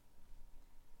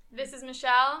This is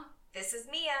Michelle. This is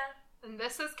Mia. And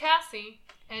this is Cassie.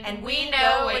 And we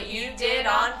know what you did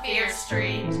on Fear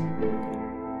Street.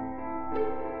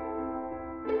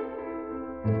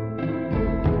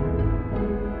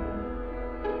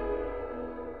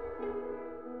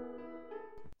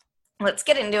 Let's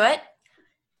get into it.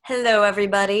 Hello,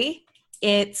 everybody.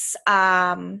 It's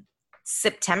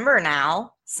September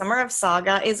now. Summer of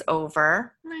Saga is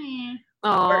over.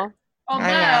 Oh,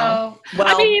 Although, Well,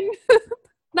 I mean,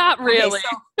 not really.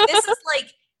 Okay, so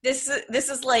this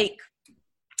is like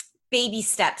baby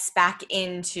steps back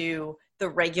into the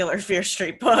regular Fear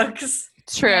Street books.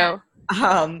 True.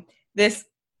 This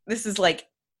is like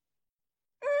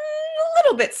a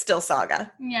little bit still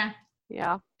Saga. yeah.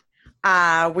 Yeah.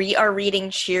 We are reading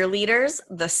Cheerleaders,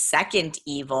 the second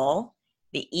evil.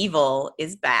 The evil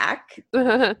is back.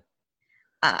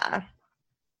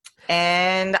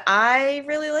 And I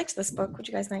really liked this book. What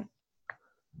do you guys think?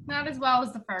 Not as well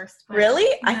as the first. But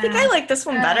Really? I think I like this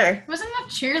one better. There wasn't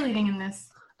enough cheerleading in this.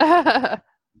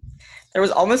 There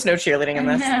was almost no cheerleading in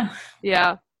this. No.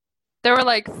 Yeah. There were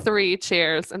like 3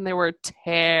 cheers, and they were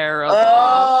terrible.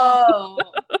 Oh.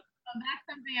 Well, that's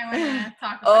something I want to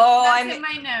talk about. Oh, That's in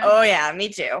my notes. Oh yeah, me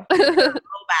too. So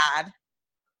bad.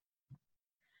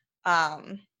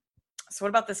 So what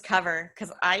about this cover?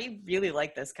 Because I really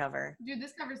like this cover. Dude,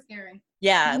 this cover's scary.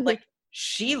 Yeah, like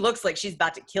she looks like she's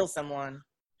about to kill someone.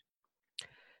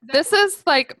 This is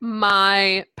like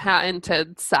my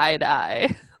patented side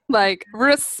eye. Like,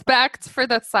 respect for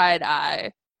the side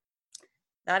eye.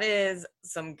 That is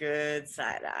some good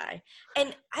side eye.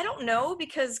 And I don't know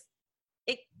because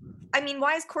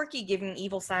why is Corky giving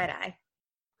evil side eye?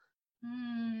 I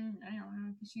don't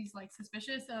know. She's like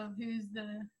suspicious of who has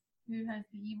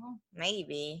the evil.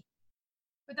 Maybe.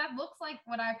 But that looks like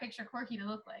what I picture Corky to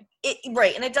look like.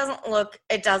 Right, and it doesn't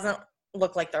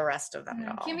look like the rest of them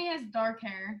at all. Kimmy has dark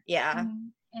hair. Yeah.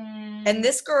 And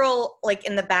this girl, like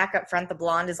in the back up front, the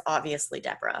blonde is obviously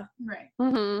Deborah. right.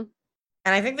 Mm-hmm.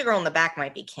 And I think the girl in the back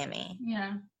might be Kimmy.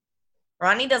 Yeah.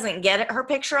 Ronnie doesn't get her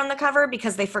picture on the cover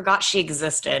because they forgot she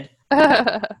existed.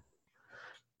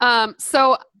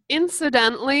 So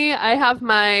incidentally, I have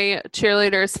my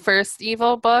Cheerleader's First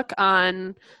Evil book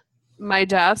on my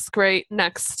desk right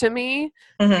next to me.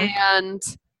 Mm-hmm. And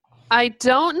I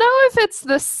don't know if it's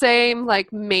the same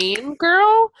like main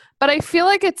girl, but I feel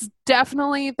like it's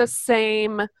definitely the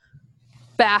same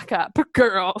backup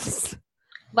girls.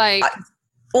 Like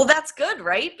Well, that's good,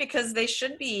 right? Because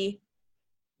the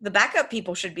backup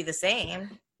people should be the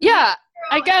same. Yeah,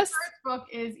 I guess. The first book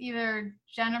is either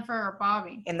Jennifer or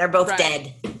Bobby. And they're both Right.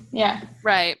 dead. Yeah.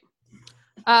 Right.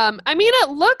 I mean, it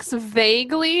looks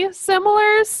vaguely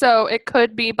similar, so it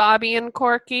could be Bobby and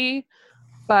Corky.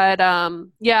 But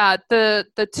yeah, the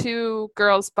 2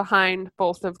 girls behind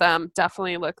both of them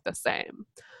definitely look the same.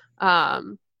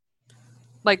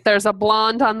 Like there's a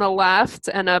blonde on the left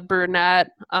and a brunette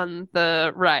on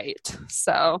the right.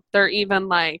 So they're even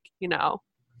like,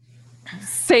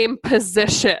 same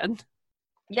position.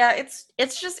 Yeah,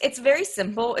 it's very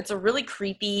simple. It's a really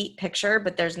creepy picture,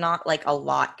 but there's not like a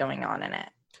lot going on in it.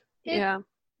 Yeah.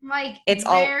 Like It's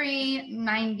all- very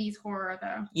 90s horror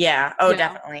though. Yeah. Oh, Yeah.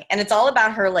 definitely. And it's all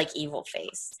about her like evil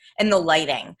face and the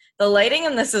lighting. The lighting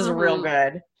in this is real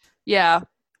Mhm. good. Yeah,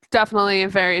 definitely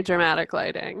very dramatic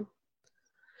lighting.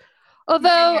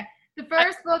 Although, Yeah. The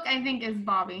first book I think is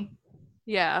Bobby.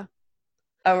 yeah.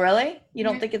 Oh, really? You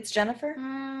don't Yeah. think it's Jennifer?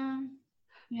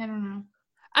 Yeah, I don't know.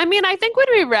 I mean, I think when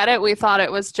we read it, we thought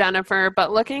it was Jennifer,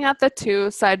 but looking at the 2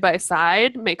 side by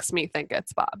side makes me think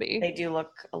it's Bobby. They do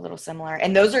look a little similar.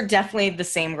 And those are definitely the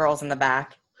same girls in the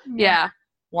back. Yeah.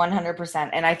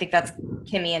 100%. And I think that's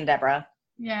Kimmy and Deborah.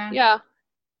 Yeah. Yeah.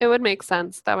 It would make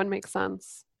sense. That would make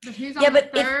sense. But who's on Yeah, the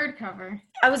but if- third cover?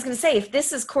 I was going to say, if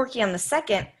this is Corky on the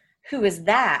second, who is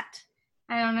that?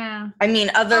 I don't know. I mean,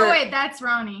 Oh wait, that's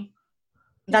Ronnie.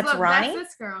 That's Look, Ronnie? That's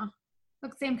this girl.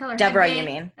 Look, same color. Deborah, headband.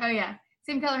 you mean? Oh yeah,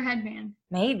 same color headband.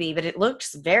 Maybe, but it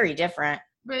looks very different.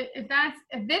 But if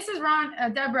this is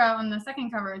Deborah on the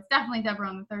second cover, it's definitely Deborah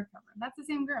on the third cover. That's the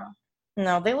same girl.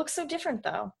 No, they look so different,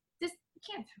 though. Just you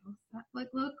can't tell.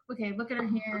 Look. Okay, look at her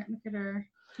here. Look at her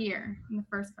here in the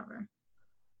first cover.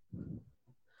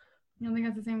 You don't think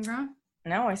that's the same girl?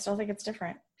 No, I still think it's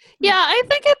different. Yeah, I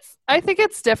think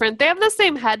it's different. They have the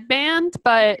same headband,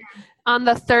 but on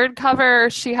the third cover,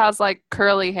 she has like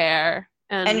curly hair.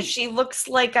 And she looks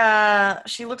like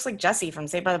Jessie from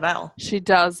Saved by the Bell. She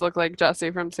does look like Jessie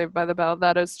from Saved by the Bell.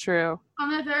 That is true. On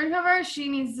the third cover, she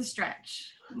needs to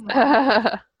stretch.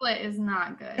 Split is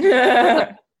not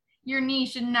good. Your knee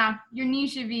should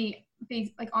be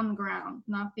on the ground,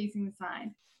 not facing the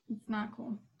side. It's not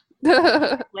cool.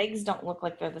 Legs don't look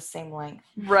like they're the same length.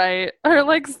 Right. Her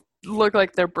legs look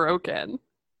like they're broken.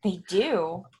 They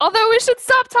do. Although we should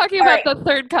stop talking All about right. the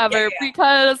third cover Yeah.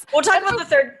 because We'll talk about the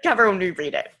third cover when we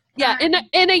read it. yeah,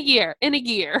 in a year.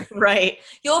 Right.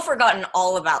 You'll have forgotten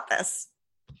all about this.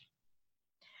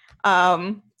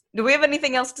 Do we have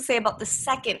anything else to say about the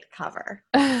second cover?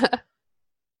 I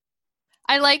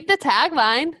like the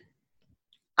tagline.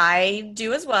 I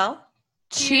do as well.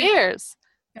 Cheers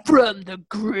from the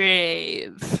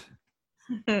grave.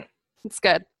 It's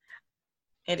good.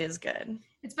 It is good.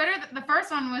 It's better. The first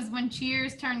one was when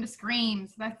Cheers turned to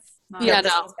Screams. That's not Yeah,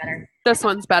 this no. one's better. This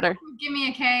one's better. Give me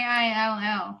a Kill.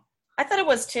 I thought it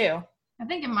was too. I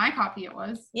think in my copy it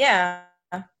was. Yeah.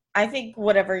 I think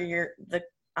whatever the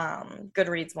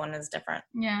Goodreads one is different.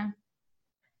 Yeah.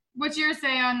 What's yours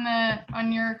say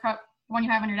on your cup one you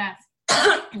have on your desk?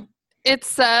 It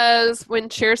says when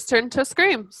Cheers turned to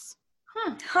Screams.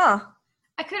 Huh.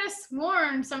 I could have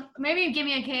sworn maybe Give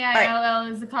Me a Kill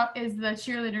is the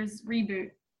cheerleaders reboot.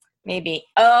 Maybe.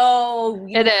 Oh,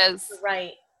 It is. you're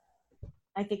right.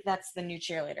 I think that's the new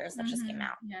cheerleaders that just came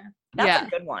out. Yeah. That's a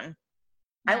good one.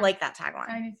 I Yeah. like that tagline.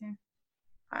 I do too.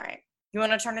 All right. You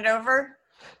want to turn it over?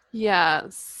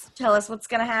 Yes. Tell us what's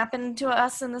going to happen to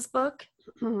us in this book.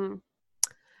 Mhm.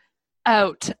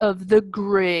 Out of the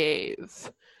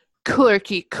grave.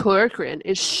 Corky Corcoran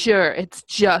is sure it's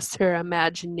just her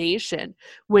imagination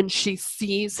when she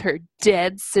sees her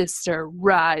dead sister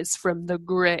rise from the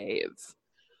grave.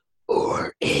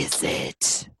 Or is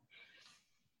it?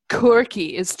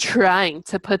 Corky is trying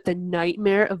to put the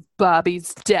nightmare of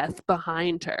Bobby's death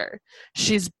behind her.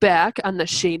 She's back on the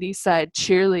Shady Side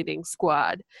cheerleading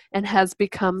squad and has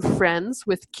become friends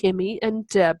with Kimmy and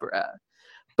Deborah.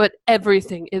 But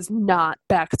everything is not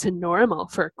back to normal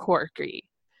for Corky.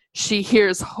 She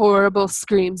hears horrible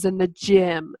screams in the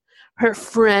gym. Her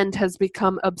friend has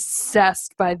become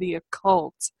obsessed by the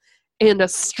occult, and a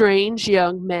strange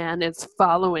young man is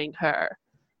following her.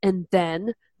 And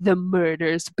then the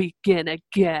murders begin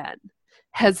again.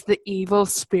 Has the evil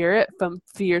spirit from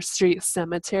Fear Street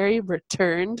Cemetery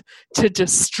returned to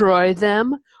destroy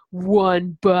them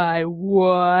one by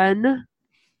one?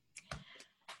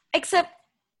 Except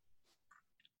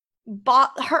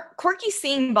Corky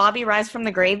seeing Bobby rise from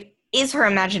the grave is her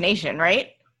imagination, right?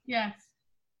 Yes.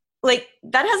 Like,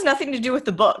 that has nothing to do with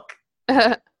the book.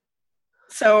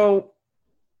 So,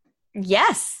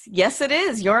 yes, it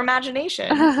is your imagination.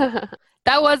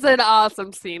 That was an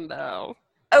awesome scene, though.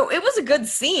 Oh, it was a good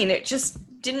scene. It just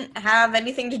didn't have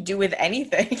anything to do with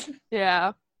anything.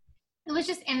 Yeah. It was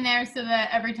just in there so that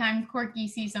every time Corky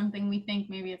sees something, we think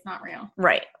maybe it's not real.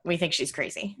 Right. We think she's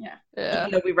crazy. Yeah. Yeah.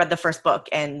 Even though we read the first book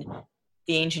and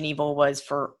the ancient evil was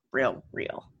for real.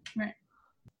 Right.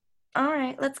 All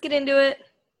right, let's get into it.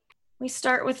 We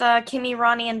start with Kimmy,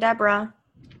 Ronnie, and Deborah.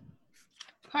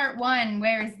 Part 1,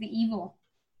 where is the evil?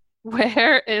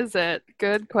 Where is it?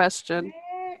 Good question.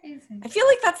 Where is I it? feel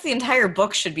like that's the entire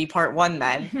book should be part 1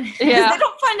 then. Because Yeah. they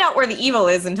don't find out where the evil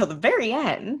is until the very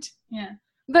end. Yeah.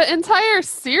 The entire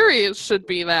series should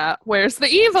be that. Where's the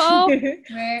evil? Where,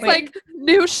 It's like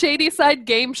new Shady Side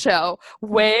game show.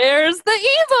 Where's the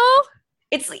evil?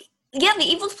 It's, yeah, the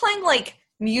evil's playing like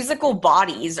musical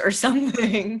bodies or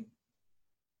something.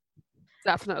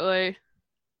 Definitely.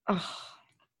 Ugh.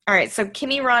 All right, so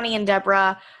Kimmy, Ronnie, and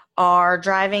Deborah are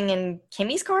driving in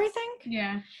Kimmy's car, I think.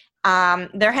 yeah.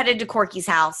 They're headed to Corky's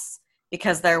house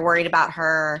because they're worried about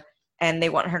her and they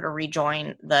want her to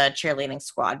rejoin the cheerleading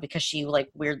squad because she like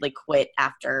weirdly quit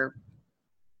after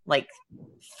like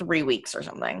 3 weeks or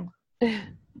something.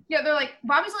 Yeah, they're like,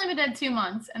 Bobby's only been dead 2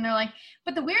 months. And they're like,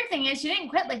 but the weird thing is she didn't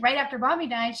quit like right after Bobby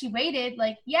died. She waited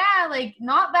like, yeah, like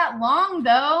not that long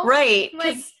though. Right,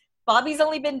 Like because Bobby's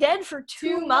only been dead for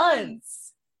 2 2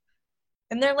 months.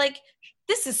 And they're like,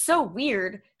 this is so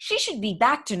weird. She should be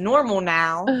back to normal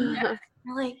now. Yeah.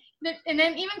 They're like, And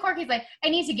then even Corky's like, I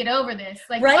need to get over this.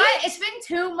 Like, Right? what? It's been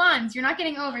 2 months. You're not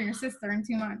getting over your sister in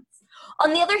 2 months.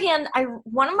 on the other hand,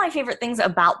 one of my favorite things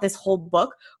about this whole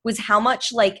book was how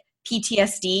much like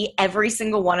PTSD every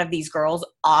single one of these girls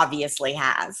obviously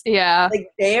has. Yeah. Like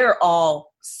they're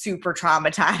all super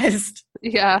traumatized.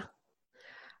 Yeah.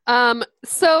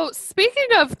 So speaking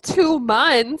of 2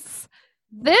 months,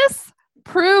 this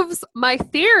proves my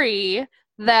theory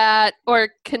that, or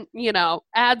can,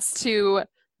 adds to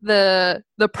the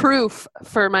proof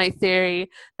for my theory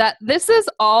that this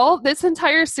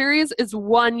entire series is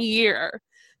 1 year.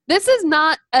 This is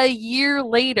not a year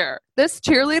later. This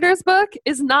cheerleaders book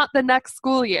is not the next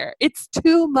school year. It's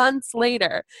 2 months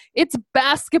later. It's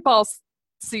basketball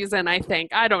season, I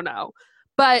think. I don't know.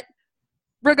 But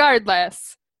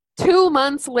regardless, 2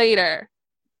 months later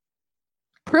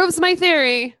proves my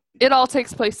theory. It all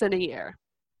takes place in a year.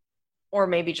 Or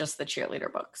maybe just the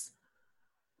cheerleader books.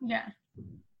 Yeah.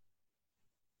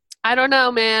 I don't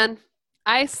know, man.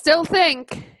 I still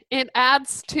think it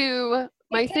adds to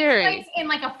my It takes theory. place in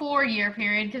like a 4-year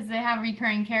period because they have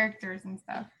recurring characters and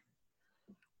stuff.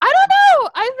 I don't know.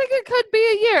 I think it could be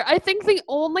a year. I think the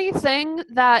only thing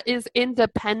that is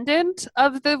independent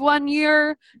of the 1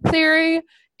 year theory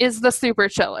is the super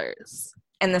chillers.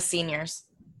 And the seniors.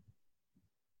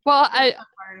 Well, That's not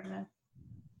part of it.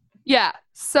 yeah.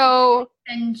 So,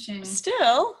 Extension.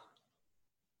 Still.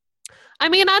 I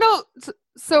mean,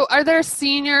 so are there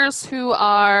seniors who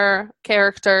are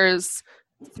characters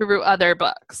through other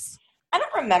books? I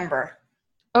don't remember.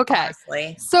 Okay.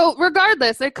 Honestly. So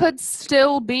regardless, it could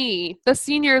still be the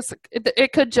seniors.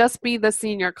 It could just be the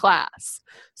senior class.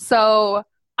 So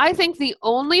I think the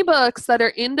only books that are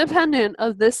independent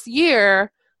of this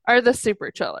year are the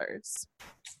super chillers.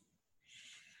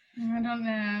 I don't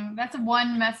know. That's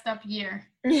one messed up year.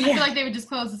 I Yeah. feel like they would just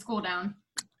close the school down.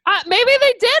 Maybe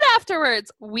they did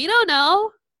afterwards. We don't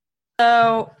know.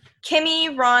 So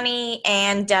Kimmy, Ronnie,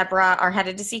 and Deborah are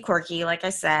headed to see Corky, like I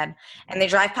said, and they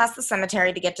drive past the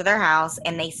cemetery to get to their house,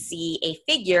 and they see a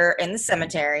figure in the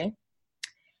cemetery,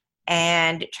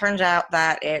 and it turns out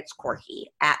that it's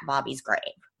Corky at Bobby's grave.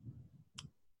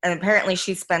 And apparently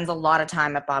she spends a lot of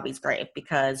time at Bobby's grave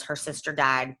because her sister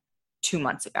died 2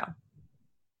 months ago,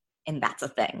 and that's a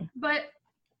thing. But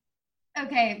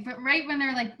right when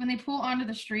when they pull onto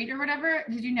the street or whatever,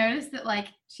 did you notice that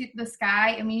the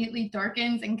sky immediately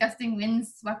darkens and gusting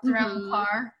winds swept around the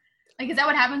car? Like, is that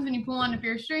what happens when you pull onto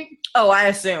Fear Street? Oh, I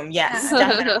assume, yes,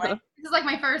 definitely. This is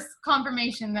my first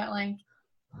confirmation that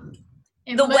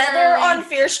The weather on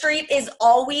Fear Street is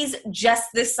always just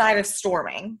this side of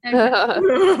storming.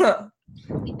 The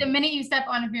minute you step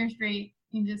onto Fear Street,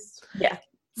 you just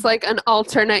It's like an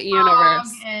alternate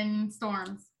universe. fog and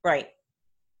storms. Right.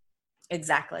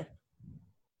 Exactly.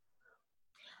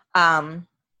 But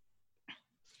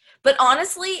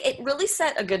honestly, it really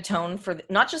set a good tone for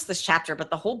not just this chapter, but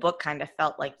the whole book kind of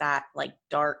felt like that, like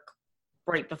dark,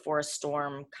 right before a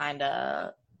storm kind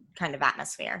of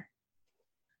atmosphere.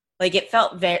 Like it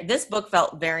felt this book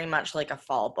felt very much like a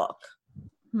fall book.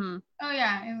 Oh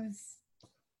yeah, it was.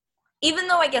 Even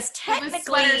though I guess It technically, was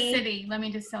Sweater City. Let me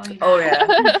just tell you that. oh yeah.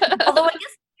 Although I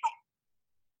guess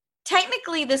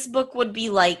technically this book would be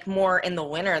like more in the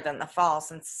winter than the fall,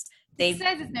 since It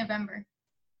says it's November.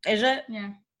 Is it?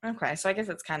 Yeah. Okay, so I guess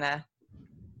it's kind of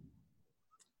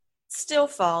still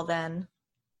fall then.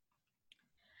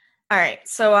 All right,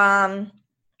 so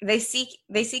they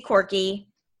see Corky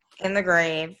in the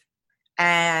grave,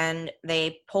 and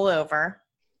they pull over,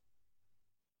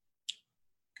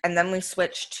 and then we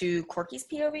switch to Corky's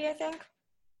POV, I think.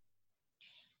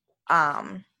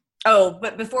 Oh,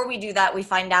 but before we do that, we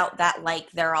find out that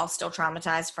they're all still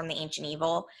traumatized from the ancient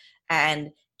evil,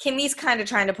 and Kimmy's kind of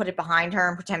trying to put it behind her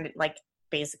and pretend it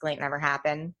basically it never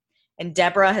happened. And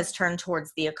Deborah has turned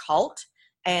towards the occult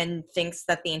and thinks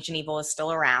that the ancient evil is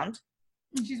still around.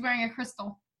 And she's wearing a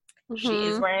crystal. She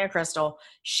is wearing a crystal.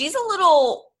 She's a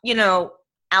little,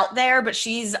 out there, but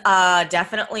she's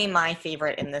definitely my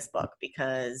favorite in this book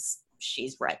because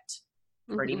she's right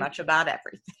pretty much about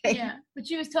everything. Yeah, but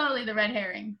she was totally the red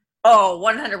herring. Oh,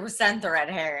 100% the red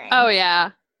herring. Oh,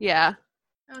 yeah. Yeah.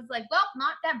 I was like, well,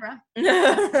 not Deborah.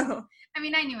 I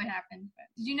mean, I knew what happened, but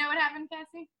did you know what happened,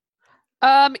 Cassie?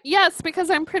 Yes, because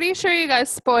I'm pretty sure you guys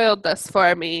spoiled this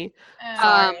for me.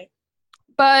 Sorry.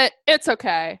 But it's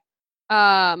okay.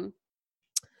 There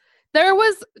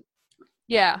was,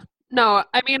 no,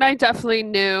 I mean, I definitely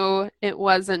knew it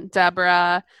wasn't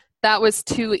Deborah. That was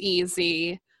too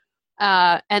easy.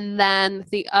 And then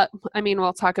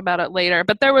we'll talk about it later,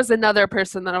 but there was another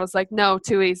person that I was like, no,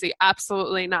 too easy.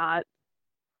 Absolutely not.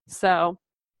 So.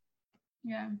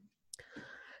 Yeah.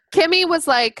 Kimmy was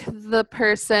the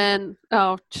person.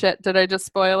 Oh shit! Did I just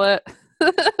spoil it?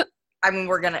 I mean,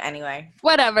 we're gonna anyway.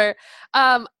 Whatever.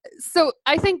 So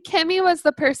I think Kimmy was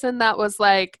the person that was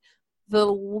the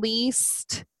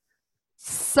least,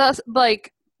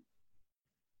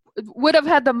 would have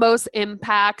had the most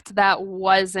impact. That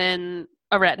wasn't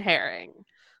a red herring.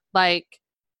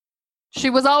 She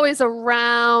was always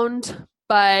around,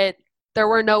 but there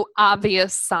were no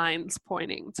obvious signs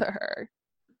pointing to her.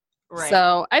 Right.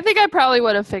 So I think I probably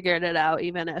would have figured it out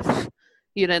even if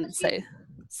you didn't say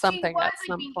something at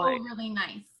some point. Really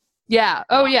nice. Yeah.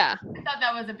 Oh, yeah. I thought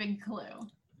that was a big clue,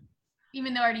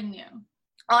 even though I already knew.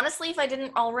 Honestly, if I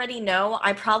didn't already know,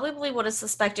 I probably would have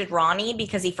suspected Ronnie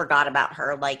because he forgot about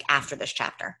her after this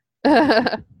chapter.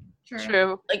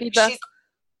 True.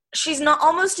 She's not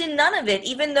almost in none of it,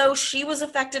 even though she was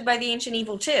affected by the ancient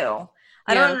evil too.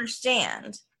 I don't Yeah.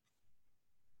 understand.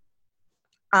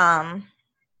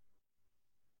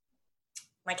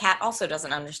 My cat also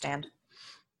doesn't understand.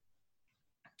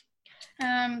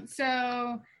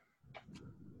 So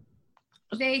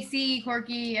they see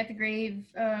Corky at the grave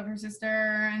of her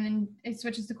sister, and then it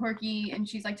switches to Corky, and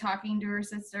she's like talking to her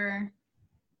sister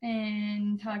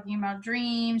and talking about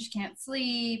dreams. She can't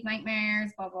sleep,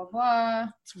 nightmares, blah blah blah.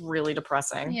 It's really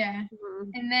depressing. Yeah,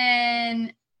 Mhm. and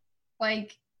then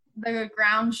like the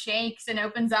ground shakes and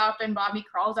opens up, and Bobby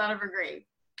crawls out of her grave,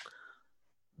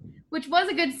 which was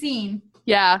a good scene.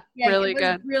 Yeah, Yeah, really it was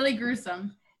good. really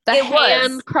gruesome. The It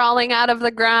hand was. crawling out of the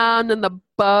ground and the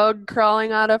bug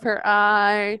crawling out of her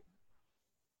eye.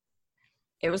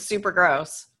 It was super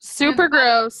gross. Super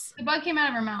gross. The bug came out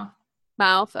of her mouth.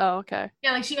 Mouth. Oh, okay.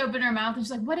 Yeah, like she opened her mouth and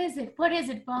she's like, "What is it? What is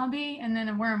it, Bobby?" And then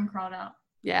a worm crawled out.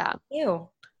 Yeah. Ew.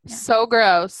 Yeah. So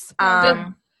gross.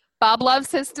 Bob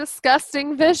loves his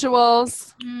disgusting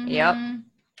visuals. Yep. Mhm.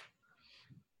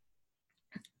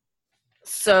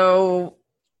 So,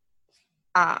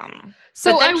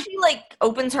 So but then I she like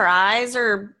opens her eyes,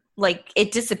 or like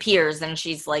it disappears, and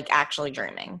she's like actually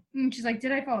dreaming. And she's like,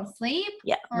 "Did I fall asleep?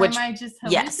 Yeah, Or which am I just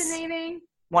yes. hallucinating?"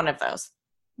 One of those.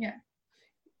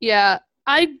 yeah,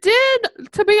 I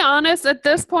did, to be honest, at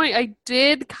this point I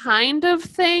did kind of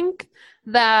think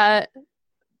that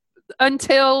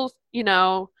until,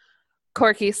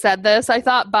 Corky said this, I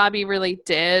thought Bobby really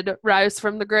did rise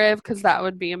from the grave because that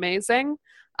would be amazing.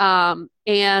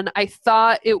 And I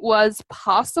thought it was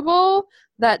possible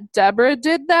that Deborah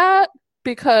did that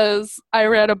because I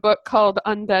read a book called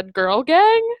Undead Girl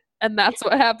Gang, and that's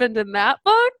what happened in that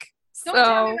book. Don't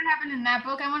tell me what happened in that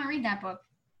book. I want to read that book.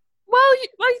 Well,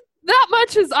 that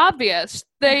much is obvious.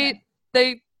 Okay.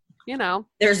 They,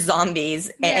 There's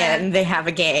zombies, Yeah. and they have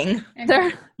a gang.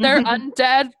 Okay. they're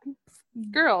undead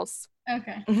girls.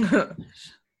 Okay. Well,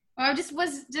 I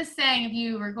was just saying if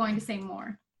you were going to say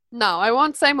more. No, I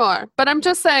won't say more. But I'm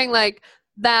just saying, like,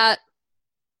 that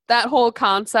whole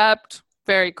concept,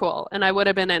 very cool, and I would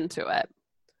have been into it.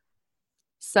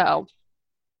 So,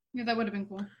 Yeah, that would have been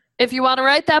cool. if you want to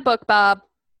write that book, Bob,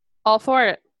 all for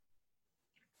it.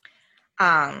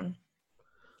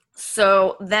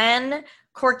 So then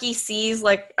Corky sees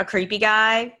like a creepy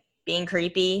guy being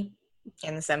creepy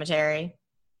in the cemetery.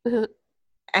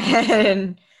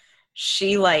 And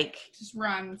she like Just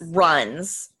runs.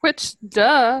 runs. Which,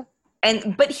 duh.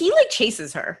 But he like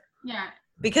chases her Yeah.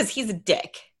 because he's a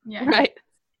dick. Yeah. Right.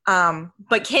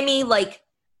 But Kimmy like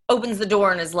opens the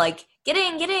door and is like, get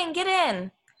in, get in, get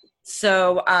in.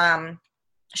 So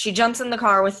she jumps in the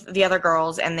car with the other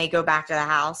girls and they go back to the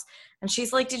house. And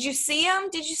she's like, did you see him?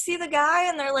 Did you see the guy?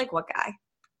 And they're like, what guy?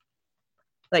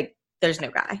 Like, there's no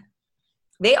guy.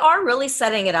 They are really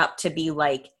setting it up to be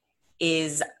like,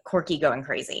 is Corky going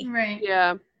crazy? Right.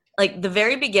 Yeah. Like, the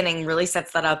very beginning really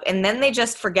sets that up. And then they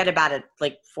just forget about it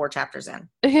like 4 chapters in.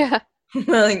 Yeah.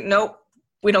 Like, nope,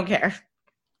 we don't care.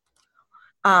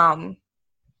 So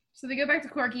they go back to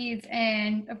Corky's,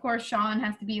 and of course Sean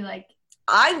has to be like,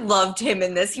 I loved him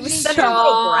in this. He was such a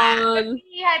little brat. Sean.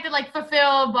 he had to like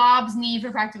fulfill Bob's need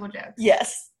for practical jokes.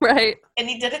 Yes. Right. And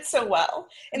he did it so well.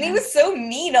 And he Yeah. was so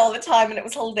mean all the time, and it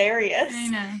was hilarious. I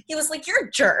know. He was like, you're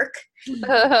a jerk.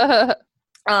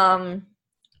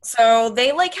 So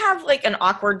they like have like an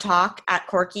awkward talk at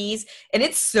Corky's, and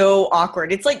it's so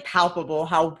awkward. It's like palpable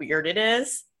how weird it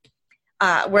is.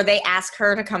 Where they ask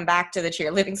her to come back to the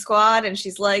cheerleading squad, and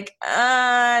she's like,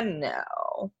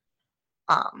 no.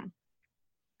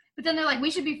 But then they're like, we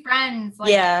should be friends.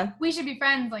 Like, Yeah. we should be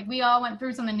friends. Like, we all went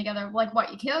through something together. Like, what?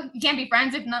 You can't be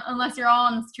friends unless you're all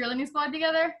on this cheerleading squad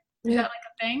together. Is that like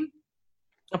a thing?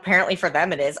 Apparently for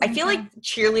them it is. I feel Okay. like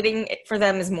cheerleading for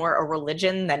them is more a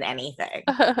religion than anything.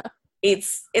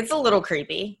 It's a little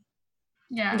creepy.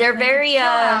 Yeah. They're Like, very, chill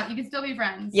out. You can still be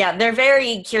friends. Yeah, they're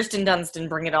very Kirsten Dunst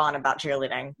Bring It On about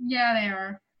cheerleading. Yeah, they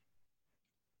are.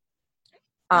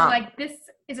 They're like, this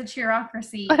is a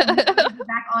cheerocracy. And you get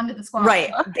back onto the squad.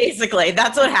 Right, basically.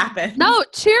 That's what happened. No,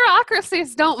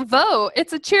 cheerocracies don't vote.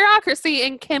 It's a cheerocracy,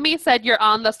 and Kimmy said you're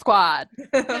on the squad.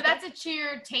 So that's a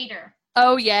cheer tater.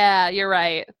 Oh, yeah, you're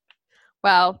right.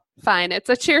 Well, fine. It's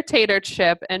a cheer tater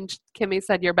chip, and Kimmy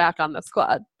said you're back on the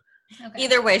squad. Okay.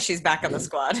 Either way, she's back on the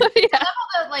squad. Yeah.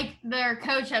 Like, their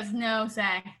coach has no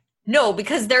say. No,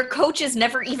 because their coach is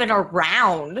never even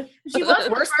around. She was in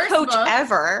the Worst first coach book.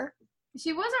 ever.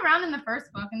 She was around in the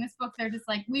first book. In this book, they're just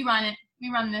like, we run it. We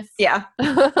run this. Yeah.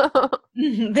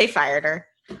 They fired her.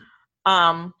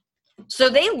 So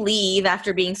they leave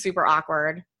after being super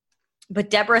awkward, but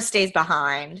Deborah stays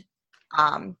behind.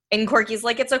 And Corky's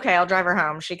like, it's okay, I'll drive her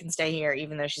home. She can stay here,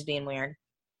 even though she's being weird.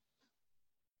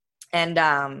 And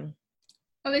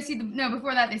Oh,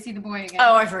 before that they see the boy again.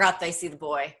 Oh, I forgot they see the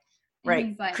boy. And Right.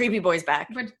 he's like, Creepy boy's back.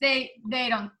 but they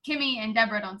don't. Kimmy and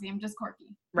Deborah don't see him, just Corky.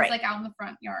 He's Right. like out in the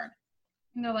front yard.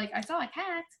 And they're like, I saw a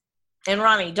cat. And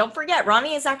Ronnie, don't forget,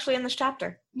 Ronnie is actually in this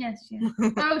chapter. Yes, she is.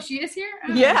 Oh, she is here?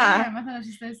 Oh, Yeah. Damn, I thought it was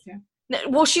just those two.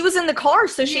 Well, she was in the car,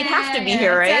 so she'd have to be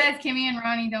here, right? It says Kimmy and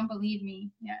Ronnie don't believe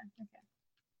me. Yeah.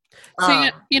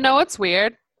 Okay. So you know what's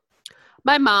weird?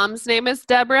 My mom's name is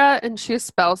Deborah, and she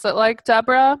spells it like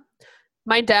Deborah.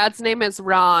 My dad's name is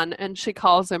Ron, and she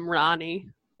calls him Ronnie.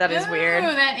 That is weird.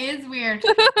 Oh, that is weird.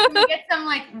 Can we get some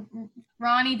like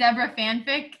Ronnie Deborah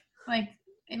fanfic, like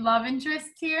love interest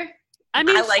here? I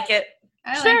mean, I like it.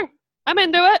 Sure, I'm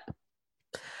into it.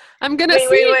 I'm gonna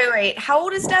see. Wait. How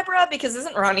old is Deborah? Because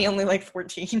isn't Ronnie only like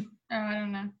 14? Oh, I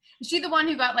don't know. Is she the one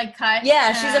who got like cut?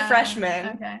 Yeah, she's a freshman.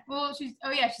 Okay. Well, she's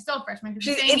still a freshman.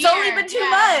 It's only been 2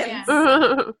 months.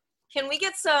 Yeah. Can we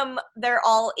get some? They're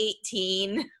all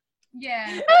 18.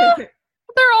 Yeah.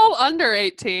 They're all under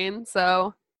 18,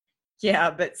 so.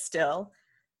 Yeah, but still.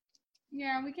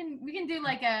 Yeah, we can do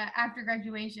like a after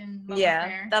graduation. Love Yeah,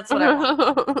 affair. that's what I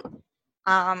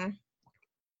want.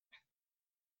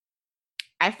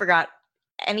 I forgot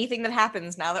anything that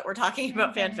happens now that we're talking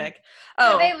about fanfic.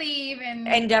 So Oh, they leave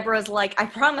and Deborah's like, I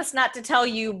promise not to tell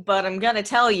you, but I'm gonna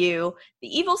tell you. The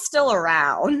evil's still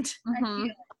around. Mhm.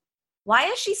 Why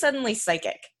is she suddenly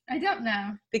psychic? I don't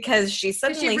know. Because she's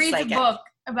Because suddenly she reads psychic. a book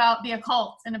about the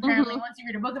occult, and apparently Mhm. once you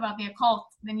read a book about the occult,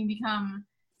 then you become.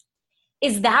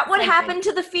 Is that what Psychic. happened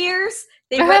to the Fears?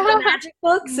 They read the magic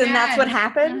books, and that's what Yes.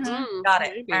 happened? Mhm. Got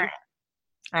it. Maybe. All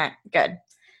right, good.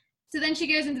 So then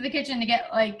she goes into the kitchen to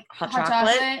get like Hot hot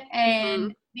chocolate? chocolate,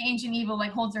 and the ancient evil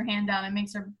like holds her hand down and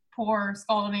makes her pour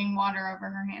scalding water over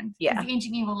her hand. 'Cause Yeah. the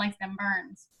ancient evil likes them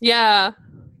burns. Yeah.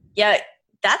 Yeah,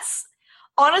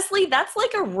 honestly, that's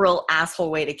like a real asshole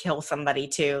way to kill somebody,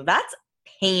 too. That's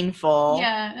painful.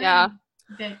 Yeah.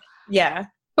 Dick. Yeah.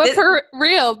 But for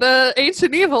real, the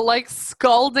ancient evil likes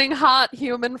scalding hot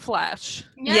human flesh.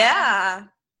 Yeah.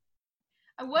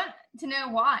 I want to know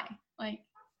why. Like,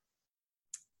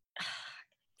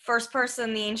 First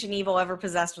person the ancient evil ever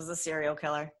possessed was a serial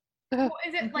killer. well,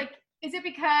 is it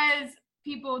because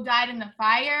people died in the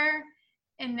fire,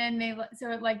 and then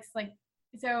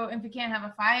so if it can't have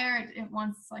a fire, it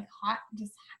wants like hot,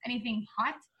 just anything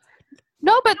hot.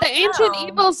 No, but the ancient know.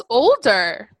 evil's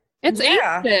older. It's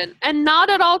Yeah. ancient and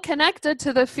not at all connected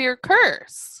to the fear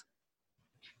curse.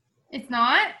 It's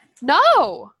not.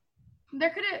 No.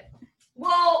 There could have.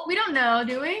 Well, We don't know,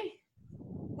 do we?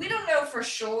 we don't know for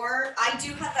sure. I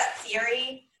do have that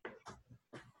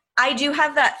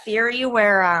theory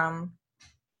where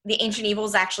the ancient evil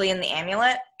is actually in the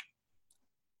amulet.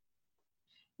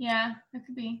 Yeah, that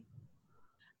could be.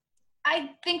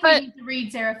 I think But- we need to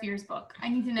read Sarah Fear's book. I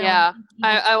need to know. Yeah,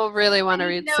 I will really want to I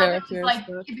need read know Sarah if it was, Fear's like,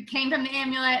 book. if it came from the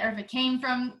amulet, or if it came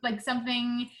from like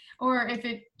something, or if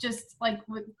it just like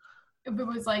if it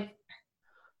was like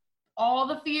all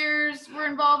the fears were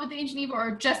involved with the ancient evil, or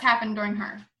it just happened during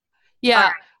her. Yeah. All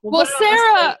right, Well, put it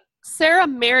on the slate. Sarah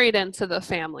married into the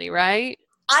family, right?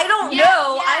 I don't Yeah,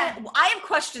 know. yeah. I have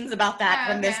questions about that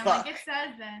Yeah, in this okay, book. Like it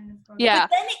says then. This book. Yeah. But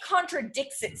then it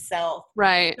contradicts itself.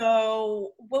 Right.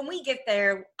 So when we get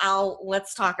there,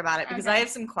 let's talk about it because Okay. I have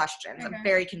some questions. Okay. I'm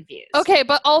very confused. Okay,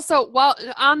 but also while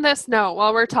on this note,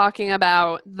 while we're talking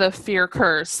about the fear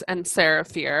curse and Sarah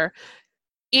Fear,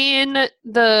 in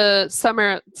the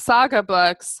Summer Saga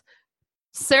books,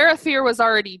 Sarah Fear was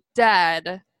already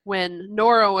dead when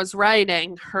Nora was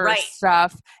writing her Right.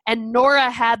 stuff, and Nora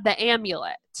had the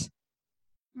amulet.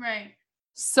 Right.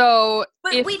 So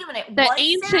But if wait a minute. the Was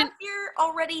ancient- Sarah Fear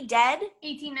already dead?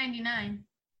 1899.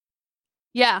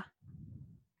 yeah,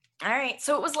 All right.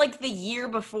 So it was like the year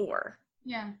before.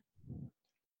 Yeah.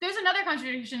 There's another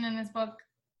contradiction in this book.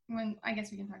 When I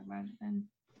guess we can talk about it then,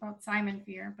 about Simon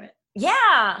Fear, but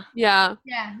Yeah. yeah.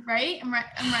 yeah, right? I'm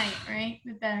right?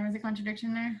 That there was a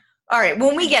contradiction there. All right.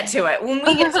 When we get to it, we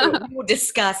will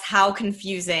discuss how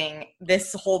confusing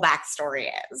this whole backstory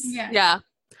is. Yeah. Yeah.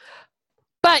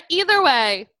 But either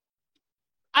way,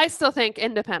 I still think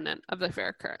independent of the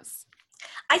fear curse.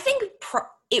 I think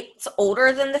it's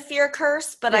older than the fear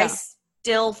curse, but I Yeah.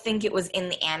 still think it was in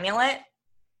the amulet.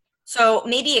 So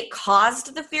maybe it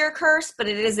caused the fear curse, but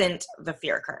it isn't the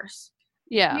fear curse.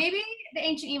 Yeah. Maybe the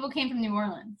ancient evil came from New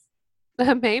Orleans.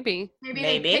 Maybe. Maybe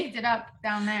Maybe. they picked it up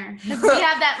down there. 'Cause we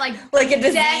have that like Like a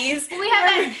dead- disease. we have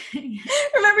that.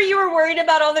 Remember you were worried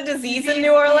about all the disease in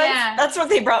New Orleans? Yeah. That's what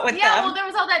they brought with Yeah, them. well, there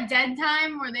was all that dead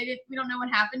time where we don't know what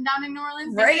happened down in New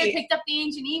Orleans. Maybe Right. they picked up the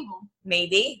ancient evil.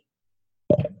 Maybe.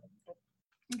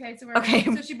 Okay, so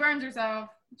Okay. she burns herself.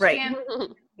 She Right. can't-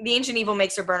 The ancient evil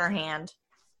makes her burn her hand,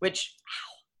 which,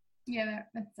 Yeah,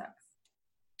 that sucks.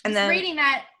 And Just then reading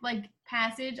that like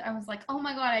passage, I was like, oh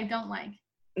my god, I don't like.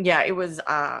 yeah, it was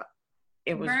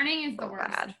Burning is the so worst.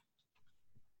 bad.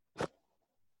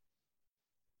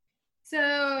 So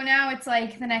now it's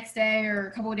like the next day or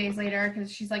a couple of days later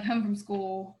because she's like home from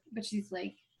school, but she's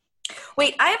like,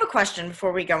 Wait, I have a question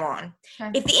before we go on.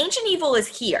 okay. If the ancient evil is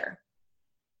here,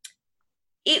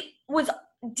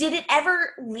 did it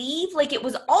ever leave? Like, it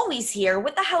was always here.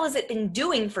 What the hell has it been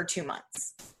doing for 2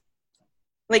 months?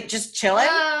 Like, just chilling?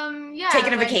 Yeah,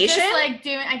 taking a like, vacation? just like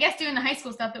doing the high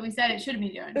school stuff that we said it should be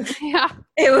doing. Yeah.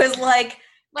 It was like,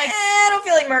 Like, I don't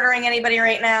feel like murdering anybody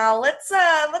right now. Let's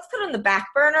put it on the back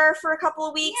burner for a couple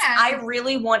of weeks. Yeah. I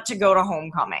really want to go to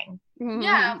homecoming.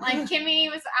 yeah, like Kimmy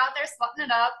was out there slutting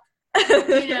it up,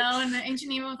 you know, and the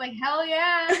ancient evil was like, hell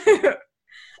yeah.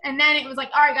 And then it was like,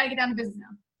 all right, gotta get down to business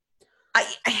now.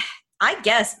 I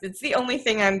guess it's the only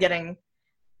thing I'm getting,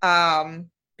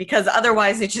 because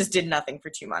otherwise it just did nothing for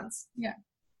 2 months. Yeah.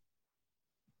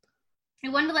 It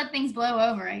wanted to let things blow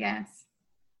over, I guess.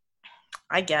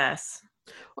 I guess.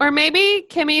 Or maybe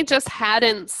Kimmy just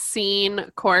hadn't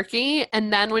seen Corky,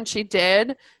 and then when she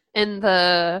did in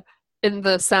the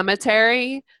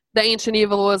cemetery, the ancient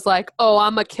evil was like, "Oh,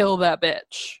 I'm gonna kill that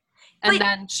bitch," and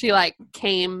then she like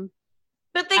came.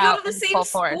 But they go to the same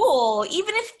school,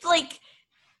 even if like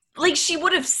she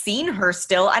would have seen her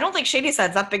still. I don't think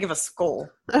Shadyside's that big of a school.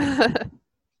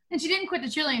 And she didn't quit the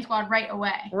cheerleading squad right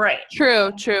away. Right.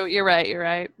 True. You're right.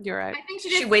 I think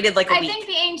She waited like a week. I think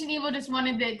the ancient evil just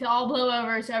wanted it to all blow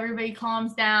over so everybody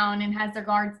calms down and has their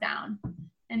guards down.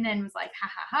 And then was like,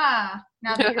 ha ha ha.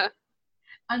 Now they're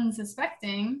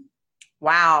unsuspecting.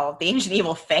 Wow, the ancient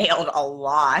evil failed a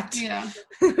lot. Yeah.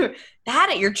 Bad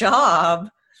at your job.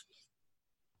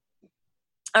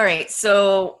 All right,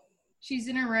 so She's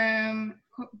in her room.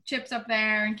 Chip's up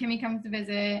there, and Kimmy comes to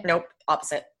visit. nope,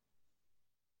 opposite.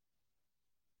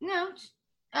 No.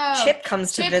 Chip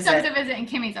comes to Chip visit. comes to visit, and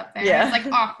Kimmy's up there. Yeah. It's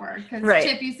like awkward because Right.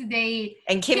 Chip used to date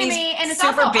And Kimmy's Kimmy, and it's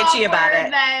super also bitchy about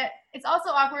awkward it. It's also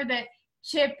awkward that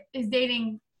Chip is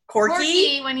dating Corky?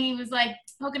 Corky when he was like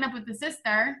hooking up with the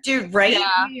sister. Dude, right?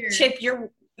 Yeah. Weird. Chip, you're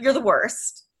the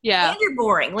worst. Yeah. And you're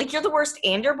boring. Like, you're the worst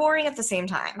and you're boring at the same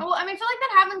time. Well, I mean, I feel like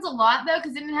that happens a lot though,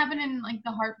 because it didn't happen in like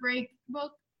the Heartbreak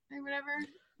book or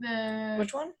whatever.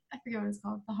 Which one? I forget what it's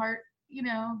called. The Heart,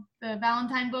 the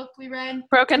Valentine book we read.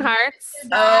 Broken Hearts. He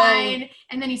died,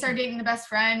 and then he started dating the best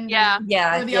friend. Yeah.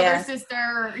 Yeah, Or the other sister.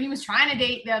 Or he was trying to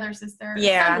date the other sister.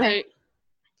 Yeah. Something. Right.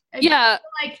 It's Yeah.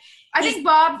 Like, I think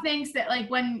Bob thinks that like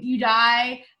when you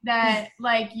die, that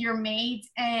like your mate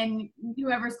and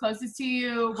whoever's closest to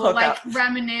you will Hook like up.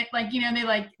 reminisce, like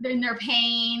they're in their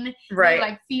pain, Right. they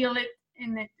like feel it,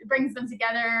 and it brings them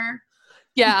together.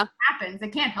 Yeah. It happens. They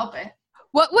can't help it.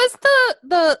 What was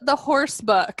the horse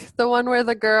book? The one where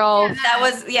the girl.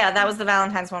 Yeah. that was the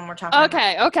Valentine's one we're talking about.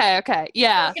 Okay.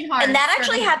 Yeah. Broken Hearts, And that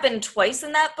actually Broken happened twice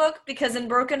in that book, because in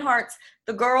Broken Hearts,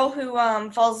 the girl who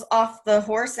falls off the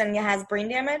horse and has brain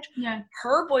damage, Yeah.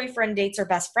 her boyfriend dates her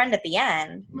best friend at the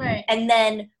end. Right. And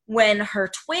then when her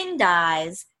twin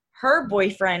dies, her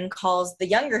boyfriend calls the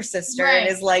younger sister Right. and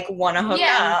is like, wanna hook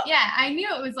Yeah. up. Yeah. I knew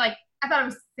it was like, I thought it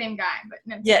was the same guy, but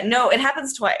no. Yeah, no, it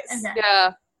happens twice. Okay.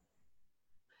 Yeah.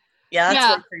 Yeah, that's Yeah.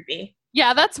 really creepy.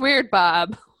 Yeah. That's weird,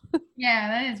 Bob. Yeah,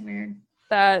 that is weird.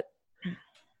 That.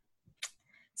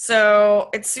 So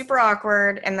it's super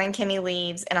awkward, and then Kimmy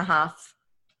leaves in a huff.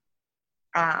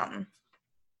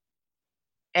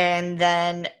 And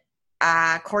then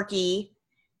Corky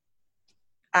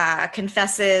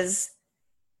confesses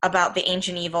about the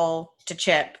ancient evil to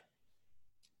Chip,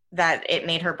 that it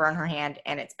made her burn her hand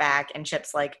and it's back. And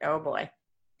Chip's like, oh boy,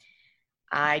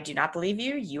 I do not believe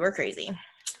you. You are crazy.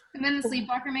 And then the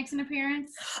Sleepwalker makes an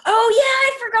appearance. Oh yeah,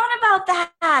 I forgot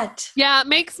about that. Yeah. It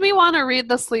makes me want to read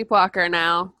The Sleepwalker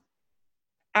now.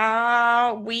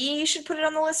 We should put it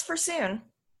on the list for soon.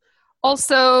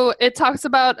 Also, it talks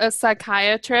about a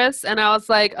psychiatrist, and I was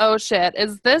like, oh shit,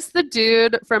 is this the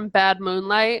dude from Bad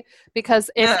Moonlight? Because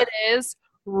if Yeah. it is,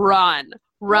 run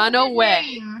What's his away.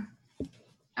 name?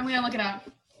 I'm gonna look it up.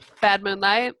 Bad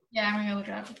Moonlight? Yeah, I'm gonna look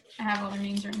it up. I have all their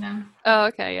names written down. Oh,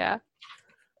 okay, yeah.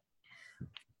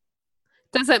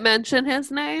 Does it mention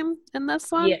his name in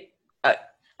this one? Yeah.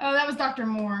 Oh, that was Dr.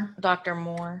 Moore. Dr.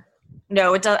 Moore.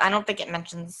 No, it does. I don't think it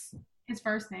mentions. His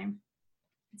first name.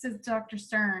 It says Dr.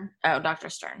 Stern. Oh, Dr.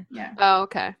 Stern. Yeah. Oh,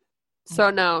 okay. So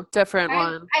no, different I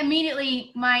one.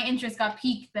 immediately, my interest got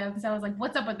piqued though, because I was like,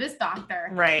 "What's up with this doctor?"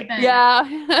 Right. But then,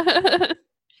 Yeah.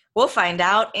 We'll find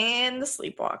out in The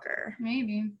Sleepwalker.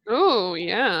 maybe. Oh,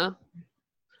 yeah.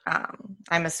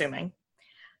 I'm assuming.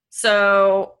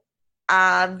 So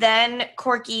then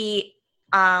Corky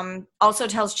also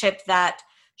tells Chip that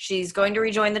She's going to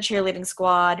rejoin the cheerleading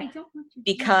squad I don't want you to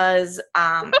because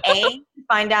A,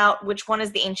 find out which one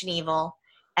is the ancient evil,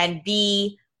 and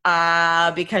B,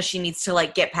 because she needs to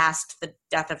like get past the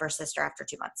death of her sister after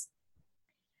 2 months.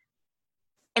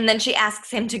 And then she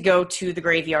asks him to go to the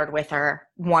graveyard with her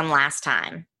one last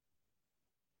time,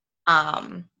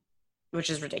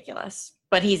 which is ridiculous.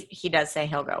 But he does say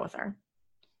he'll go with her.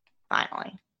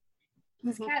 Finally.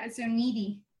 This cat is so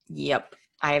needy. Yep,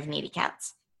 I have needy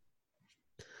cats.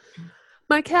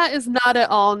 My cat is not at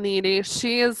all needy.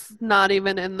 She is not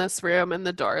even in this room and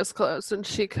the door is closed and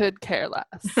she could care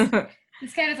less.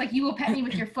 This cat is like, you will pet me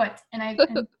with your foot and I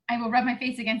will rub my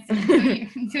face against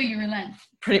it until you relent.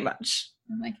 Pretty much.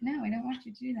 I'm like, no, I don't want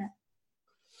you to do that.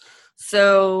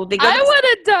 So they go. I would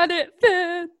have done it,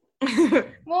 Finn.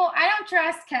 Well, I don't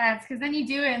trust cats because then you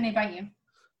do it and they bite you.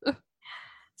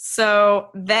 So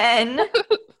then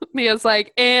Mia's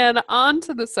like, and on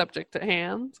to the subject at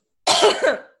hand.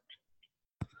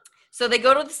 So they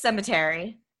go to the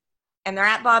cemetery and they're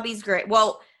at Bobby's grave.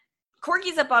 Well,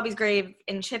 Corky's at Bobby's grave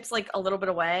and Chip's like a little bit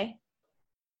away.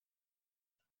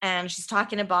 And she's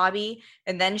talking to Bobby,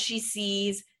 and then she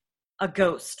sees a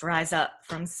ghost rise up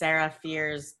from Sarah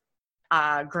Fier's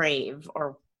grave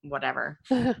or whatever.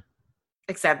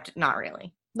 Except not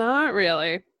really. Not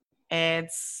really.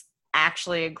 It's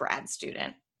actually a grad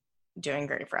student doing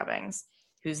grave rubbings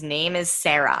whose name is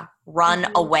Sarah. Run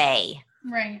away.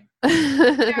 Right.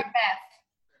 Sarah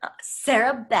Beth.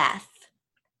 Sarah Beth.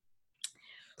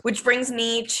 Which brings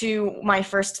me to my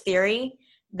first theory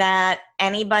that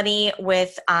anybody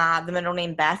with the middle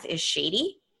name Beth is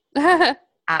shady.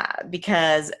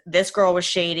 Because this girl was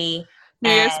shady. New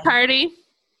Year's party?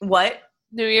 What?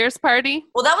 New Year's party?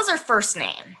 Well, that was her first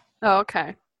name. Oh,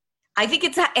 okay. I think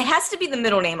it has to be the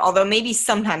middle name, although maybe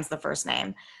sometimes the first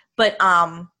name. But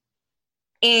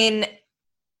in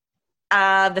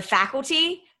The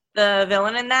Faculty, the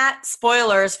villain in that,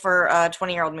 spoilers for a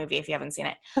 20-year-old movie if you haven't seen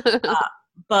it.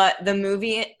 But the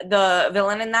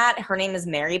villain in that, her name is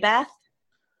Mary Beth.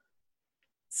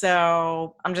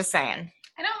 So I'm just saying.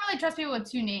 I don't really trust people with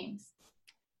two names.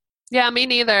 Yeah, me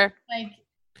neither. Like,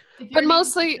 but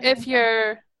mostly if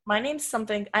you're... My name's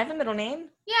something. I have a middle name.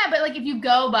 Yeah, but like if you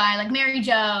go by like Mary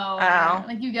Jo, Oh.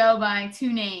 like you go by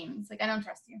two names, like I don't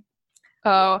trust you.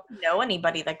 Oh. I don't know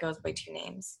anybody that goes by two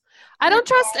names. I don't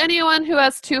trust anyone who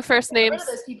has two first Get rid names. of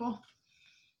those people.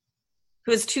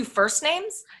 Who has two first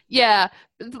names? Yeah.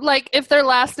 Like, if their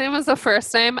last name is a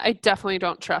first name, I definitely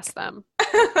don't trust them.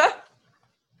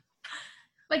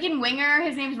 Like in Winger,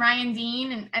 his name's Ryan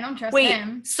Dean, and I don't trust Wait,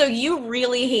 him. so you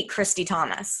really hate Christy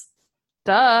Thomas?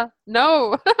 Duh.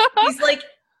 No. He's like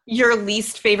your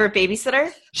least favorite babysitter?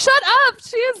 Shut up.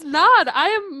 She is not. I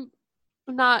am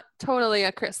not totally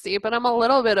a Christy, but I'm a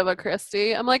little bit of a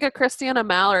Christy. I'm like a Christy and a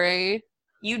Mallory.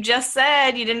 You just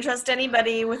said you didn't trust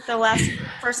anybody with the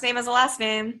first name as a last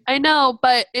name. I know,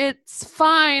 but it's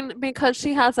fine because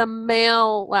she has a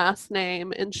male last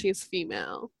name and she's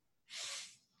female.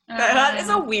 That is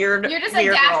a weird You're just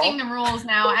weird adapting role. the rules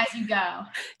now as you go.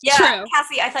 Yeah, True.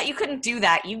 Cassie, I thought you couldn't do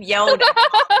that. You yelled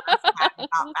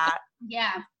about that.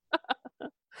 Yeah.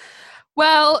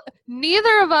 Well,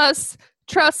 neither of us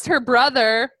trust her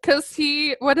brother because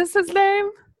what is his name?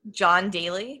 John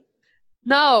Daly?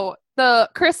 No, the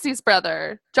Christie's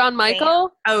brother, John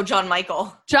Michael. Oh, John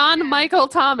Michael. John Michael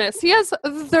Thomas. He has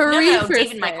three No, first David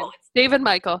names. Michael. David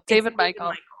Michael. David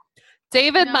Michael.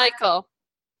 David No. Michael.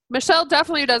 Michelle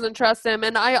definitely doesn't trust him,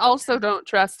 and I also don't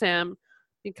trust him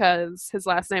because his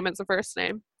last name is a first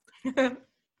name. I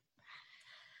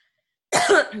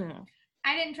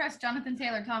didn't trust Jonathan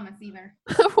Taylor Thomas either.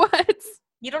 What?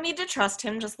 You don't need to trust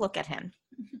him. Just look at him.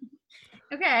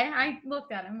 Okay, I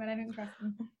looked at him, but I didn't trust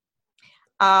him.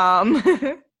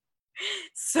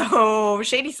 So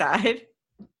Shady Side.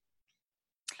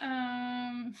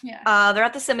 Yeah. They're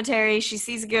at the cemetery. She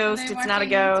sees a ghost. Are they It's not a watching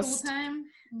this ghost. whole time?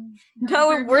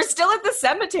 No, we're still at the Oh,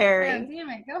 cemetery. damn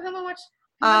it. Go home and watch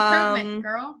Home Improvement,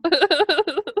 girl.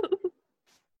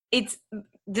 It's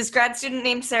this grad student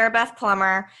named Sarah Beth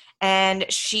Plummer, and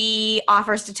she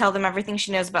offers to tell them everything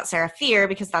she knows about Sarah Fier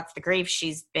because that's the grave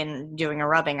she's been doing a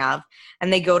rubbing of.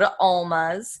 And they go to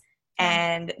Alma's,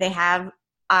 and they have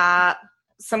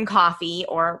some coffee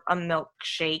or a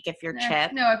milkshake if you're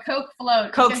Chip. No, a Coke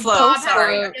float. Coke because float, Bob has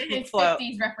sorry. His Coke float.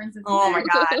 50s references. Oh my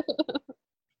God.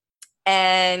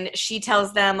 And she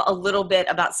tells them a little bit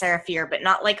about Sarah Fier, but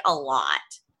not like a lot.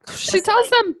 She tells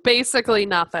them basically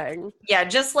nothing. Yeah,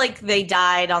 just like they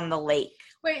died on the lake.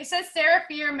 Wait, it says Sarah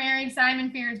Fier married Simon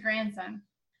Fier's grandson.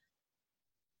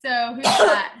 So who's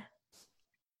that?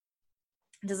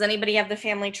 Does anybody have the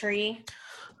family tree?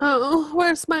 Oh,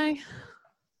 where's my...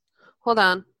 Hold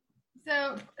on.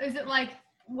 So is it like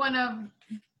one of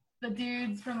the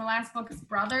dudes from the last book's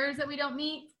brothers that we don't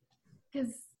meet?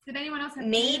 Because did anyone else have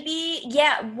Maybe,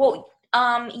 yeah. Well,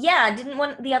 yeah.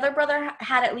 Didn't the other brother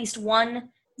had at least one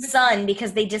son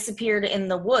because they disappeared in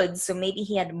the woods? So maybe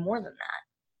he had more than that.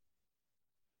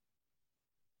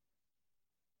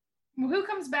 Well, who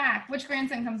comes back? Which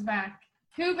grandson comes back?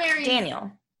 Who marries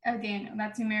Daniel. Oh, Daniel.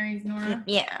 That's who marries Nora?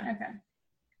 Yeah. Okay.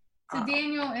 So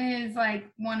Daniel is like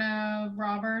one of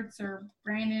Robert's or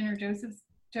Brandon or Joseph's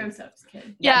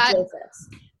kid. Yeah, Joseph's.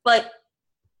 But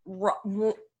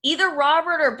either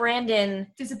Robert or Brandon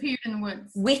disappeared in the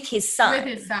woods with his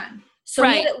son. So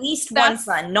he had at least one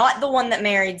son, not the one that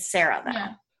married Sarah, though.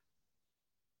 Yeah.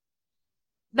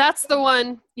 That's the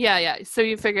one. Yeah. So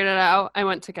you figured it out. I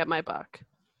went to get my book.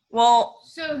 Well.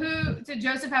 So did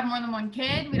Joseph have more than one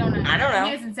kid? We don't know. I don't know.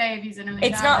 He doesn't say if he's an only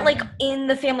It's child. not like in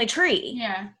the family tree.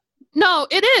 Yeah. No,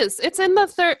 it is. It's in the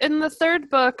third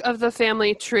book of the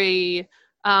family tree.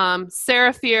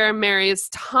 Sarah Fier marries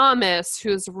Thomas,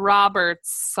 who's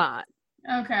Robert's son.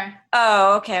 Okay.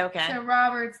 Oh, okay. So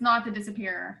Robert's not the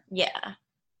disappearer. Yeah.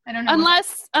 I don't know.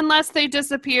 Unless they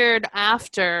disappeared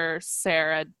after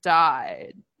Sarah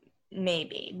died.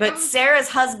 Maybe. But Sarah's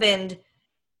husband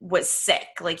was sick.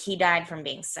 Like, he died from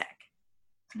being sick.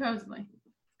 Supposedly.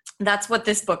 That's what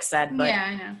this book said. But yeah,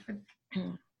 I know. But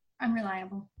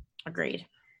unreliable. Agreed.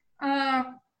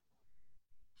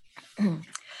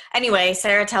 Anyway,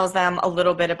 Sarah tells them a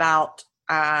little bit about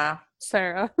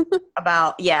Sarah.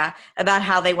 about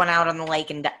how they went out on the lake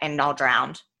and all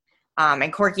drowned.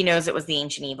 And Corky knows it was the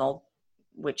ancient evil,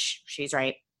 which she's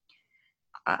right.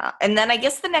 And then I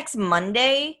guess the next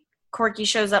Monday, Corky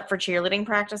shows up for cheerleading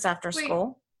practice after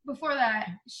school. Before that,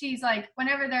 she's like,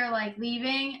 whenever they're like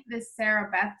leaving, this Sarah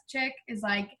Beth chick is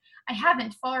like, I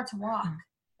haven't far to walk.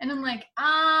 And I'm like,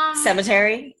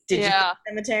 Cemetery? Did you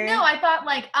cemetery? No, I thought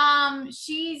like,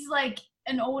 she's like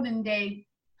an olden day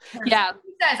person. Yeah.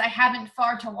 She says, I haven't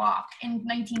far to walk in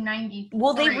 1990.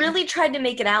 Well, they really tried to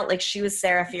make it out like she was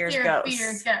Sarah Fier's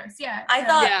ghost. Yeah. I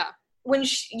thought when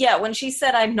she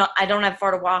said I don't have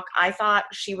far to walk, I thought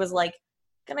she was like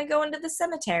gonna go into the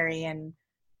cemetery and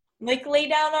like lay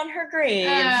down on her grave.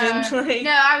 And, like,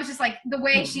 no, I was just like the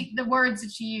words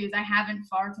that she used. I haven't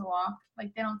far to walk.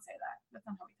 Like they don't say that. That's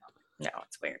not how we talk. No,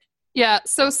 it's weird. Yeah,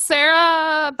 so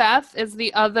Sarah Beth is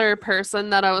the other person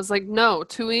that I was like, no,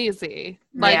 too easy.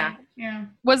 Like, yeah.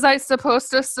 Was I supposed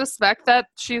to suspect that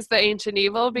she's the ancient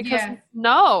evil? Because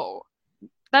no,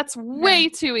 that's way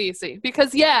too easy.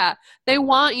 Because they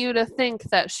want you to think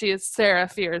that she is Sarah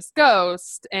Fier's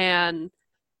ghost, and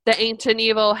the ancient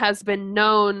evil has been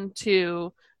known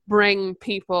to bring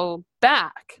people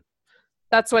back.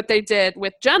 That's what they did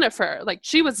with Jennifer. Like,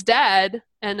 she was dead,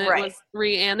 and it was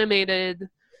reanimated.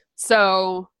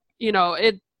 So,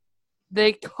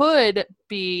 they could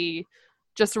be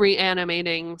just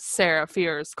reanimating Sarah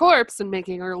Fier's corpse and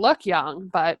making her look young,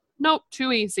 but nope,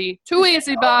 too easy. Too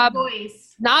easy, Bob.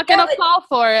 Not gonna fall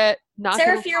for it.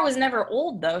 Sarah Fier was never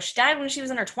old, though. She died when she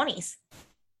was in her 20s.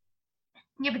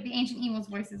 Yeah, but the ancient evil's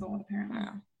voice is old,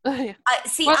 apparently.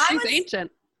 She's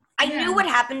ancient. I knew what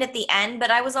happened at the end,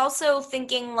 but I was also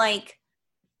thinking, like,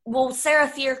 well, Sarah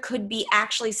Fier could be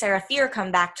actually Sarah Fier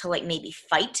come back to, like, maybe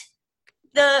fight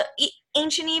the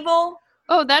ancient evil.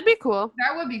 Oh, that'd be cool.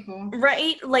 That would be cool.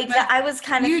 Right? Like, I was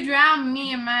kind of... You drowned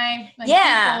me and my,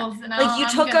 peoples, and like, you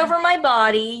took over my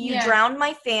body, you drowned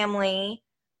my family.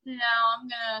 Now I'm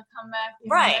gonna come back and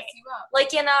mess you up.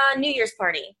 Like in a New Year's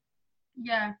party.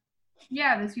 Yeah.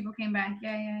 Yeah, those people came back.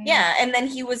 Yeah, and then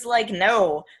he was like,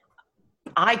 no,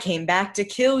 I came back to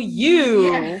kill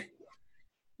you. Yeah.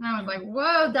 And I was like,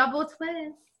 whoa, double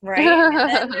twist. Right? And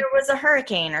then there was a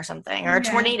hurricane or something, or a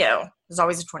tornado. There's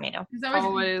always a tornado. There's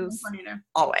always a tornado.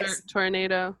 Always.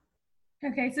 Tornado.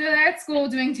 Okay, so they're at school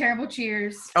doing terrible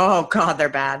cheers. Oh, God, they're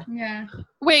bad. Yeah.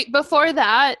 Wait, before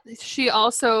that, they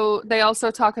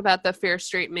also talk about the Fear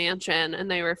Street Mansion,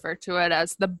 and they refer to it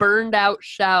as the burned out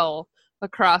shell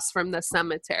across from the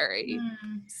cemetery.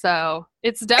 So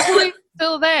it's definitely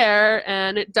still there,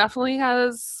 and it definitely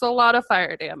has a lot of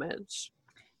fire damage.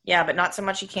 Yeah, but not so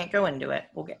much you can't go into it.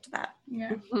 We'll get to that.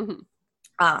 Yeah.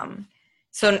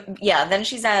 Then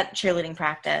she's at cheerleading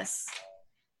practice,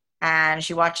 and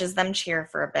she watches them cheer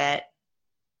for a bit,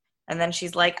 and then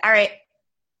she's like, all right,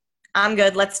 I'm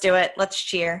good. Let's do it. Let's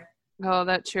cheer. Oh,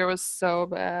 that cheer was so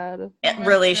bad.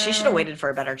 Really, she should have waited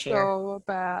for a better cheer. So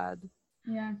bad.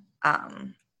 Yeah.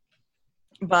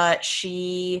 But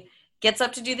she gets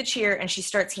up to do the cheer, and she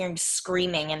starts hearing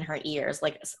screaming in her ears,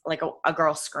 like a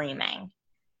girl screaming,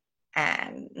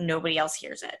 and nobody else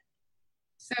hears it.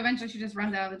 So eventually she just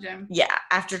runs out of the gym. Yeah,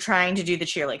 after trying to do the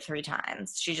cheer like 3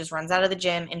 times. She just runs out of the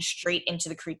gym and straight into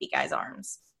the creepy guy's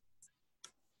arms.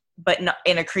 But not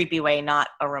in a creepy way, not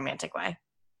a romantic way.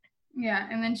 Yeah,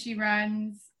 and then she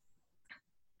runs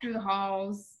through the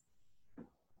halls.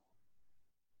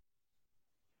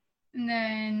 And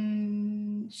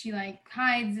then she like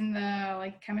hides in the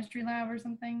like chemistry lab or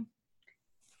something.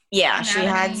 Yeah, she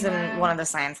Anatomy hides in lab. one of the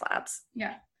science labs.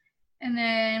 Yeah. And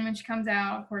then when she comes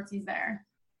out, Corky's there.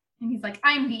 And he's like,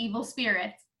 I'm the evil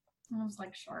spirit. And I was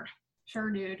like, sure.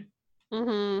 Sure, dude.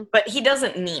 Mm-hmm. But he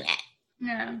doesn't mean it.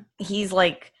 Yeah. He's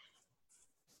like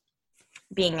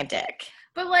being a dick.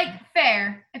 But like,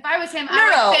 fair. If I was him, No.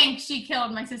 I would think she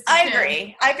killed my sister. I too.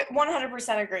 agree. I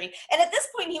 100% agree. And at this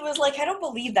point, he was like, I don't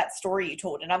believe that story you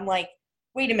told. And I'm like,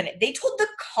 wait a minute. They told the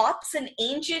cops an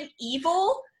ancient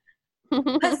evil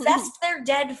possessed their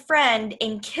dead friend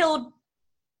and killed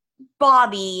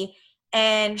Bobby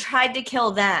and tried to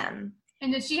kill them.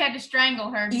 And then she had to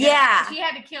strangle her. Yeah. She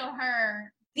had to kill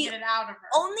her to get it out of her.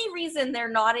 Only reason they're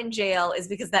not in jail is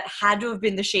because that had to have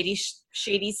been the shady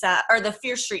or the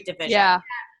Fear Street division. Yeah.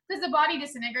 Because the body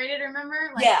disintegrated,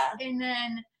 remember? Like, Yeah. And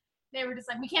then they were just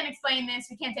like, we can't explain this.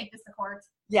 We can't take this to court.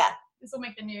 Yeah. This will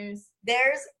make the news.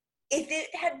 If it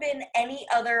had been any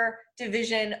other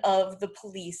division of the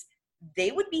police,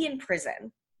 they would be in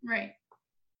prison. Right.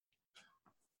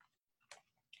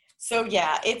 So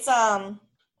yeah, it's No,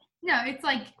 it's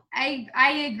like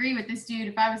I agree with this dude.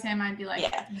 If I was him, I'd be like,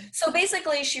 yeah. So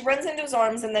basically, she runs into his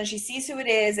arms, and then she sees who it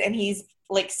is, and he's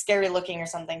like scary looking or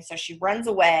something. So she runs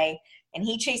away, and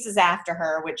he chases after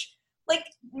her. Which, like,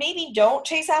 maybe don't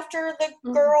chase after the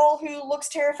girl who looks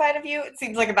terrified of you. It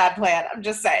seems like a bad plan. I'm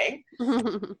just saying.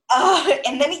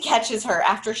 And then he catches her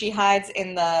after she hides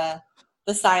in the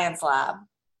science lab.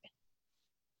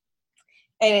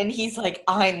 And he's like,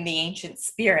 I'm the ancient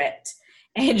spirit.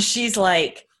 And she's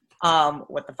like,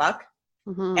 what the fuck?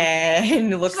 Mm-hmm.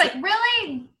 And looks she's like,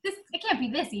 really? It can't be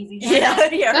this easy. yeah,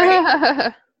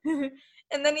 right.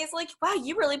 And then he's like, wow,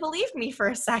 you really believed me for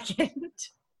a second.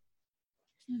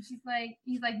 And he's like,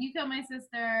 you killed my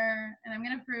sister, and I'm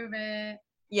gonna prove it.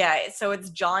 Yeah, so it's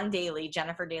John Daly,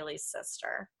 Jennifer Daly's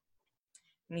sister.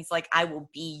 And he's like, I will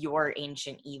be your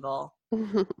ancient evil.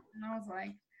 And I was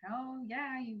like, hell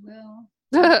yeah, you will.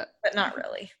 But not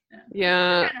really.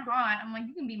 Yeah. Kind of hot. I'm like,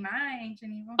 you can be my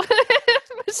ancient evil.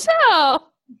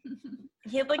 Michelle.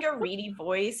 He had like a reedy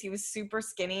voice. He was super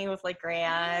skinny with like gray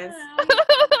eyes.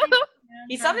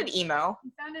 He sounded emo.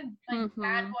 He sounded like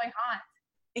bad boy hot.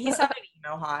 He sounded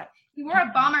emo hot. He wore a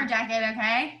bomber jacket,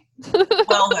 okay?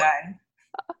 Well then.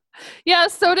 Yeah,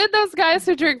 so did those guys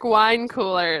who drink wine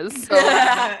coolers. So.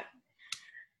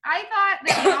 I thought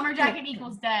that bomber jacket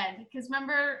equals dead. Because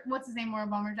remember, what's his name wore a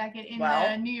bomber jacket in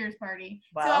the New Year's party.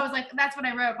 So I was like, that's what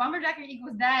I wrote. Bomber jacket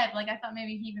equals dead. Like, I thought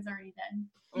maybe he was already dead.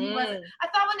 He wasn't. I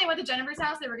thought when they went to Jennifer's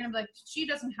house, they were going to be like, she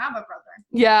doesn't have a brother.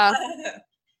 Yeah.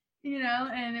 You know,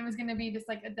 and it was going to be just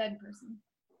like a dead person.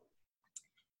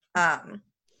 I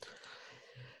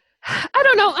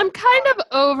don't know. I'm kind of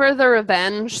over the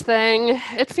revenge thing.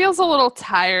 It feels a little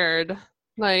tired.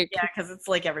 Like, yeah, because it's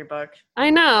like every book. I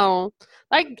know.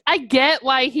 Like, I get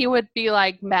why he would be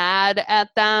like mad at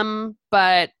them,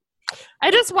 but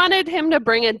I just wanted him to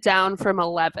bring it down from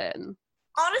 11.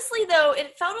 Honestly, though,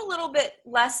 it felt a little bit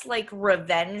less like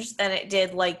revenge than it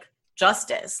did like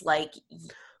justice. Like,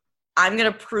 I'm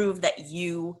gonna prove that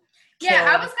you.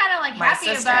 Yeah, I was kind of like happy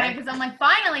sister. about it because I'm like,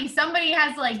 finally, somebody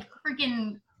has like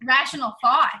freaking rational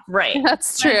thought. Right.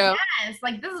 That's true. Like, yes,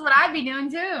 like this is what I'd be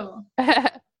doing too.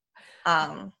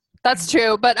 That's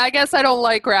true, but I guess I don't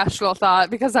like rational thought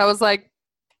because I was like,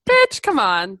 bitch, come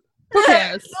on. Who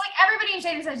cares? So, like everybody in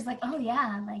Shady Side is like, oh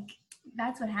yeah, like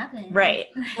that's what happened. Right.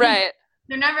 Right.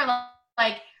 They're never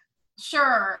like,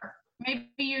 sure, maybe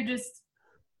you're just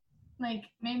like,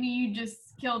 maybe you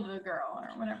just killed the girl or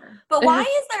whatever. But why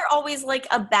is there always like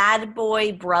a bad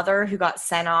boy brother who got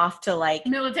sent off to like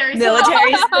military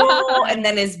school and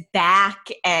then is back?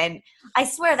 And I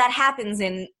swear that happens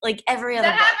in like every other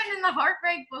That book. happened in the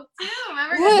Heartbreak book too,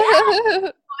 remember?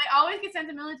 Yeah. They always get sent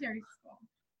to military school.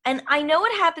 And I know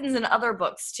it happens in other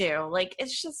books too. Like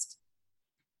it's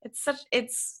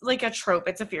like a trope.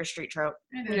 It's a Fear Street trope.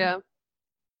 Yeah.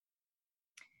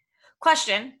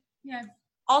 Question. Yeah.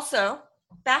 Also,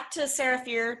 back to Sarah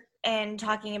Fear and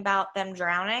talking about them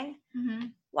drowning. Mm-hmm.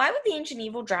 Why would the ancient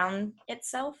evil drown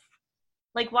itself?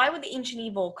 Like, why would the ancient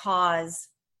evil cause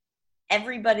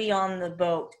everybody on the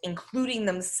boat, including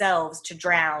themselves, to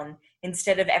drown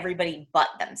instead of everybody but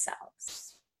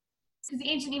themselves? Because the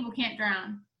ancient evil can't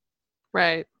drown.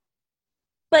 Right.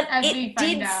 But As we it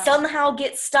find did out. somehow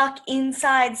get stuck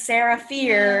inside Sarah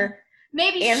Fear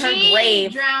Maybe in her she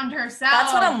grave. drowned herself.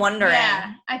 That's what I'm wondering.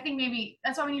 Yeah, I think maybe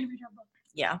that's why we need to read her book.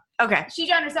 Yeah. Okay. She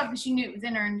drowned herself because she knew it was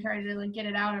in her and tried to like get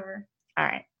it out of her. All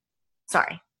right.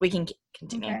 Sorry. We can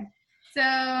continue. Okay. So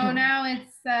now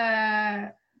it's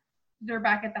they're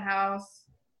back at the house.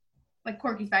 Like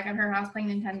Corky's back at her house playing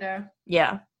Nintendo.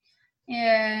 Yeah.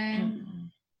 And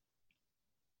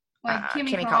like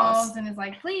Kimmy calls and is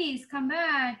like, please come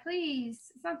back, please.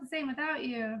 It's not the same without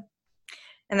you.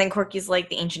 And then Corky's like,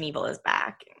 the ancient evil is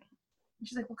back. And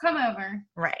she's like, well, come over.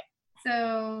 Right.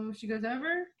 So she goes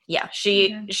over? Yeah.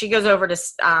 She goes over to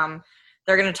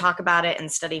they're going to talk about it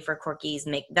and study for Corky's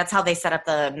that's how they set up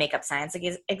the makeup science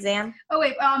exam. Oh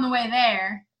wait, on the way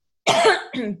there.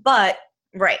 But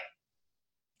right.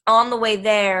 On the way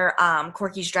there,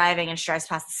 Corky's driving and she drives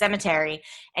past the cemetery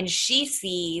and she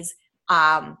sees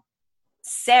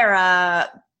Sarah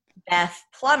Beth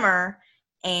Plummer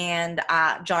and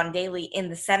John Daly in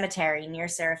the cemetery near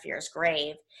Sarah Fier's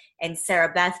grave. And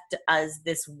Sarah Beth does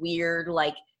this weird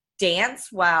like dance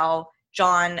while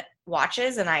John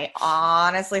watches, and I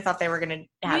honestly thought they were going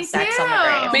to have sex on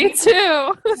the grave. Me too.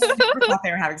 I thought they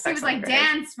were having sex He was on like, the grave.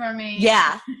 dance for me.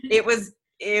 Yeah, it was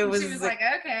She was like,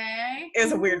 okay. it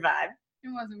was a weird vibe. It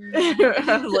was a weird vibe.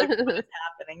 I was like, what is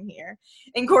happening here?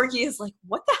 And Corky is like,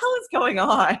 what the hell is going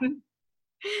on?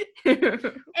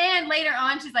 And later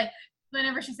on, she's like,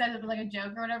 whenever she says it was like a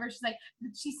joke or whatever, she's like,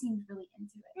 but she seemed really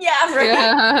into it. Yeah, right.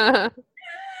 Yeah.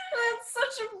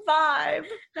 That's such a vibe.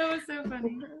 That was so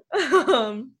funny.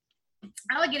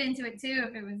 I would get into it too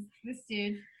if it was this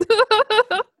dude.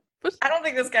 I don't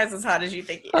think this guy's as hot as you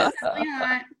think he is. Definitely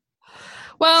not.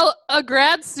 Well, a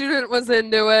grad student was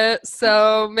into it,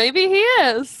 so maybe he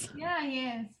is. Yeah, he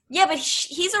is. Yeah, but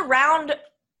he's around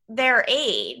their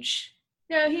age.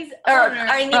 No, he's Or, older.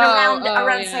 I mean, Oh,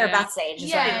 around yeah, Sarah yeah. Beth's age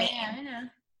is what I Yeah, mean. yeah, I know.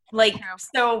 Like, True.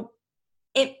 so,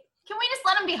 Can we just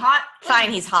let him be hot?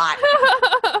 fine, he's hot.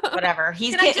 Whatever.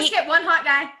 He's Can I just get one hot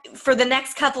guy? for the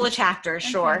next couple of chapters,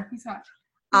 Okay, sure. he's hot.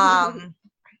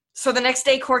 So the next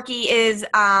day, Corky is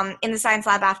in the science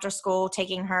lab after school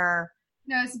taking her.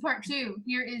 No, this is part 2.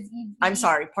 Here is evil. I'm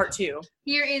sorry, part 2.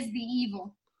 Here is the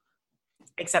evil.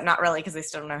 Except not really, because they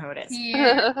still don't know who it is.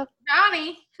 Here.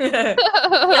 Johnny. Yeah,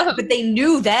 but they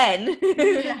knew then.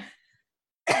 Yeah.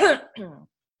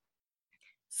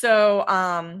 So,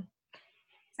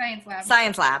 Science lab.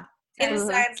 science lab. In the Mhm.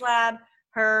 science lab,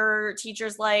 her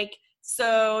teacher's like,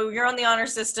 so you're on the honor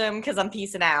system because I'm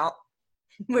peacing out.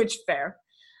 Which, fair.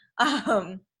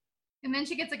 And then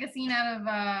she gets like a scene out of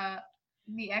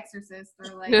The Exorcist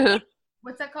or like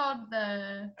what's that called?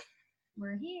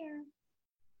 We're here.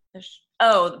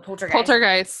 The poltergeist.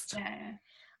 Poltergeist. Yeah.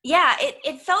 Yeah,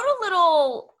 it felt a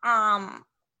little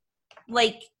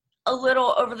like a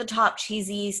little over the top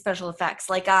cheesy special effects.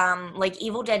 Like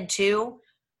Evil Dead 2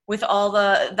 with all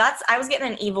the I was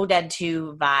getting an Evil Dead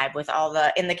 2 vibe with all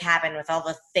the in the cabin with all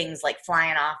the things like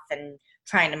flying off and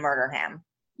trying to murder him.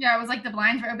 Yeah, it was like the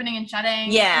blinds were opening and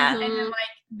shutting. Yeah. And then like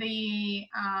the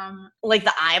Like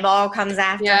the eyeball comes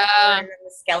after Yeah. her, and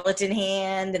the skeleton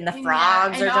hand and the Yeah,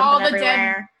 frogs and are all jumping the dead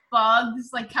everywhere. bugs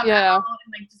like come Yeah. out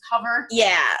and like just hover.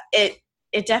 Yeah,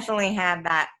 it definitely had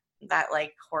that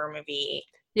like horror movie.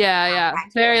 Yeah.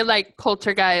 Very like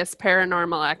poltergeist,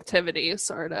 paranormal activity,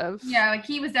 sort of. Yeah, like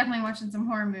he was definitely watching some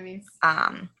horror movies.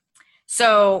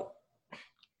 So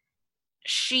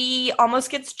she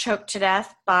almost gets choked to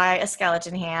death by a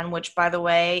skeleton hand, which, by the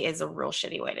way, is a real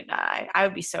shitty way to die. I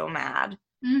would be so mad.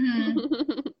 Mm-hmm.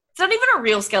 It's not even a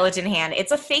real skeleton hand.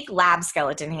 It's a fake lab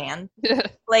skeleton hand.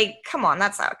 Like, come on,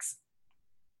 that sucks.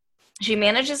 She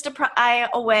manages to pry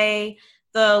away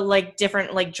the, like,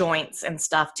 different, like, joints and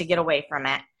stuff to get away from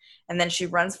it. And then she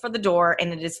runs for the door,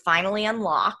 and it is finally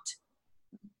unlocked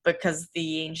because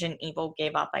the ancient evil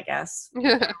gave up, I guess.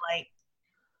 Like,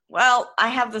 well, I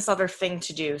have this other thing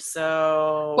to do,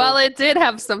 so... Well, it did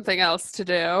have something else to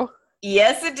do.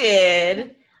 Yes, it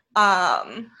did.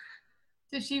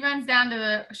 So she runs down to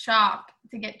the shop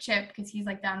to get Chip because he's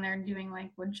like down there doing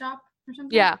like wood shop or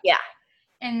something. Yeah.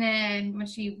 And then when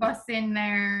she busts in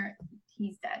there,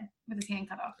 he's dead with his hand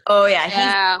cut off. Oh, yeah.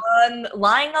 Yeah. He's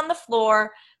lying on the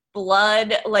floor,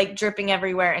 blood, like, dripping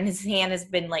everywhere, and his hand has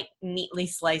been, like, neatly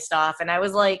sliced off. And I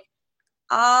was like,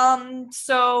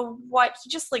 so what? He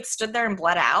just, like, stood there and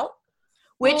bled out?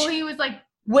 Well, he was like,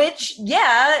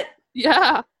 Yeah,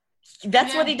 Yeah.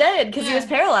 that's what he did, because he was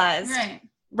paralyzed.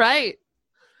 right.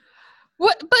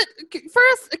 What? But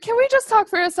first, can we just talk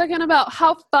for a second about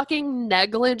how fucking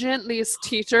negligent these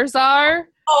teachers are?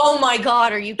 Oh my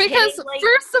God, are you kidding? Because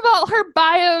first of all, her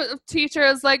bio teacher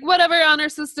is like, whatever, honor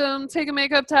system, take a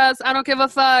makeup test. I don't give a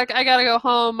fuck. I gotta go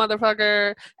home,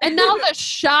 motherfucker. And now the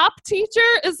shop teacher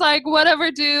is like,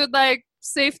 whatever, dude, like,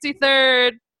 safety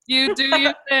third, you do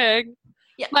your thing.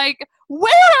 Yeah. Like,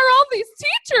 where are all these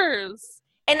teachers?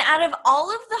 And out of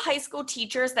all of the high school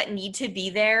teachers that need to be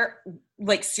there,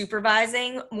 like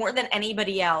supervising more than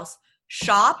anybody else,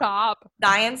 shop,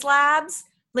 science labs,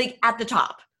 like at the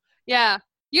top. Yeah.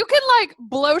 You can like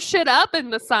blow shit up in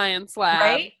the science lab.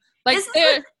 Right? Like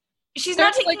she's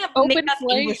not taking like, a makeup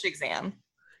English exam.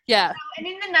 Yeah. And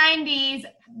in the 90s,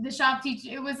 the shop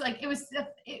teacher,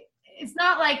 it's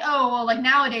not like, oh, well, like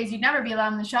nowadays you'd never be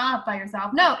allowed in the shop by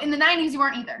yourself. No, in the 90s you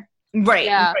weren't either. Right.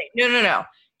 Yeah. Right. No.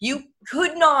 You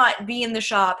could not be in the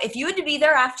shop. If you had to be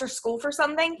there after school for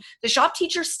something, the shop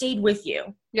teacher stayed with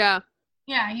you. Yeah.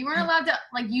 Yeah, you weren't allowed to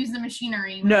like use the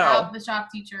machinery No. without the shop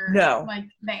teacher like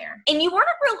there. And you weren't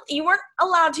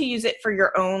allowed to use it for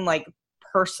your own like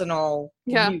personal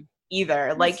use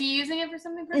either. Like, was he using it for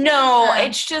something? No,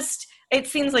 it's just it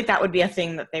seems like that would be a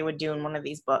thing that they would do in one of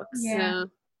these books. Yeah.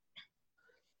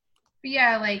 But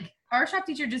yeah, like our shop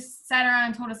teacher just sat around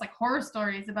and told us like horror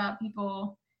stories about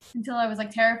people until I was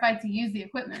like terrified to use the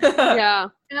equipment. Yeah.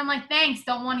 And I'm like, thanks,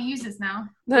 don't want to use this now.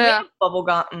 Yeah.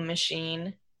 Bubblegum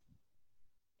machine.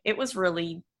 It was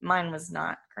mine was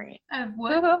not great. Out of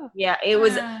wood? Yeah, it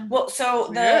was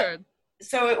Weird.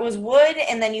 so it was wood,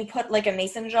 and then you put like a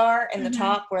mason jar in the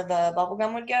top where the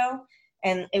bubblegum would go,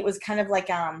 and it was kind of like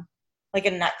a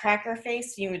nutcracker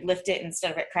face. You would lift it,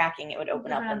 instead of it cracking, it would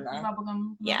open up in the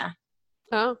bubblegum. Yeah.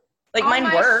 Oh. Like all mine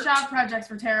my worked. Shop projects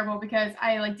were terrible because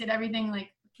I like did everything like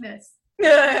this.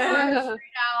 Yeah. Straight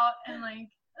out and like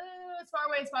as far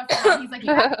away as possible. He's like,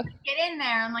 you have to get in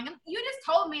there. I'm like, you just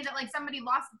told me that like somebody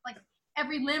lost like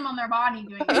every limb on their body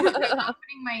doing it. I'm not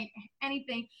putting my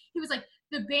anything. He was like,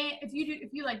 the band, if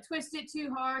you like twist it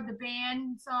too hard, the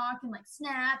band saw can like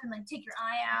snap and like take your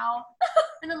eye out.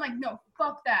 And I'm like, no,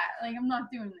 fuck that. Like I'm not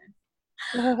doing this.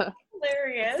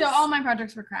 Hilarious. So all my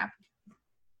projects were crap.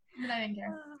 But I didn't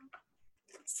care.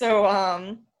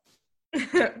 So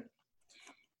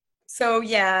so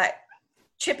yeah,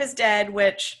 Chip is dead,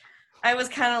 which I was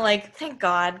kind of like, thank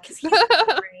God, because he's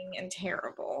boring and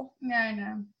terrible. Yeah, I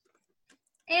know.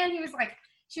 And she was like,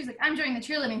 I'm joining the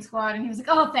cheerleading squad. And he was like,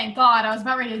 oh, thank God. I was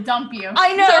about ready to dump you.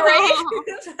 I know,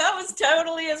 right? That was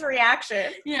totally his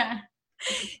reaction. Yeah.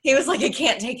 He was like, I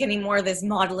can't take any more of this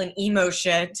modeling emo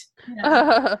shit.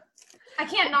 Yeah. I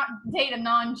can't not date a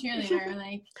non-cheerleader.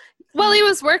 Like. Well, he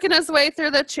was working his way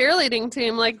through the cheerleading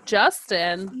team like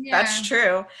Justin. Yeah. That's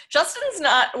true. Justin's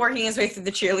not working his way through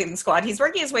the cheerleading squad. He's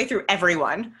working his way through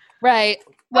everyone. Right.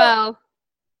 Well.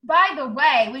 By the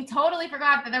way, we totally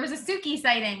forgot that there was a Suki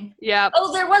sighting. Yeah.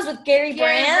 Oh, there was with Gary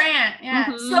Brandt? Gary Brandt, yeah.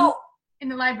 Mm-hmm. So in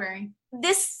the library.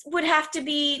 This would have to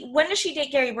be, when does she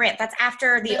date Gary Brandt? That's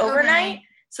after the overnight?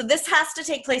 So this has to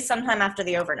take place sometime after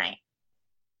the overnight.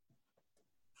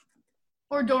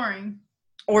 Or during.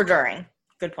 Or during.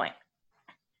 Good point.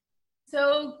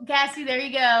 So, Cassie, there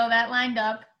you go. That lined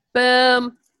up.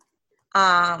 Boom.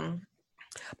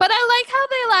 But I like how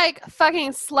they like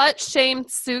fucking slut shamed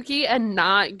Suki and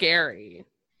not Gary.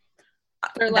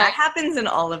 That like, happens in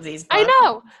all of these books.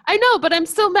 I know, but I'm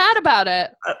still mad about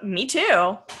it. Me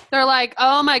too. They're like,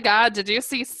 oh my God, did you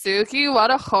see Suki?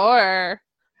 What a whore.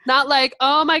 Not like,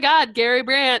 oh my God, Gary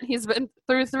Brandt, he's been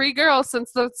through 3 girls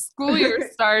since the school year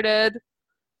started.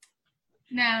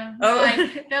 No. Oh.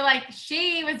 They're like,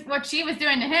 what she was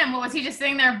doing to him. What was he just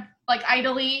sitting there like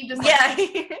idly, just yeah,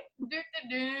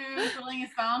 twiddling his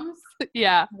thumbs?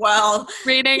 Yeah. Well,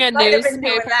 reading a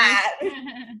newspaper. That.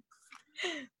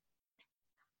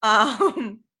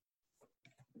 I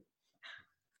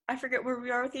forget where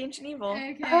we are with the Ancient Evil.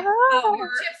 Okay. Oh.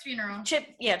 Chip's funeral. Chip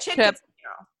gets a funeral.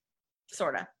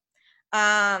 Sorta.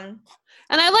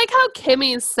 And I like how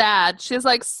Kimmy's sad. She's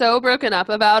like so broken up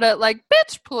about it. Like,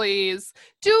 bitch, please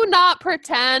do not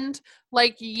pretend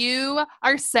like you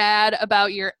are sad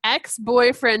about your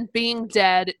ex-boyfriend being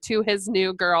dead to his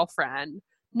new girlfriend.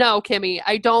 No, Kimmy,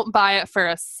 I don't buy it for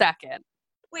a second.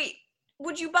 Wait,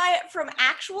 would you buy it from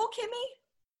actual Kimmy?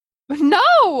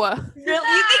 No. Really?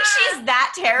 You think she's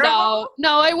that terrible?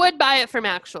 No, I would buy it from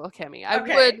actual Kimmy. I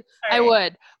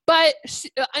would. But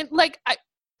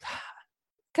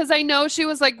because I know she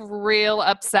was like real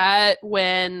upset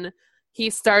when he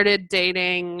started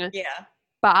dating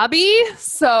Bobby.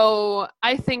 So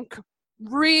I think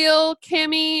real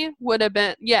Kimmy would have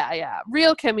been,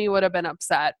 real Kimmy would have been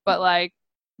upset, but like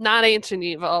not Ancient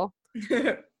Evil.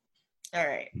 All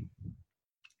right.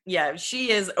 Yeah,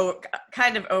 she is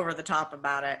kind of over the top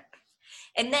about it.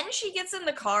 And then she gets in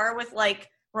the car with like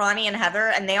Ronnie and Heather,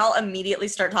 and they all immediately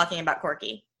start talking about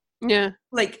Corky. Yeah.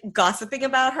 Like, gossiping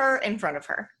about her in front of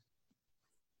her.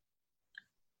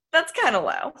 That's kind of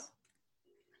low.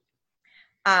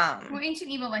 Well, Ancient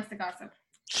Evil likes to gossip.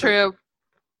 True.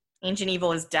 Ancient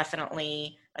Evil is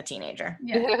definitely a teenager.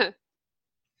 Yeah.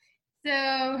 So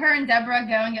her and Deborah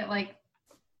go and get like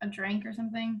a drink or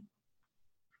something.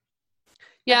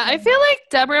 Yeah, I feel like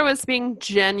Deborah was being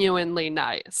genuinely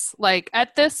nice. Like,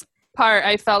 at this part,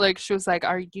 I felt like she was like,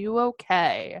 "Are you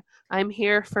okay? I'm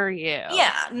here for you."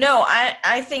 Yeah, no,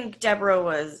 I think Deborah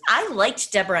was... I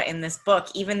liked Deborah in this book,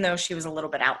 even though she was a little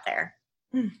bit out there.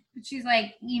 But she's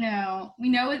like, we know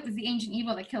it was the Ancient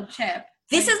Evil that killed Chip.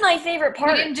 This is my favorite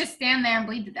part. We didn't just stand there and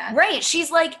bleed to death. Right,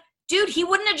 she's like, dude, he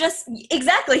wouldn't have just...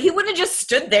 Exactly, he wouldn't have just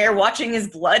stood there watching his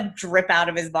blood drip out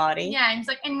of his body. Yeah, and it's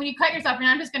like, and when you cut yourself, you're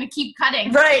not just going to keep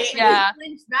cutting. Right. Like, Yeah. you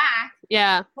flinch back.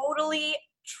 Yeah. Totally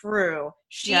true.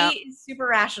 She Yep. is super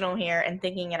rational here and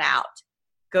thinking it out.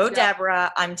 Go Yep.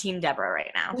 Deborah. I'm team Deborah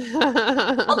right now.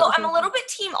 Although I'm a little bit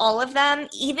team all of them,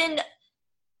 even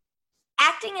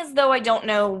acting as though I don't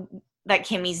know that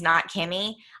Kimmy's not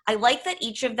Kimmy. I like that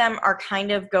each of them are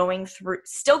kind of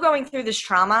still going through this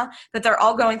trauma, but they're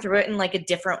all going through it in like a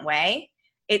different way.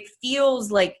 It feels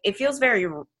very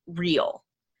real.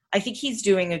 I think he's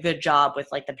doing a good job with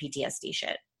like the PTSD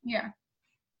shit. Yeah.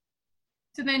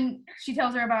 So then she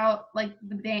tells her about like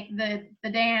the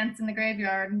dance in the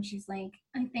graveyard, and she's like,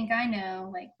 I think I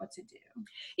know like what to do.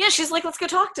 Yeah, she's like, let's go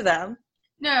talk to them.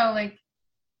 No, like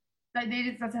that's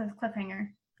a cliffhanger.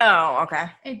 Oh, okay.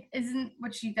 It isn't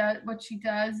what she does. What she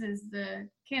does is the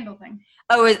candle thing.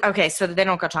 Oh, okay. So they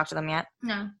don't go talk to them yet.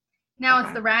 No. Now Okay.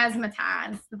 it's the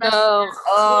razzmatazz. The best. Oh.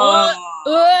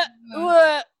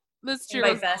 This By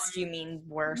cheer was best, you mean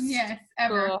worst. Yes,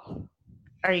 ever. Ugh.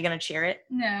 Are you gonna cheer it?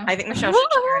 No. I think Michelle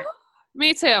should cheer it.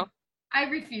 Me too. I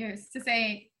refuse to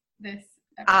say this.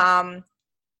 Ever.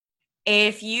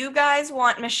 If you guys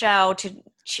want Michelle to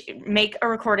make a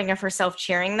recording of herself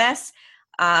cheering this,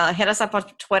 hit us up on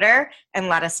Twitter and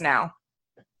let us know.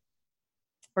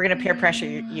 We're gonna peer pressure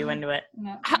you into it.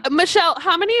 No. Michelle,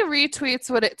 how many retweets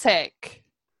would it take?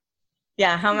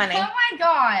 Yeah, how many? Oh my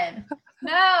god.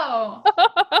 No.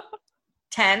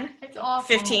 10? It's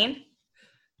awful. 15?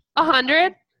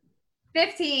 100?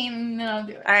 15. No, I'll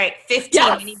do it. All right, 15.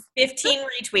 Yes. We need 15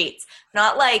 retweets.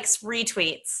 Not likes,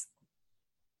 retweets.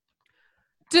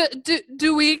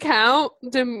 Do we count?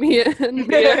 Do me and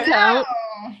Mia count?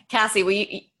 No. Cassie,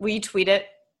 will you tweet it?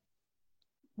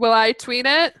 Will I tweet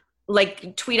it?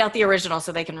 Like, tweet out the original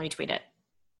so they can retweet it.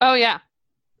 Oh yeah.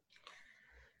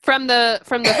 From the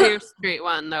Fear Street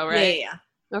one though, right? Yeah.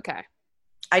 Okay.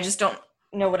 I just don't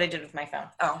know what I did with my phone.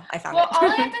 Oh, I found Well, it. all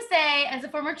I have to say, as a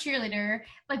former cheerleader,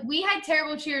 like we had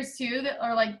terrible cheers too that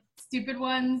are like stupid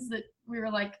ones that we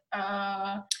were like,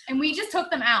 and we just took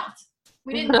them out.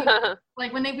 We didn't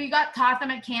like when we got taught them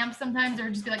at camp. Sometimes there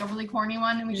would just be like a really corny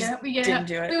one, and we didn't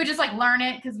do it. We would just like learn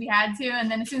it because we had to,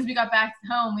 and then as soon as we got back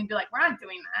home, we'd be like, we're not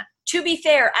doing that. To be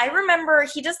fair, I remember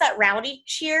he does that rowdy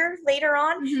cheer later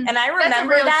on, Mhm. and I That's a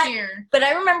remember real that, cheer. but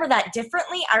I remember that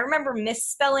differently. I remember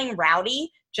misspelling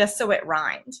rowdy just so it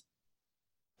rhymed.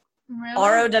 Really?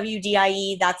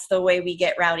 ROWDIE, that's the way we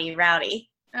get rowdy.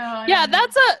 Oh, I Yeah, don't know.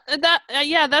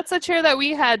 that's a cheer that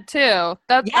we had too.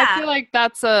 I Yeah. feel like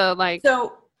that's a like.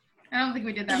 So I don't think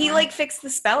we did that. he one. like fixed the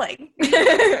spelling. We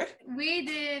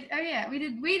did. Oh yeah, we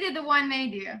did the one they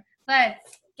do.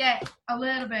 Let's get a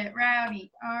little bit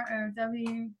rowdy.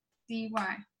 ROWDY.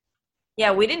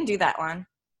 Yeah, we didn't do that one.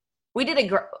 We did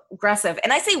aggressive,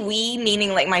 and I say we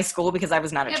meaning like my school because I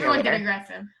was not a Everyone did cheerleader.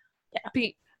 aggressive.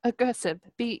 Be aggressive.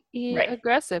 Be Right.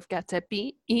 aggressive. Got to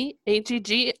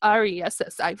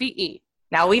BEAGGRESSIVE.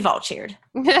 Now we've all cheered,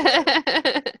 but we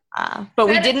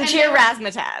But- didn't and cheer then-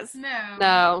 Razzmatazz. No.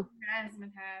 No.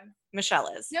 Razzmatazz. Michelle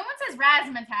is. No one says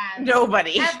razzmatazz.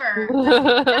 Nobody.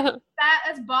 Ever.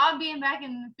 That's Bob being back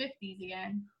in the 50s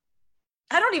again.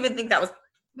 I don't even think that was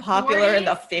The popular in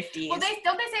the 40s? 50s. Well,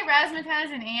 don't they say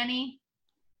razzmatazz and Annie?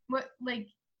 What, like,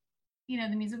 the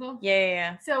musical?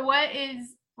 Yeah. So what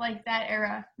is like that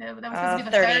era? That was supposed to be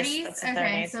the 30s. 30s. That's the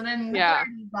Okay, 30s. so then Yeah.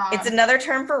 the 30s, Bob. It's another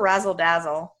term for razzle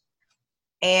dazzle.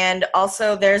 And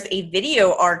also, there's a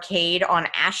video arcade on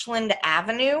Ashland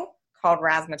Avenue called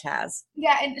Razzmatazz.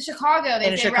 Yeah, in Chicago they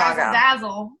In say Chicago. razzle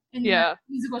dazzle in Yeah.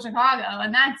 musical Chicago,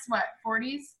 and that's what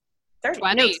 40s, 30s.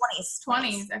 20s. No, 20s.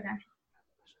 20s. Okay.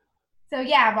 So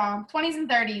yeah, Bob, 20s and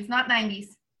 30s, not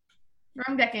 90s.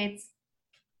 Wrong decades.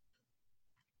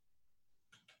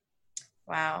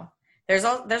 Wow. There's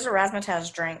a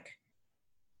Razzmatazz drink.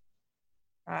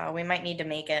 We might need to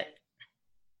make it.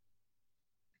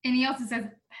 And he also says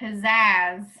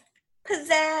pizzazz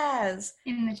Pizzazz.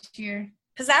 in the cheer.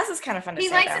 Pizzazz is kind of fun to He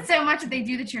say, likes though. it so much that they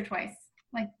do the cheer twice.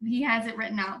 Like, he has it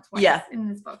written out twice Yeah. in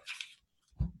this book.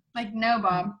 Like, no,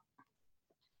 Bob.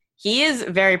 He is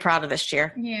very proud of this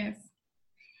cheer. Yes.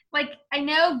 Like, I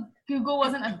know Google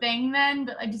wasn't a thing then,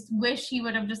 but I just wish he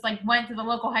would have just, like, went to the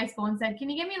local high school and said, can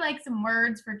you give me, like, some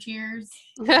words for cheers?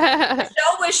 Michelle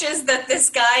wishes that this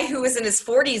guy who was in his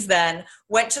 40s then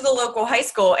went to the local high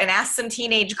school and asked some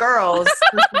teenage girls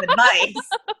for some advice.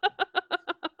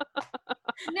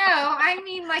 No, I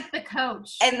mean, like, the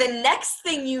coach. And the next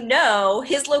thing you know,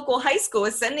 his local high school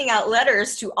is sending out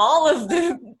letters to all of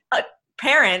the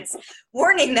parents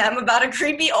warning them about a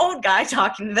creepy old guy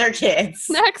talking to their kids.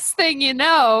 Next thing you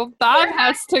know, Bob There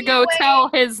has has to to be go a way- tell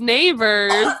his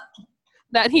neighbors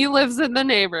that he lives in the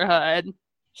neighborhood.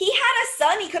 He had a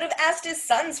son. He could have asked his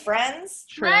son's friends.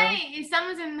 True. Right. If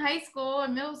someone's in high school or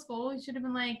middle school, he should have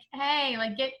been like, hey,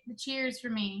 like, get the cheers for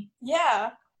me.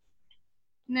 Yeah.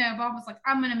 No, Bob was like,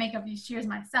 I'm going to make up these cheers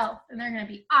myself, and they're going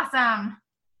to be awesome.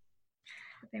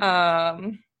 But they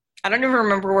weren't. I don't even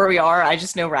remember where we are. I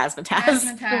just know Razzmatazz.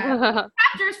 Razzmatazz.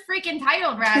 Chapter's freaking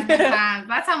titled Razzmatazz.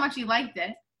 That's how much he liked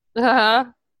it.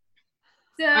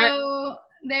 So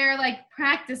they're like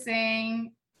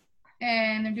practicing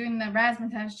and they're doing the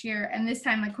Razzmatazz cheer, and this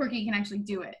time like Corky can actually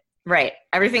do it. Right.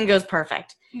 Everything goes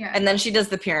perfect. Yeah. And then she does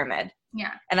the pyramid.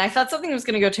 Yeah. And I thought something was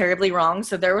going to go terribly wrong,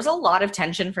 so there was a lot of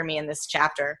tension for me in this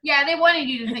chapter. Yeah, they wanted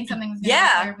you to think something was going to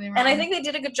Yeah, go terribly wrong. And I think they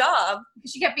did a good job.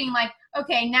 She kept being like,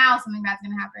 okay, now something bad's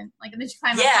going to happen. Like, and then she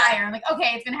climbed up Yeah. higher. I'm like,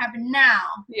 okay, it's going to happen now.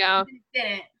 Yeah. And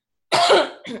it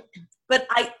didn't. But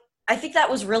I think that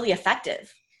was really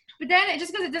effective. But then,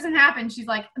 just because it doesn't happen, she's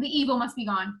like, the evil must be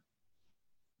gone.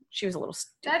 She was a little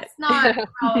stupid.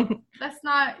 That's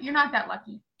not, you're not that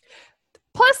lucky.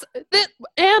 Plus,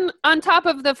 and on top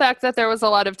of the fact that there was a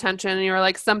lot of tension, and you were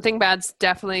like, something bad's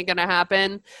definitely going to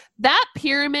happen. That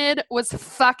pyramid was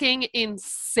fucking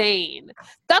insane.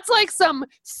 That's like some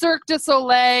Cirque du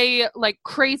Soleil, like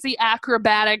crazy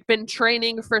acrobatic, been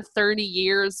training for 30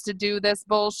 years to do this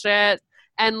bullshit.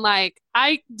 And like,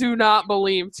 I do not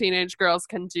believe teenage girls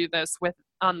can do this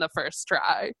on the first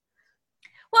try.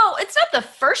 Well, it's not the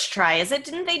first try, is it?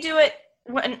 Didn't they do it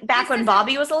back when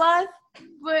Bobby was alive?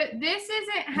 But this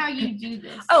isn't how you do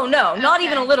this. Oh, no, not Okay.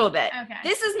 even a little bit. Okay.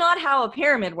 This is not how a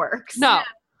pyramid works. No.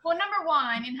 Well, number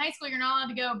one, in high school, you're not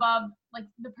allowed to go above, like,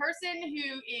 the person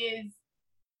who is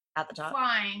At the top.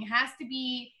 flying has to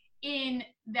be in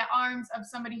the arms of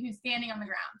somebody who's standing on the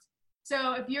ground.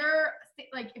 So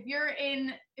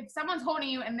if someone's holding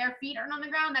you and their feet aren't on the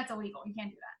ground, that's illegal. You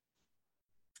can't do that.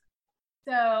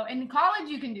 So in college,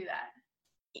 you can do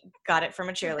that. Got it from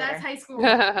a But cheerleader. that's high school rules.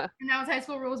 And that was high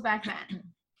school rules back then.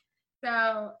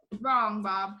 So wrong,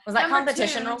 Bob. Was that Number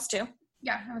competition two- rules too?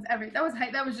 Yeah,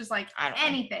 that was just like I don't know.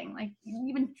 anything. Like,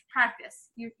 even practice.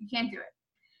 You can't do it.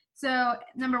 So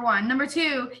number one. Number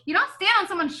two, you don't stand on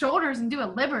someone's shoulders and do a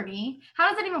liberty. How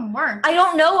does that even work? I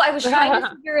don't know. I was trying to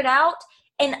figure it out,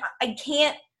 and I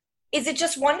can't. Is it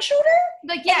just one shoulder?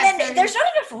 Like, yeah, And then there's not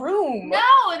enough room.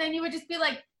 no, and then you would just be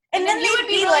like, And then you they'd would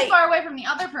be be really like, far away from the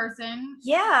other person,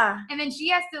 yeah. and then she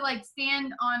has to like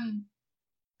stand on.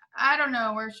 I don't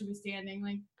know where she was standing.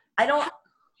 Like, I don't.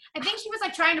 I think she was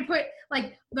like trying to put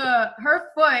like her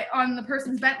foot on the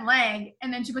person's bent leg,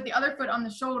 and then she put the other foot on the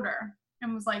shoulder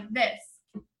and was like this.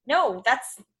 No, that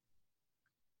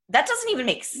doesn't even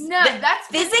make sense. No, that's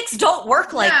Physics don't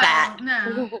work like that.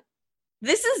 No,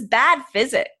 This is bad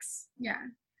physics. yeah.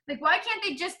 Like, why can't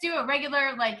they just do a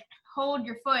regular like hold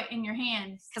your foot in your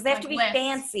hands? Because they have like, to be lift?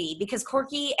 fancy. Because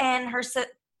Corky and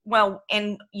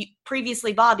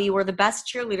previously Bobby were the best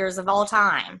cheerleaders of all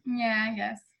time. Yeah, I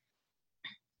guess.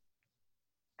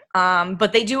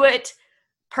 But they do it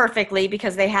perfectly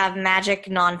because they have magic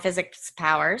non-physics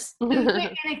powers. And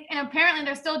apparently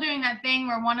they're still doing that thing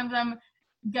where one of them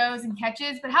goes and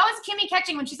catches. But how is Kimmy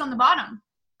catching when she's on the bottom?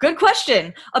 Good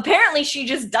question. Apparently she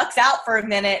just ducks out for a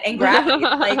minute and grabs it.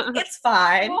 Like, it's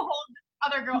fine. We'll hold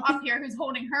the other girl up here who's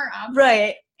holding her up.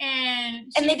 Right.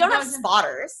 And And they don't have goes and-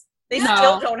 spotters. They No.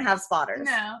 still don't have spotters.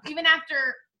 No, even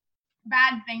after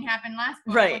bad thing happened last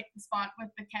book Right. with the spot with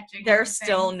the catching. There's and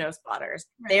still things. no spotters.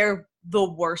 Right. They're the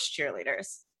worst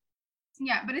cheerleaders.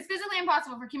 Yeah, but it's physically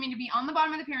impossible for Kimmy to be on the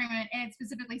bottom of the pyramid, and it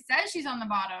specifically says she's on the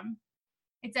bottom.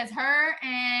 It says her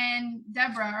and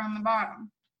Deborah are on the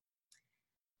bottom.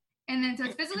 And then so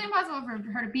it's physically impossible for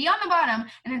her to be on the bottom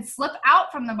and then slip out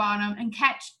from the bottom and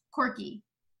catch Corky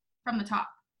from the top.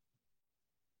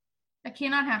 That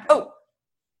cannot happen. Oh,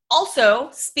 also,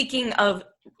 speaking of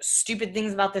stupid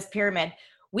things about this pyramid,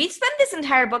 we've spent this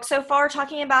entire book so far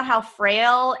talking about how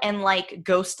frail and like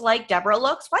ghost-like Deborah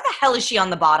looks. Why the hell is she on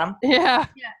the bottom? Yeah.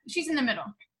 Yeah, she's in the middle.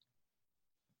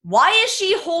 Why is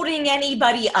she holding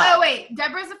anybody up? Oh, wait.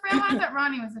 Deborah's the frail one? I thought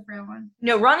Ronnie was the frail one.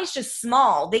 No, Ronnie's just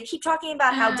small. They keep talking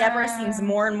about how Deborah seems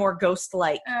more and more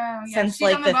ghost-like since, she's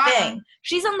like, the thing.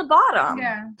 She's on the bottom.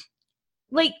 Yeah.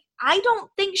 Like, I don't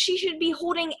think she should be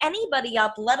holding anybody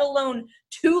up, let alone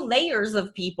 2 layers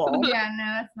of people. Yeah, no,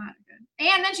 that's not good.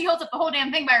 And then she holds up the whole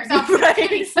damn thing by herself.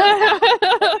 Right.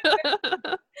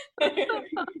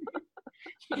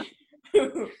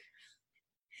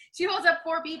 She holds up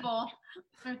 4 people,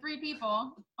 or 3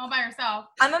 people, all by herself.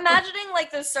 I'm imagining,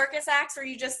 like, those circus acts where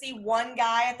you just see one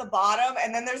guy at the bottom,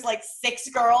 and then there's, like, 6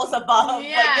 girls above,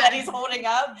 like, that he's holding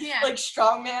up. Yeah. Like,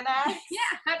 strongman acts.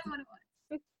 Yeah, that's what it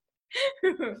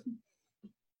was.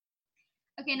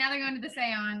 Okay, now they're going to the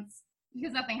seance.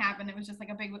 Because nothing happened. It was just, like,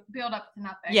 a big build up to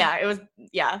nothing. Yeah, it was,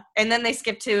 yeah. And then they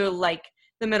skip to, like,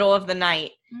 the middle of the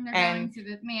night. And they're going to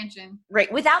the mansion. Right,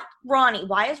 without Ronnie.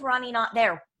 Why is Ronnie not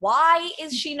there? Why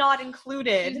is she not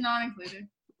included? She's not included.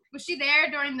 Was she there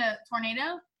during the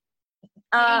tornado?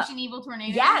 The ancient evil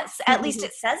tornado? Yes, at least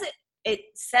it says it. It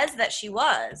says that she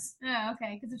was. Oh,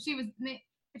 okay. Because if she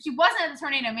wasn't at the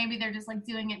tornado, maybe they're just like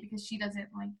doing it because she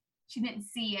didn't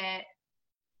see it.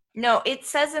 No, it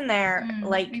says in there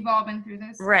like we've all been through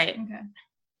this. Right.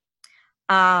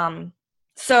 Okay.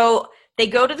 So they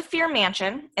go to the Fear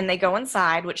Mansion and they go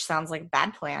inside, which sounds like a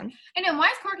bad plan. I know. Why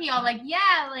is Corky all like,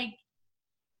 yeah, like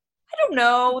I don't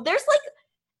know. There's like,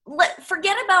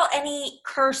 forget about any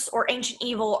curse or ancient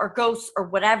evil or ghosts or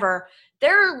whatever.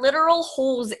 There are literal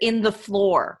holes in the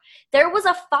floor. There was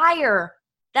a fire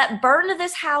that burned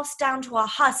this house down to a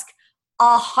husk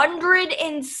 100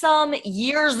 and some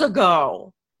years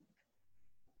ago.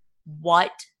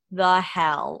 What the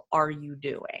hell are you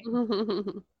doing?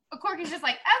 But Corky's just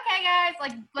like, okay, guys,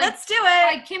 like let's do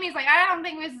it. Like Kimmy's like, I don't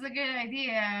think this is a good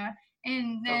idea.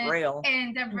 And then, for real.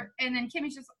 And Deborah, and then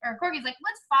Kimmy's Corky's like,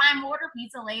 let's find order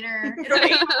pizza later. It'll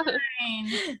be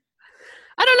fine.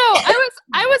 I don't know.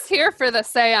 I was here for the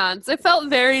seance. It felt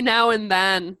very now and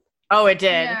then. Oh, it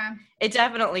did. Yeah. It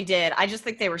definitely did. I just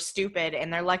think they were stupid,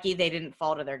 and they're lucky they didn't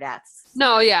fall to their deaths.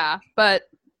 No, yeah, but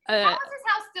how is this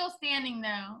house still standing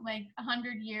though? Like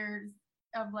 100 years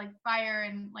of like fire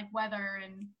and like weather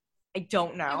and. I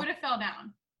don't know. It would have fell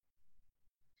down.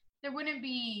 There wouldn't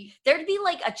be. There'd be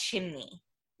like a chimney.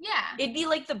 Yeah. It'd be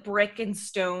like the brick and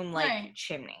stone like right.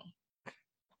 chimney.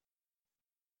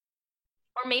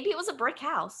 Or maybe it was a brick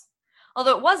house.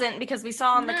 Although it wasn't, because we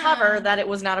saw on the cover that it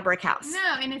was not a brick house.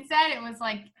 No, and it said it was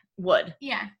like wood.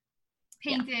 Yeah.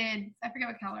 Painted. I forget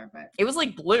what color, but it was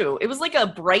like blue. It was like a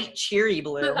bright, cheery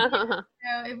blue. No,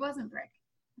 it wasn't brick.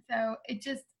 So it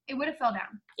would have fell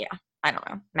down. Yeah. I don't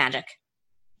know. Magic.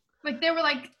 Like there were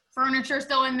like furniture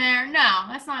still in there. No,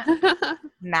 that's not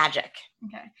magic.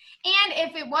 Okay. And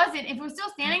if it was still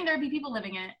standing, there'd be people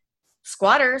living in it.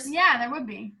 Squatters. Yeah, there would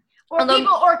be.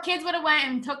 Or kids would have went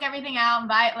and took everything out and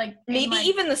buy it, like maybe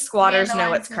even the squatters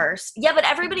know it's cursed. Yeah, but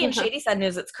everybody in Shadyside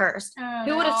knows it's cursed.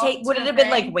 Who would have would it have been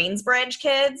like Waynesbridge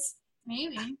kids?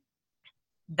 Maybe.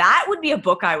 That would be a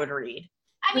book I would read.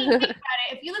 I mean, think about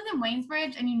it. If you lived in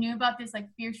Waynesbridge and you knew about this like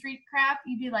Fear Street crap,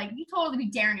 you'd be like, you totally be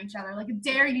daring each other. Like,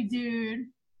 dare you, dude.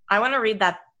 I want to read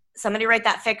that. Somebody write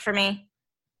that fic for me.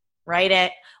 Write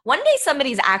it. One day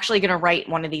somebody's actually going to write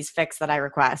one of these fics that I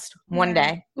request. One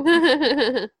day.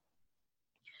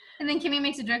 And then Kimmy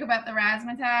makes a joke about the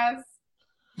razzmatazz.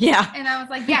 Yeah. And I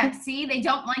was like, yeah, see, they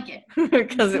don't like it.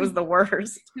 Because it was the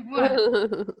worst.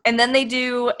 And then they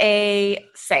do a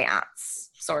seance,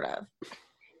 sort of.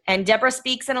 And Deborah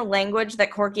speaks in a language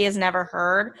that Corky has never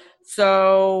heard.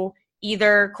 So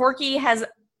either Corky has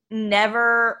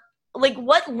never, like,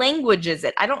 what language is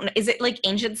it? I don't know. Is it like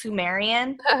ancient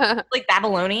Sumerian? Like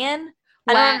Babylonian?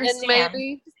 I don't understand.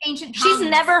 Maybe. Ancient tongues. She's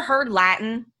never heard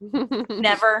Latin.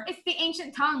 Never. It's the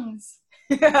ancient tongues.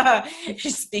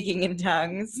 She's speaking in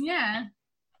tongues. Yeah.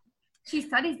 She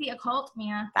studies the occult,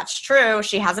 Mia. That's true.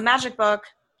 She has a magic book.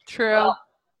 True. Well,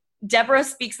 Deborah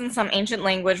speaks in some ancient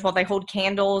language while they hold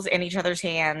candles in each other's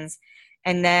hands.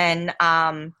 And then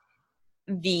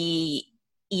the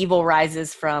evil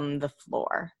rises from the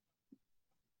floor.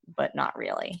 But not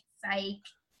really.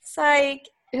 Psych.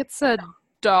 It's a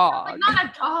dog. Like, not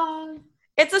a dog.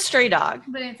 It's a stray dog.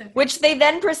 But it's okay. Which they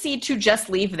then proceed to just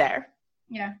leave there.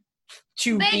 Yeah.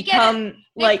 To they become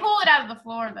they pull it out of the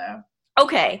floor though.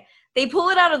 Okay. They pull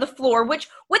it out of the floor, which,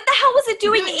 what the hell was it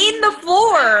doing in the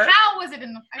floor? How was it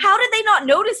in the How did they not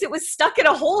notice it was stuck in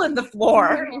a hole in the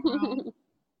floor?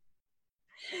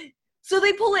 So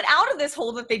they pull it out of this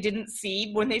hole that they didn't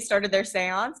see when they started their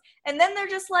seance, and then they're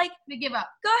just like, they give up.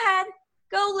 Go ahead.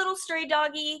 Go, little stray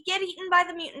doggy. Get eaten by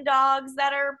the mutant dogs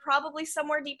that are probably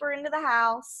somewhere deeper into the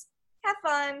house. have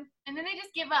fun. And then they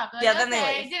just give up. Like, Yeah, then they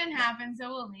okay, leave. it didn't happen, so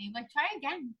we'll leave. Like, try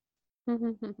again.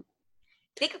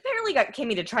 They apparently got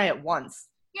Kimmy to try it once.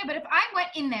 Yeah, but if I went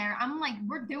in there, I'm like,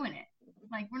 we're doing it.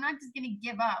 Like, we're not just gonna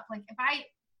give up. Like, if I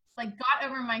like got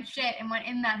over my shit and went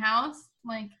in that house,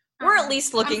 like, We're at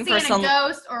least looking for some a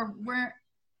ghost, or we're.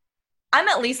 I'm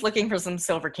at least looking for some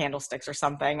silver candlesticks or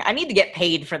something. I need to get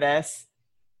paid for this.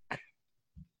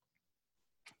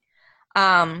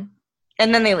 And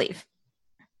then they leave.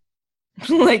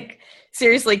 Like,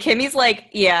 seriously, Kimmy's like,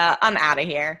 yeah, I'm out of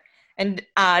here. And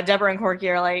Deborah and Corky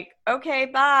are like, okay,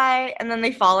 bye. And then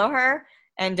they follow her,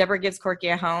 and Deborah gives Corky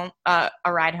a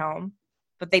ride home.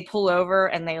 But they pull over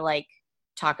and they, like,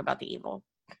 talk about the evil.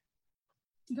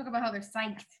 Talk about how they're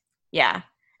psyched. Yeah.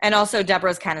 And also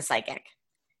Deborah's kind of psychic.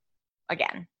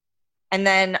 Again. And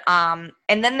then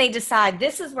they decide,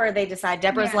 this is where they decide,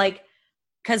 Deborah's like,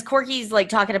 because Corky's, like,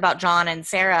 talking about John and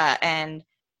Sarah, and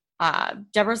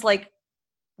Deborah's like,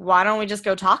 why don't we just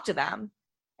go talk to them?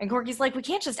 And Corky's like, we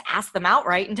can't just ask them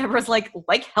outright. And Deborah's like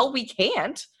hell we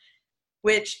can't,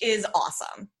 which is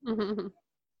awesome.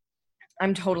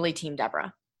 I'm totally team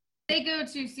Deborah. They go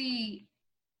to see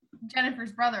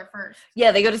Jennifer's brother first.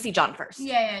 Yeah, they go to see John first.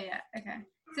 Yeah. Okay.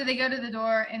 So they go to the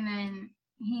door, and then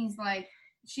she's like,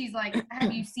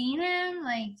 have you seen him?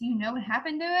 Like, do you know what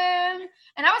happened to him?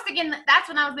 And I was thinking, that's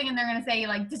when I was thinking they're going to say,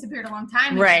 like, disappeared a long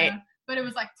time ago. Right. But it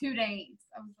was like 2 days.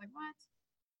 I was like, what?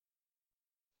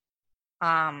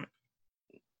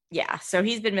 Yeah, so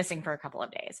he's been missing for a couple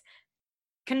of days.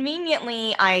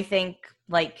 Conveniently, I think,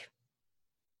 like,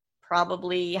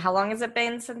 probably, how long has it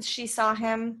been since she saw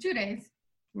him? 2 days.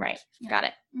 Right, Yeah. got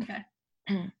it. Okay.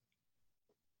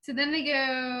 So then did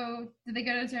they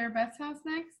go to Sarah Beth's house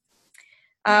next?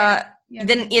 Yeah.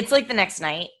 Then it's, like, the next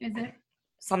night. Is it?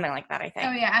 Something like that, I think.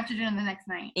 Oh, yeah, after dinner the next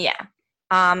night. Yeah.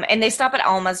 And they stop at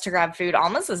Alma's to grab food.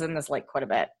 Alma's is in this lake quite a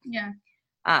bit. Yeah.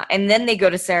 And then they go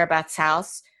to Sarah Beth's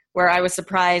house, where I was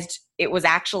surprised it was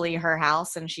actually her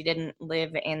house and she didn't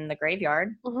live in the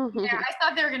graveyard. Yeah, I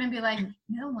thought they were going to be like,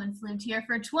 no one's lived here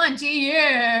for 20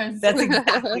 years. That's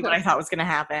exactly what I thought was going to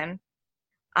happen.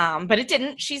 But it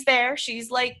didn't. She's there.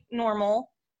 She's, like, normal.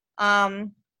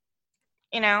 And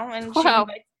Wow.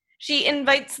 she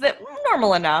invites them,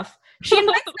 normal enough. She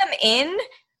invites them in,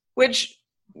 which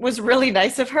was really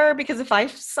nice of her, because if I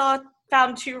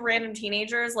found 2 random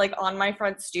teenagers, like, on my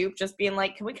front stoop just being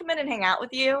like, can we come in and hang out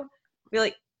with you? I'd be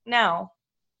like, no,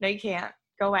 you can't.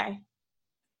 Go away.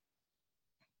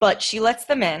 But she lets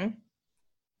them in.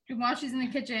 And while she's in the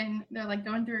kitchen, they're, like,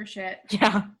 going through her shit.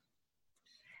 Yeah.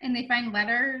 And they find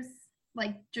letters,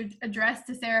 like, addressed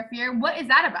to Sarah Fier. What is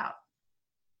that about?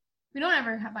 We don't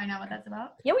ever find out what that's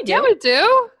about. Yeah, we do. Yeah, we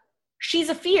do. She's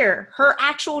a Fier. Her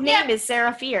actual name is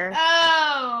Sarah Fier.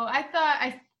 Oh,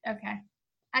 okay.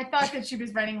 I thought that she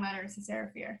was writing letters to Sarah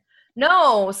Fier.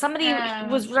 No, somebody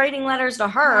was writing letters to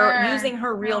her using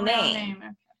her real name. name. Okay.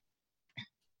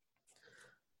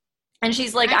 And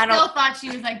she's like, I still thought she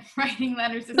was, like, writing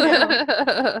letters to Sarah.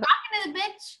 Talking to the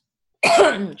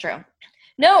bitch. True.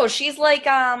 No, she's like,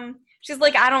 I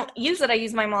don't use it. I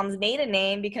use my mom's maiden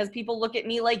name because people look at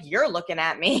me like you're looking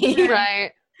at me.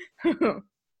 Right.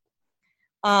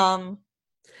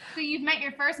 So you've met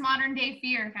your first modern day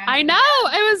Fier. I know.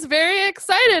 I was very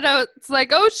excited. I was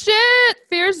like, oh shit,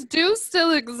 Fiers do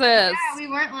still exist. Yeah, we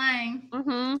weren't lying.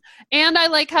 Mm-hmm. And I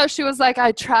like how she was like,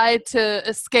 I tried to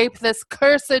escape this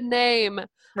cursed name.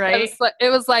 Right. It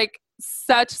was like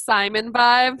such Simon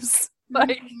vibes.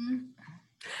 Like, Mm-hmm.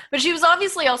 But she was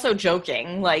obviously also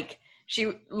joking. Like,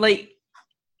 she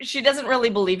doesn't really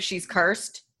believe she's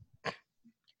cursed.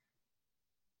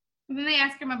 And then they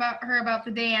asked her about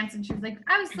the dance, and she was like,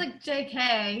 I was like,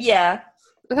 JK. Yeah.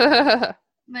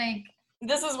 Like,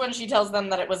 This is when she tells them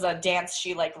that it was a dance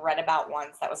she, like, read about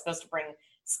once that was supposed to bring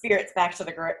spirits back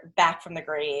to back from the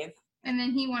grave. and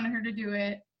then he wanted her to do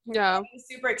it. yeah. He was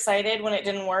super excited when it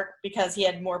didn't work because he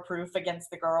had more proof against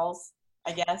the girls,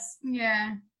 I guess.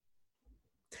 Yeah.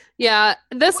 Yeah.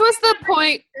 This was the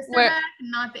point Sister where Beth,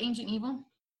 not the ancient evil.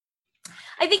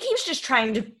 I think he was just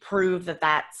trying to prove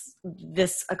that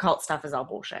this occult stuff is all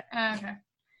bullshit. Okay.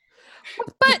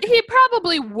 but he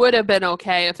probably would have been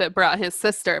okay if it brought his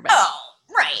sister back. Oh,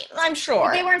 right. I'm sure.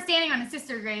 But they weren't standing on his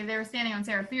sister's grave. They were standing on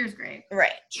Sarah Fier's grave.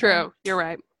 Right. True. You're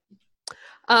right.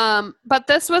 But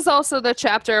this was also the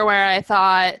chapter where I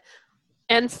thought,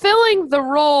 and filling the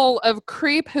role of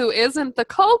creep who isn't the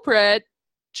culprit,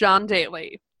 John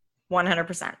Daly.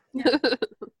 100%.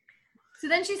 So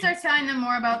then she starts telling them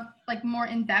more about, like, more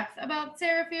in depth about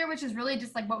Sarah Fier, which is really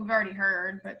just like what we've already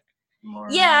heard. But more.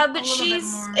 Yeah, A but little bit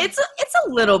more. it's a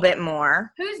little bit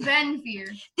more. Who's Ben Fear?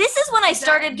 This is when I Is that-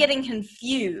 started getting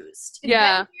confused. Is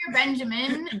Yeah. Ben Fear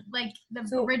Benjamin, like the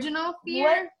So, original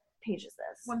Fear? What page is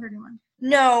this? 131.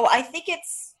 No, I think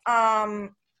it's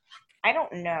I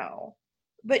don't know.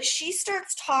 But she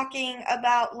starts talking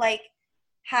about like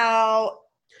how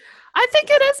I think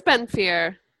it is Ben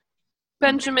Fear.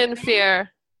 Benjamin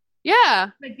Fear. Yeah.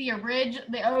 Like the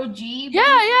OG.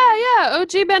 Yeah.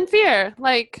 OG Ben Fear.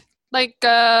 Like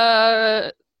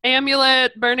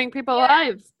Amulet burning people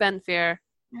alive Ben Fear.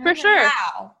 For sure.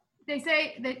 wow. They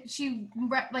say that she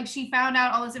found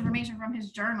out all this information from his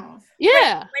journals.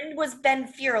 Yeah. When was Ben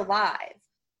Fear alive?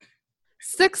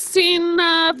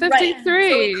 1653.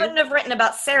 So he couldn't have written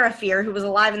about Sarah Fear, who was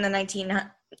alive in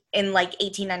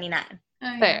 1899.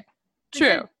 Oh, Fair.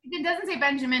 True. It doesn't say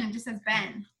Benjamin, it just says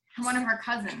Ben. One of her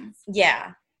cousins.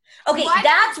 Yeah. Okay, Why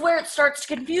that's where it starts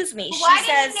to confuse me. Why She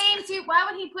says why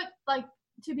would he put like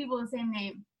two people the same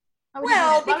name?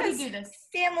 Why would because he do this?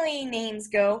 family names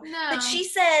go. No. But she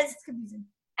says It's confusing.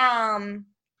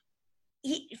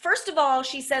 first of all,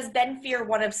 she says Ben Fear,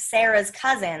 one of Sarah's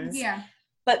cousins. Yeah.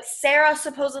 But Sarah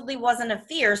supposedly wasn't a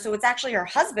Fear, so it's actually her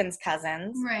husband's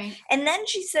cousins. Right. And then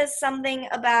she says something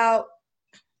about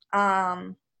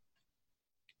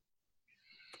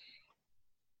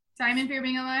Simon Fear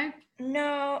being alive?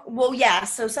 no. Well, yeah,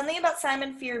 so something about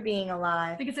Simon Fear being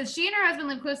alive. Like it says she and her husband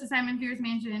lived close to Simon Fear's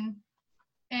mansion.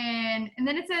 And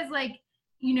then it says like,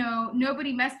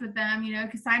 nobody messed with them,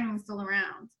 because Simon was still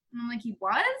around. And I'm like, he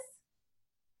was?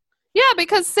 Yeah,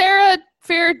 because Sarah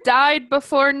Fear died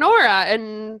before Nora,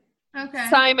 and Okay.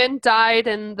 Simon died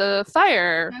in the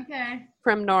fire Okay.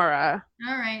 from Nora.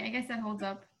 All right. I guess that holds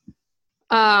up.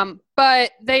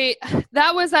 But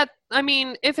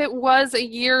if it was a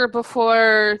year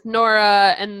before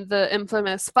Nora and the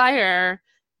infamous fire,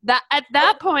 that at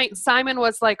that point Simon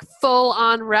was like full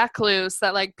on recluse,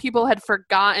 that like people had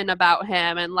forgotten about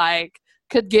him and like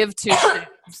could give two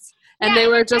shits. And they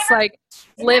were just like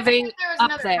living There was up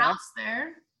another there. house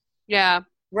there. Yeah.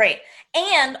 Right.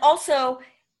 And also,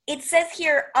 it says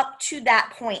here up to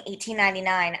that point,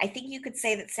 1899, I think you could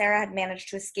say that Sarah had managed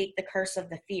to escape the curse of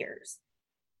the Fears.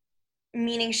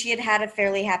 Meaning she had a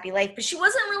fairly happy life, but she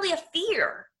wasn't really a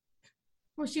Fear.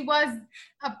 Well, she was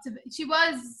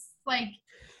like.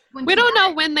 When We she don't know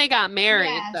died. when they got married,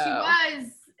 Yeah, though. she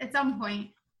was at some point.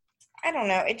 I don't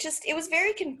know. It was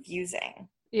very confusing.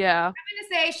 Yeah. I'm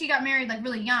gonna say she got married like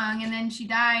really young, and then she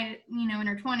died, in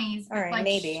her 20s. All right, like,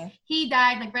 maybe. he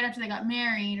died like right after they got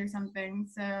married or something.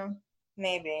 So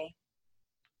Maybe.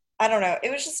 I don't know.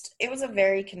 It was a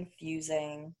very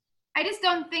confusing. I just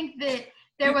don't think that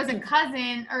there was a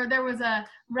cousin or there was a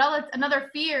another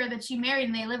Fear that she married,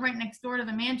 and they live right next door to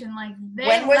the mansion. Like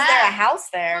When was there a house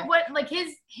there? But what like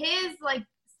his like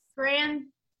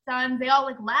grandsons? They all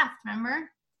like left. Remember?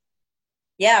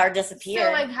 Yeah, or disappeared.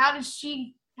 So like, how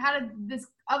did this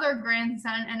other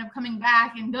grandson end up coming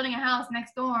back and building a house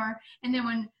next door? And then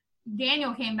when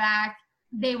Daniel came back,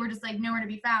 they were just like nowhere to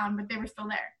be found, but they were still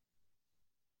there.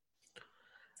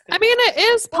 I mean, it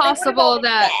is possible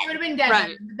that. It would have been dead.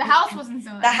 Right. The house wasn't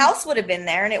still there. The house would have been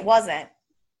there, and it wasn't.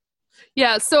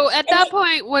 Yeah, so at that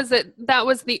point, that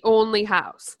was the only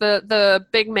house. The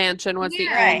big mansion was the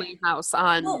Yeah. only house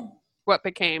on Well, what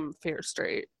became Fear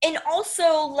Street. and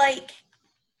also, like,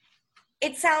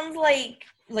 it sounds like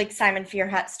Simon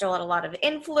Fear still had a lot of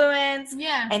influence,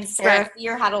 Yeah. and Sarah Right.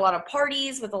 Fear had a lot of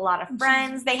parties with a lot of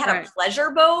friends. They had Right. a pleasure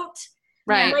boat.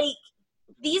 Right. Like,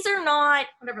 these are not.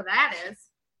 Whatever that is.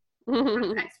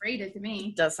 X-rated to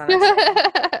me. Does sound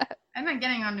exciting. I'm not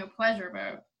getting on no pleasure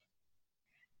boat.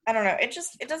 I don't know.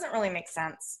 It doesn't really make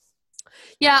sense.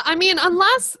 Yeah, I mean,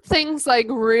 unless things like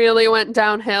really went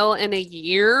downhill in a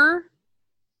year,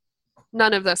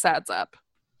 none of this adds up.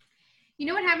 You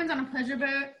know what happens on a pleasure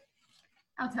boat?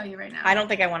 I'll tell you right now. I don't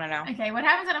think I want to know. Okay, what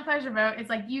happens on a pleasure boat is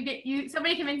like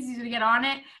somebody convinces you to get on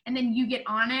it, and then you get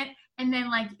on it, and then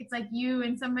like it's like you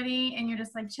and somebody, and you're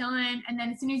just like chilling, and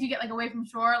then as soon as you get like away from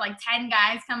shore, like 10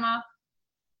 guys come up,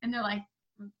 and they're like,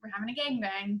 "We're having a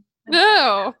gangbang."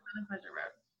 No. On a pleasure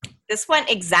boat. This went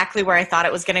exactly where I thought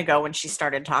it was going to go when she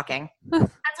started talking. That's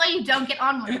why you don't get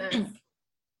on with this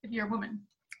if you're a woman.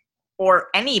 Or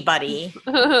anybody.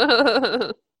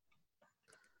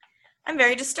 I'm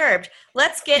very disturbed.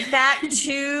 Let's get back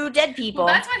to dead people.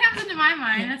 Well, that's what comes into my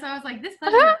mind. That's why I was like, this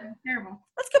pleasure boat is terrible.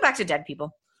 Let's go back to dead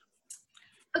people.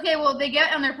 Okay, well, they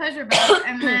get on their pleasure boat,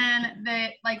 and then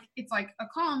it's like a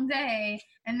calm day,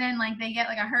 and then like they get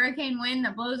like a hurricane wind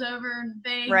that blows over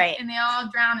things, Right. and they all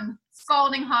drown in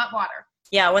scalding hot water.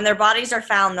 Yeah, when their bodies are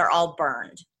found, they're all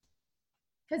burned.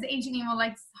 Because Ancient Evil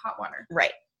likes hot water.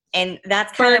 Right. And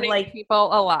that's kind Burning of like people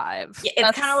alive. Yeah,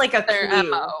 it's kind of like a their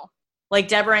clue. MO. Like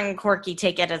Deborah and Corky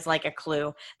take it as like a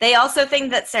clue. They also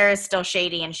think that Sarah's still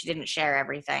shady and she didn't share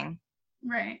everything.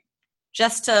 Right.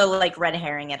 Just to like red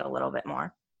herring it a little bit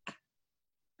more.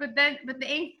 But the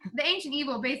ancient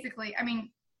evil basically, I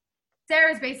mean,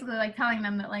 Sarah's basically like telling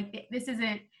them that like this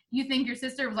isn't, you think your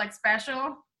sister was like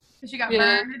special because she got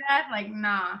burned to death? Like,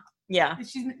 nah. Yeah.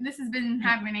 This has been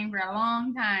happening for a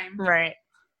long time. Right.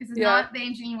 This is not the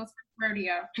ancient evil's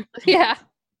rodeo. Yeah.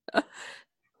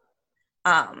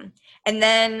 And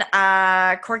then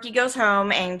Corky goes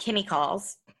home and Kimmy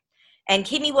calls. And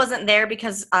Kimmy wasn't there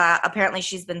because apparently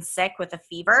she's been sick with a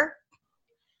fever.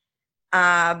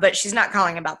 But she's not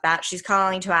calling about that. She's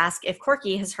calling to ask if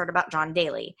Corky has heard about John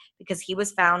Daly because he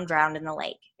was found drowned in the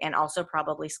lake and also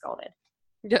probably scalded.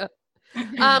 Yeah.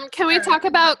 Can we talk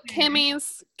about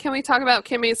Kimmy's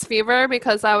fever?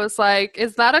 Because I was like,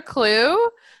 is that a clue?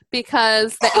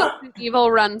 Because the ancient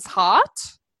evil runs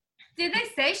hot. Did they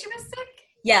say she was sick?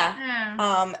 Yeah.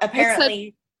 Oh.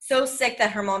 Apparently so sick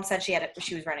that her mom said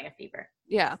she was running a fever.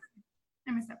 Yeah.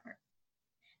 I missed that part.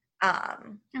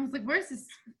 I was like, where's this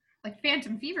like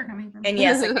phantom fever coming from? And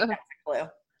yes, I think that's a clue.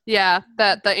 Yeah,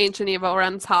 that the ancient evil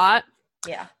runs hot.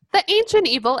 Yeah. The ancient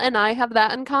evil and I have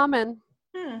that in common.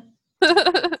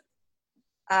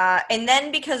 And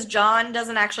then because John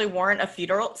doesn't actually warrant a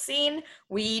funeral scene,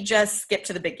 we just skip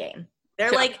to the big game.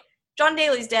 They're like, John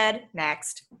Daly's dead.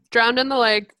 Next. Drowned in the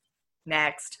lake.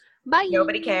 Next. Bye.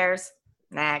 Nobody cares.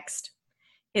 Next.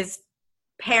 His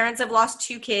parents have lost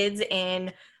 2 kids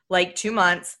in like 2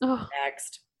 months. Oh.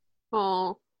 Next.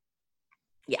 Oh.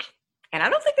 Yeah. And I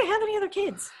don't think they have any other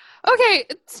kids. Okay.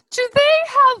 Do they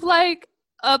have like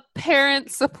a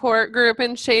parent support group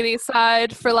in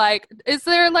Shadyside for like, is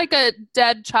there like a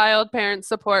dead child parent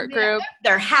support group?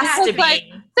 There has to be. Like,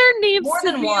 there needs more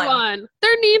to than be one.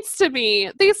 There needs to be.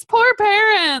 These poor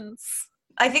parents.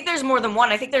 I think there's more than one.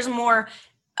 I think there's more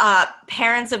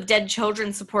parents of dead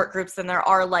children support groups than there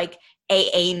are like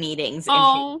AA meetings in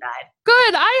Shadyside.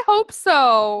 Good. I hope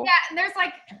so. Yeah, and there's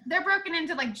like, they're broken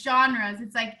into like genres.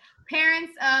 It's like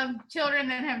parents of children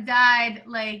that have died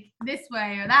like this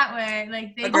way or that way.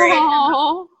 Like they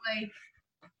like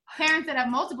parents that have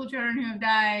multiple children who have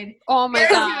died. Oh my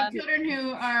parents God. Who have children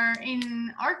who are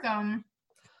in Arkham.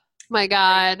 My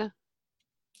God.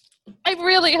 I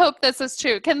really hope this is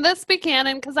true. Can this be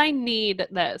canon? Because I need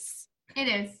this. It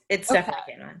is. It's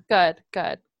definitely canon. Good.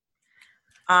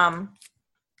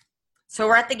 So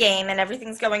we're at the game and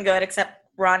everything's going good except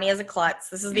Ronnie is a klutz.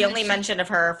 This is the only mention of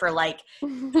her for like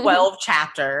 12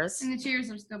 chapters. And the cheers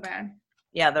are still bad.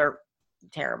 Yeah, they're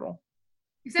terrible.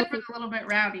 Except for the little bit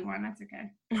rowdy one. That's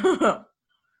okay.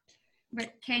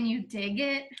 But can you dig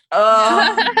it?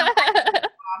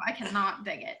 I cannot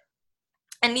dig it.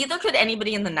 And neither could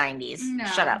anybody in the 90s. No.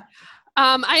 Shut up.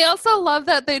 I also love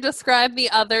that they describe the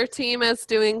other team as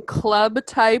doing club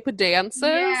type dances.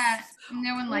 Yeah.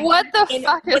 No one likes what it. the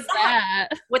fuck is that?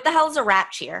 What the hell is a rat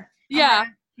cheer? Yeah.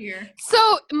 Here.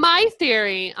 So my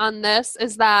theory on this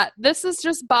is that this is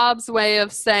just Bob's way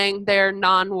of saying they're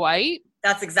non-white.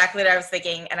 That's exactly what I was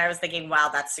thinking, and I was thinking, wow,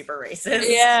 that's super racist.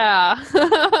 Yeah.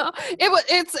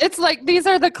 It's like these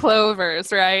are the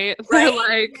Clovers, right? They're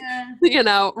like,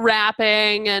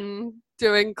 rapping and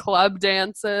doing club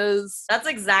dances. That's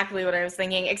exactly what I was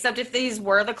thinking, except if these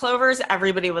were the Clovers,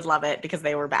 everybody would love it because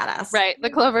they were badass. Right. The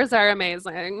Clovers are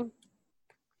amazing.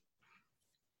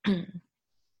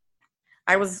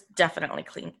 I was definitely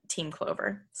Team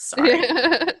Clover. Sorry.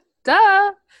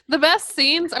 Duh. The best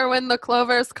scenes are when the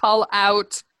Clovers call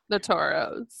out the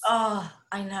Toros. Oh,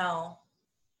 I know.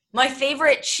 My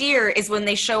favorite cheer is when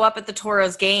they show up at the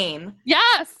Toros game.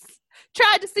 Yes.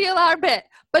 Tried to steal our bit,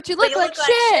 but you look like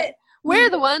shit. We're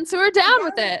the ones who are down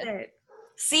with it.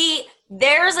 See,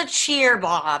 there's a cheer,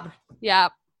 Bob. Yeah.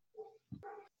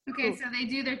 Okay, so they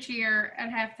do their cheer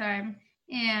at halftime.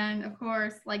 And, of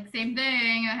course, like, same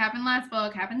thing that happened last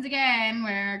book happens again,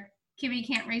 where Kimmy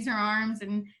can't raise her arms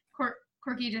and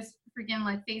Corky just freaking,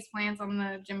 like, face plants on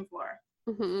the gym floor.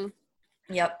 Mm-hmm.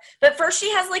 Yep. But first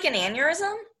she has, like, an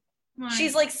aneurysm. What?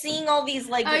 She's, like, seeing all these,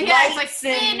 like, it's, like,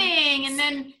 spinning, and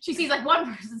then she sees, like,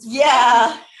 one person's face.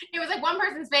 Yeah. It was, like, one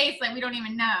person's face, like, we don't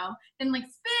even know. Then, like,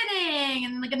 spinning,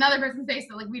 and, like, another person's face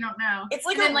that, like, we don't know. It's,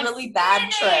 like, and then, a really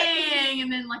bad trick.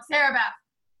 And then, like, Sarah Beth.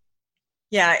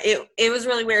 Yeah, it was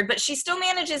really weird. But she still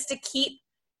manages to keep,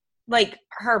 like,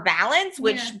 her balance,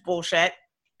 which bullshit,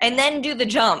 and then do the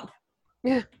jump.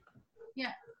 Yeah.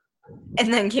 Yeah.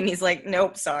 And then Kimmy's like,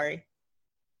 nope, sorry.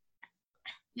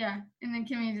 Yeah. And then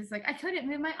Kimmy's just like, I couldn't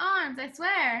move my arms, I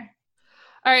swear.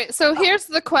 All right, so here's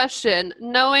the question.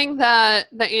 Knowing that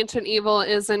the ancient evil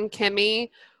is in Kimmy,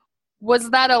 was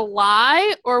that a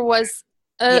lie or was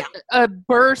Yeah. a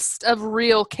burst of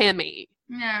real Kimmy?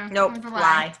 No. Nope. It was a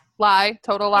Lie. Lie?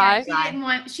 Total lie?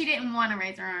 Yeah, she didn't want to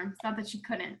raise her arm. It's not that she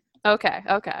couldn't. Okay.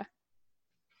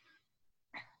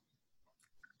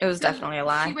 It was definitely a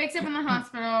lie. She wakes up in the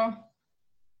hospital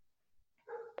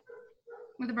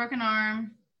with a broken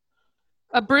arm.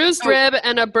 A bruised rib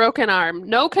and a broken arm.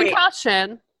 No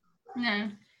concussion. No.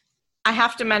 I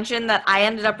have to mention that I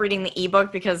ended up reading the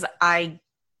ebook because I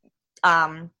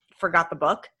forgot the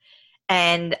book.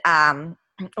 And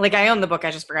I own the book,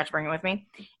 I just forgot to bring it with me.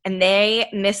 And they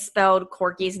misspelled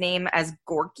Corky's name as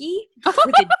Gorky with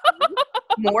a D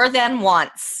more than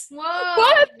once. Whoa.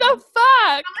 What the fuck?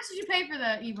 How much did you pay for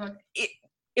the ebook?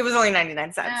 It was only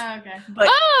 99 cents. Oh, okay. But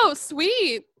Oh,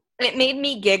 sweet. it made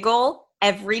me giggle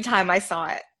every time I saw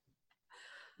it.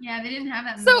 Yeah, they didn't have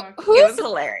that in So the book. It was who's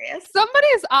hilarious.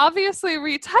 somebody's obviously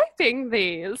retyping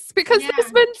these because Yeah.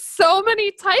 there's been so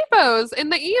many typos in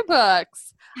the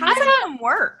ebooks. How does that even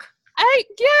work?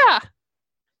 Yeah.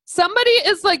 Somebody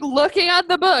is like looking at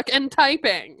the book and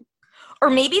typing. Or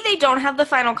maybe they don't have the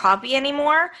final copy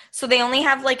anymore, so they only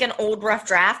have like an old rough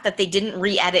draft that they didn't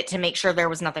re-edit to make sure there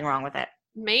was nothing wrong with it.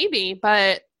 Maybe,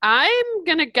 but I'm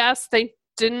gonna guess they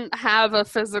didn't have a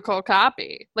physical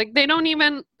copy. Like they don't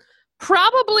even.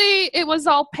 Probably it was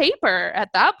all paper at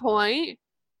that point.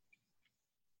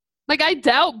 Like I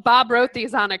doubt Bob wrote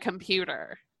these on a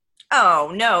computer.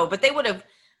 Oh, no, but they would have,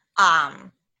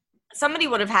 somebody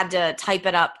would have had to type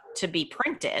it up to be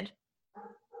printed.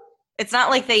 It's not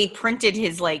like they printed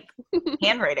his, like,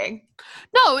 handwriting.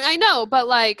 No, I know, but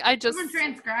like I just. Someone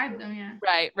transcribed them, yeah.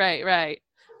 Right.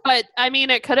 But I mean,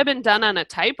 it could have been done on a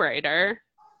typewriter.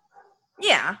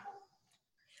 Yeah.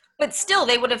 But still,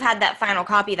 they would have had that final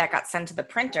copy that got sent to the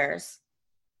printers.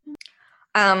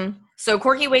 So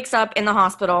Corky wakes up in the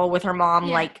hospital with her mom,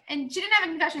 Yeah. like... And she didn't have a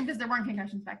concussion because there weren't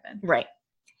concussions back then. Right.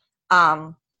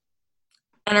 And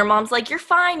her mom's like, you're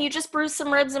fine. You just bruised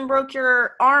some ribs and broke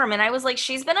your arm. And I was like,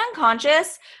 she's been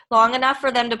unconscious long enough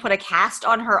for them to put a cast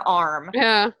on her arm.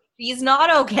 Yeah. She's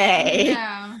not okay.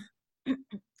 Yeah.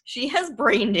 She has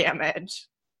brain damage.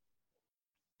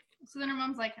 So then her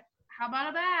mom's like, how about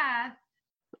a bath?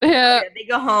 Yeah. They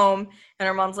go home, and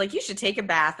her mom's like, you should take a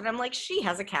bath. And I'm like, she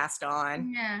has a cast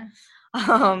on. Yeah.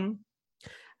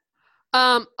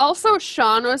 Also,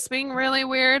 Sean was being really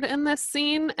weird in this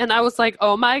scene, and I was like,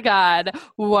 oh my god,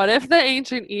 what if the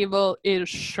ancient evil is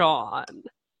Sean?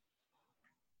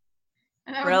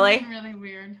 And that Really? was really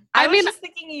weird. I mean- was just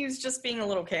thinking he was just being a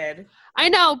little kid. I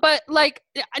know, but like,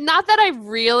 not that I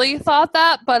really thought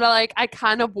that, but like, I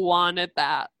kind of wanted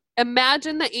that.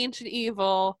 Imagine the ancient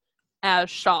evil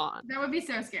as Sean. That would be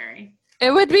so scary.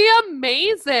 It would be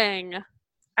amazing.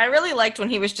 I really liked when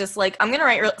he was just like, I'm going to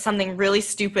write something really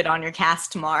stupid on your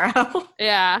cast tomorrow.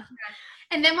 Yeah.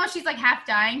 And then while she's like half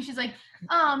dying, she's like,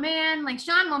 oh man, like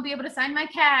Sean won't be able to sign my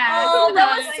cast. Oh, And that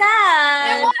I was like,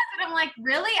 sad. It was, and I'm like,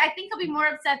 really? I think he'll be more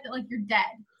upset that like you're dead.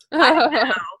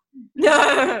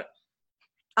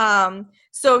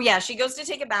 So yeah, she goes to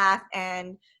take a bath,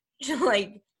 and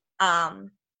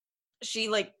she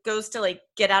goes to like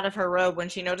get out of her robe when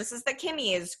she notices that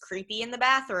Kimmy is creepy in the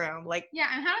bathroom. Like, Yeah,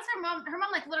 and how does her mom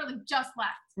like literally just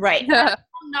left. right. Yeah.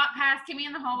 Not pass Kimmy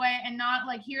in the hallway and not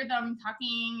like hear them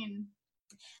talking and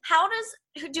How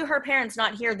do her parents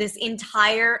not hear this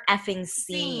entire effing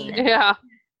scene? Yeah.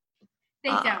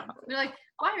 they don't. They're like,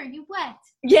 why are you wet?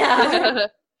 Yeah.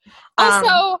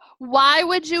 Also, why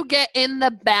would you get in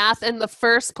the bath in the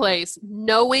first place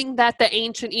knowing that the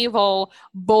ancient evil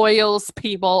boils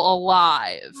people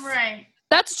alive? Right.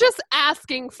 That's just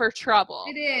asking for trouble.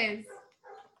 It is.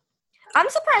 I'm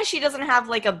surprised she doesn't have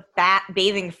like a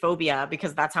bathing phobia,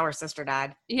 because that's how her sister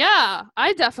died. Yeah,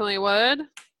 I definitely would.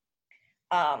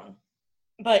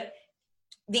 But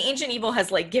the ancient evil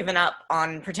has like given up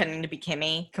on pretending to be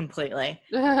Kimmy completely.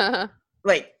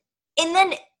 Like, and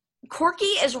then Corky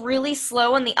is really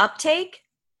slow in the uptake,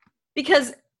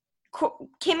 because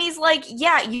Kimmy's like,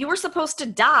 yeah, you were supposed to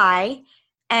die.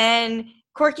 And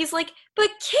Corky's like, but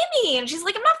Kimmy. And she's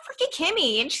like, I'm not freaking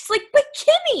Kimmy. And she's like, but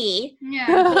Kimmy.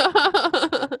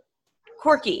 Yeah.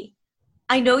 Corky,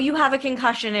 I know you have a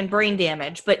concussion and brain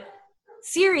damage, but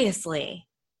seriously.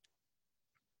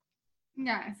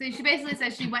 Yeah. So she basically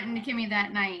says she went into Kimmy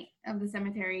that night of the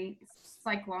cemetery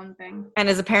cyclone thing. And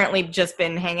has apparently just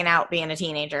been hanging out being a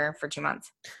teenager for 2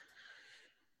 months.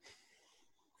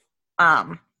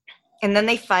 And then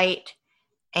they fight,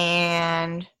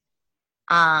 and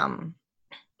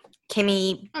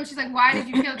Kimmy... Oh, she's like, why did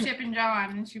you kill Chip and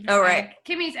John? And she was Oh, like, right.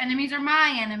 Kimmy's enemies are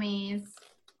my enemies.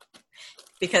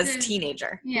 Because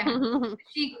teenager. Yeah.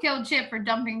 She killed Chip for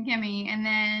dumping Kimmy, and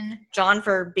then... John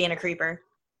for being a creeper.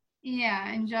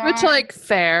 Yeah, and John. Which, like,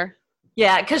 fair.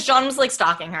 Yeah, because John was, like,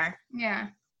 stalking her. Yeah.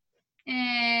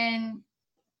 And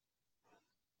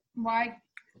why?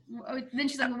 Then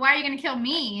she's like, well, why are you going to kill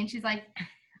me? And she's like,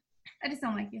 I just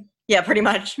don't like you. Yeah, pretty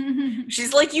much.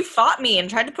 She's like, you fought me and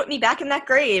tried to put me back in that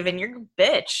grave, and you're a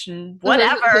bitch, and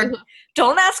whatever.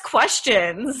 Don't ask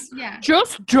questions. Yeah.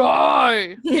 Just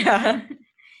die. Yeah.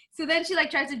 So then she, like,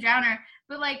 tries to drown her.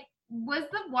 But, like, was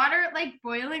the water, like,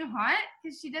 boiling hot?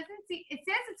 Because she doesn't see, it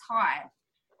says it's hot.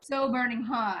 So burning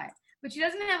hot. But she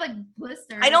doesn't have, like,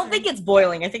 blisters. I don't think it's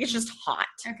boiling. I think it's just hot.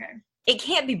 Okay. It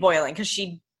can't be boiling because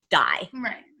she'd die.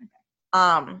 Right.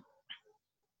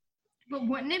 But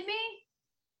wouldn't it be?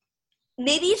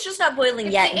 Maybe it's just not boiling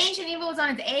If yet. the Ancient Evil was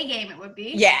on its A game, it would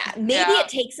be. Yeah, maybe it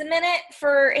takes a minute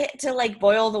for it to, like,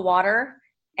 boil the water,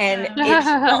 and it's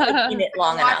not in it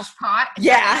long enough. Pot.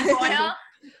 Yeah. Boil.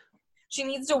 She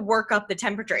needs to work up the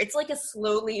temperature. It's like a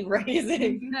slowly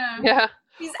raising. No. Yeah.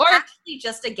 She's Or- actually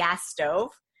just a gas stove.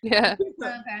 Yeah.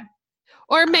 Okay.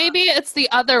 Or maybe it's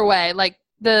the other way. Like,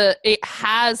 it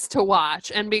has to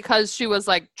watch. And because she was,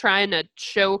 like, trying to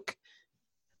choke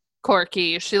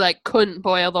Corky, she, like, couldn't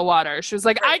boil the water. She was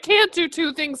like, I can't do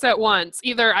two things at once.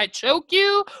 Either I choke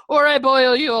you or I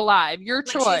boil you alive. Your Like,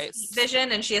 choice. she's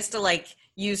vision, and she has to, like,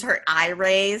 use her eye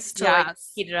rays to like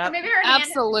Yes. heat it Or up. maybe her hand is,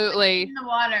 Absolutely. like, in the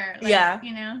water. Like, Yeah.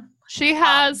 You know. She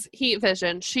has heat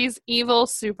vision. She's evil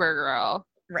Supergirl.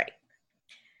 Right.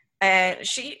 And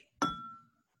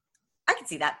I can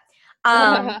see that.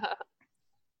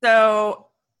 So,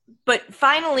 but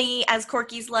finally, as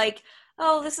Corky's like,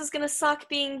 oh, this is going to suck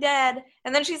being dead.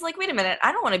 And then she's like, wait a minute,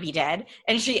 I don't want to be dead.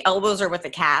 And she elbows her with the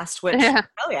cast, which, Yeah.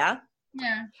 oh yeah.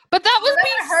 Yeah. But that would That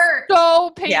be hurt.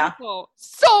 so Yeah. painful.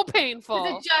 So Because painful.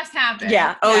 it just happened.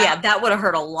 Yeah. Oh Yeah. yeah, that would have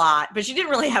hurt a lot. But she didn't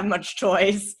really have much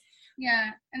choice.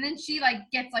 Yeah. And then she, like,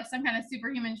 gets, like, some kind of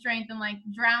superhuman strength and, like,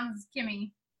 drowns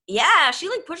Kimmy. Yeah, she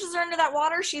like pushes her into that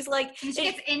water. She's like, And she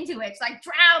gets into it. She's like,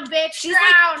 drown, bitch, she's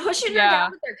drown. like pushing her Yeah.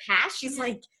 down with her cast. She's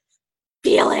like,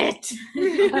 feel it.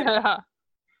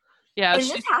 Yeah, And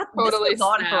she this totally goes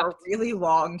on for a snapped. really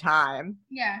long time.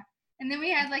 Yeah. And then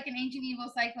we had, like, an Ancient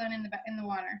Evil cyclone in the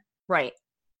water. Right.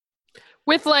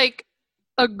 With like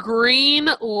a green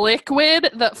liquid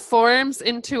that forms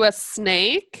into a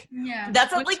snake. Yeah.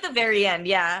 That's at like the very end,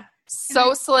 yeah.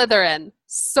 So Slytherin.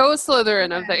 So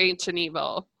Slytherin of Yeah. the Ancient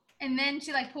Evil. And then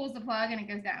she, like, pulls the plug and it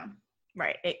goes down.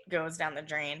 Right. It goes down the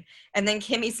drain. And then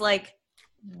Kimmy's like,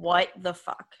 what the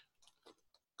fuck?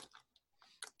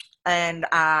 And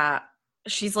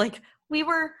she's like, we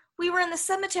were in the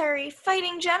cemetery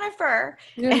fighting Jennifer.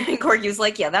 And Corky's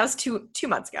like, yeah, that was two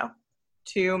months ago.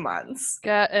 2 months.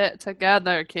 Get it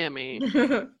together,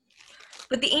 Kimmy.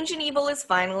 But the Ancient Evil is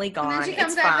finally gone. And then she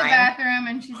comes it's out of the fine. bathroom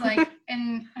and she's like,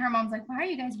 and her mom's like, why are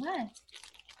you guys wet?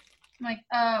 I'm like,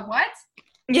 what?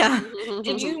 Yeah.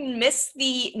 Did you miss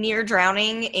the near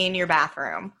drowning in your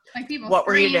bathroom? Like, people What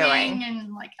were you screaming doing?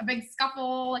 and, like, a big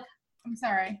scuffle. Like, I'm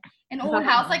sorry. An old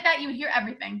house like that, you would hear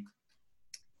everything.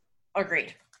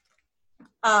 Agreed.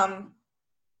 So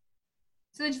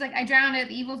then she's like, I drowned it.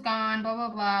 The evil's gone, blah, blah,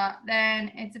 blah.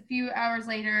 Then it's a few hours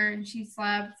later and she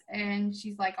slept and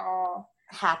she's like, oh,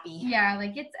 Happy. yeah,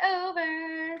 like, it's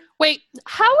over. Wait,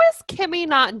 how is Kimmy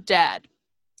not dead?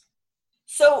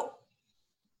 So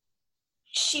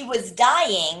she was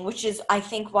dying, which is, I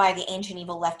think, why the Ancient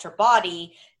Evil left her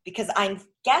body, because I'm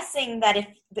guessing that if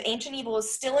the Ancient Evil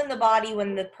is still in the body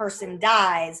when the person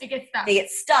dies, It gets stuck. they get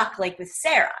stuck, like with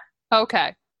Sarah.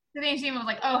 Okay. So then she was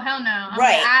like, oh, hell no. I'm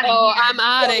Right. out of Oh, here. I'm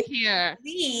out So- of here.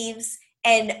 Leaves,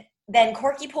 and then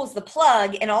Corky pulls the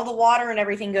plug, and all the water and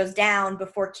everything goes down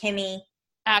before Kimmy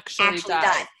Actually died.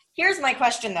 died. Here's my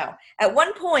question, though. At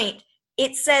one point,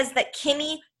 it says that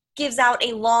Kimmy gives out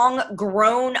a long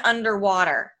groan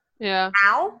underwater. Yeah.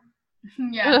 Ow?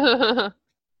 Yeah.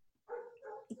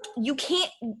 You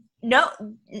can't. No.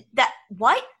 That.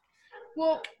 What?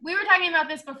 Well, we were talking about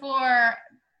this before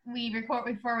we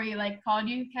like called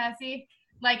you, Cassie.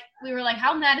 Like, we were like,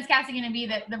 how mad is Cassie going to be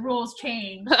that the rules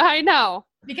changed? I know.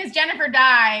 Because Jennifer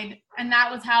died, and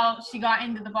that was how she got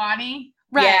into the body.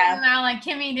 Right. Yeah. And now, like,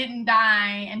 Kimmy didn't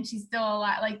die, and she's still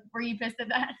alive. Like, were you pissed at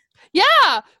that?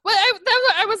 Yeah. Well,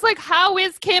 I was like, how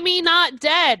is Kimmy not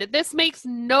dead? This makes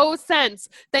no sense.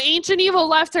 The Ancient Evil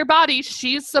left her body.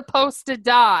 She's supposed to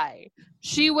die.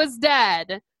 She was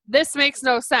dead. This makes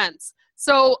no sense.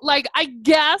 So, like, I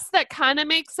guess that kind of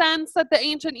makes sense that the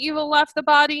Ancient Evil left the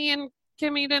body and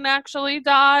Kimmy didn't actually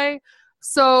die.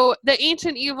 So the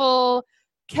Ancient Evil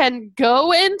can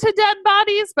go into dead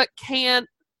bodies, but can't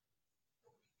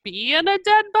be in a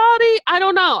dead body? I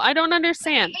don't know. I don't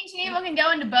understand. Ancient Evil can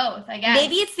go into both, I guess.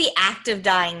 Maybe it's the act of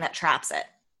dying that traps it.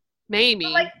 Maybe.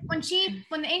 But, like, when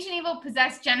the ancient evil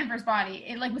possessed Jennifer's body,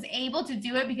 it like was able to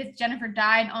do it because Jennifer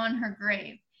died on her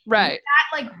grave. Right.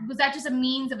 Was that just a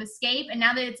means of escape? And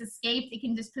now that it's escaped, it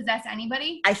can just possess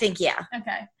anybody? I think, yeah.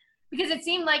 Okay. Because it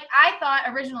seemed like, I thought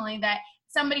originally that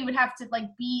somebody would have to like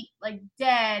be like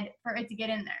dead for it to get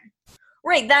in there.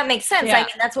 Right, that makes sense. Yeah. I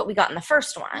mean, that's what we got in the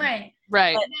first one. Right.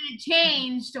 Right. But then it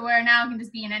changed to where now it can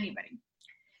just be in anybody.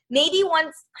 Maybe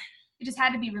once. It just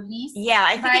had to be released. Yeah,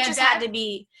 I think by it a just death? had to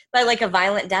be by like a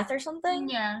violent death or something.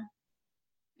 Yeah.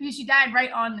 Because she died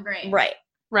right on the grave. Right.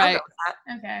 I'll Right. go with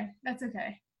that. Okay. That's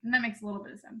okay. And that makes a little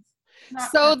bit of sense.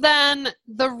 Not So perfect. then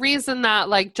the reason that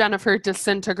like Jennifer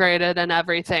disintegrated and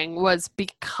everything was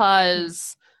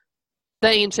because the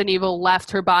ancient evil left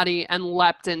her body and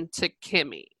leapt into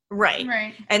Kimmy. Right.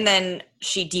 Right. And then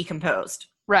she decomposed.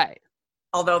 Right.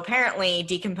 Although apparently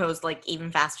decomposed like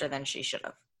even faster than she should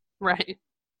have. Right.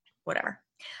 Whatever.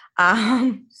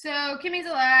 So Kimmy's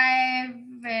alive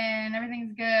and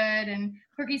everything's good and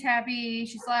Corky's happy.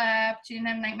 She slept. She didn't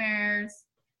have nightmares.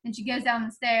 And she goes down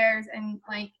the stairs and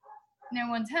like no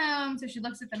one's home. So she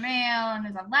looks at the mail and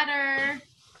there's a letter.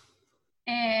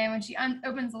 And when she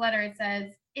opens the letter, it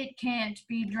says, "It can't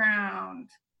be drowned."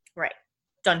 Right.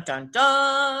 Dun dun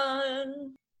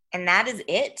dun. And that is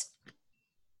it.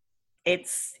 It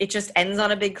just ends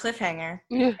on a big cliffhanger.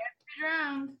 Yeah. Be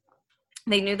drowned.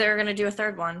 They knew they were gonna do a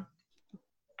third one.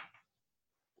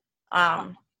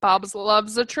 Bob's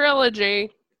loves a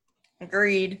trilogy.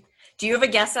 Agreed. Do you have a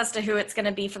guess as to who it's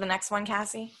gonna be for the next one,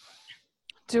 Cassie?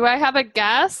 Do I have a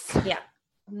guess? Yeah.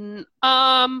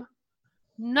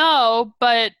 No,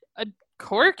 but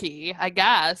Corky, I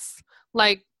guess.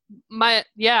 Like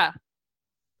Michelle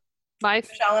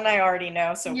and I already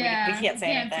know, so we can't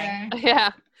say anything.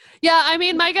 Yeah. Yeah, I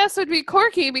mean, my guess would be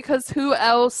Corky because who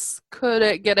else could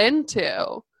it get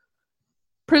into?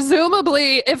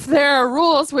 Presumably, if there are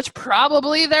rules, which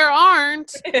probably there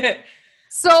aren't.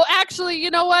 So actually,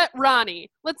 you know what? Ronnie.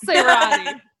 Let's say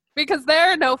Ronnie. Because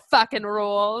there are no fucking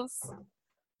rules.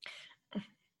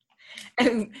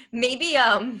 And maybe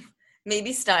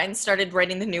Stein started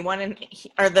writing the new one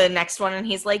or the next one, and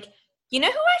he's like, you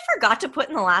know who I forgot to put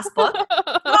in the last book?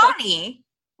 Ronnie.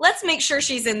 Let's make sure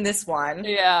she's in this one.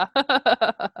 Yeah.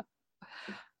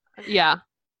 Yeah.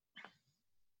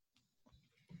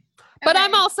 But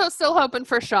I'm also still hoping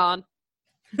for Sean.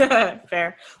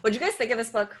 Fair. What'd you guys think of this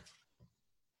book?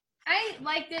 I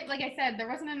liked it. Like I said, there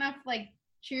wasn't enough like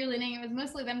cheerleading. It was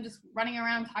mostly them just running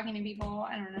around talking to people.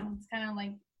 I don't know. It's kind of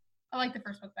like, I like the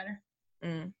first book better.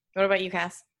 What about you,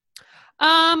 Cass?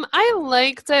 I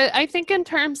liked it. I think in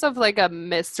terms of like a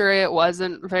mystery, it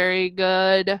wasn't very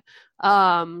good.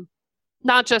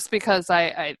 Not just because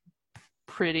I'm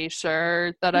pretty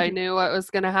sure that I knew what was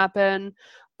going to happen,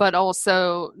 but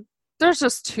also there's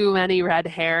just too many red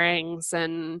herrings,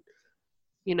 and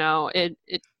you know, it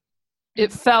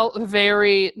felt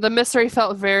the mystery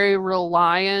felt very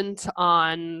reliant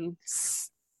on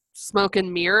smoke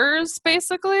and mirrors,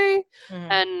 basically,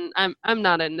 and I'm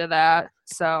not into that.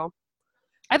 So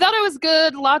I thought it was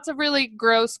good. Lots of really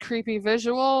gross, creepy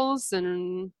visuals,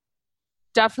 and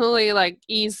definitely like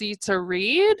easy to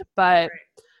read, but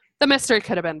the mystery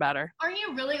could have been better. Are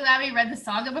you really glad we read the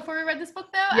saga before we read this book,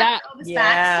 though? Yeah. After all this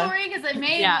backstory, because it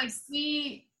made like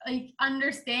we like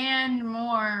understand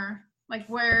more like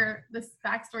where this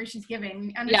backstory she's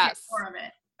giving. Understand more of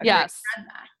it. Yes. Read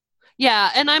that.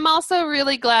 Yeah, and I'm also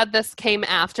really glad this came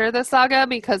after the saga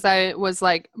because I was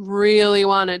like really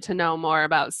wanted to know more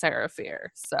about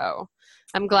Seraphir. So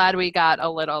I'm glad we got a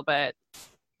little bit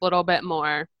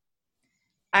more.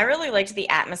 I really liked the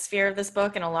atmosphere of this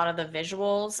book and a lot of the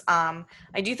visuals.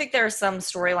 I do think there are some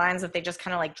storylines that they just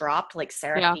kind of like dropped, like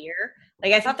Seraphir. Yeah.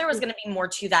 Like I thought there was going to be more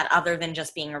to that other than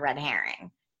just being a red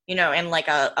herring, you know, and like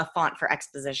a font for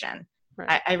exposition.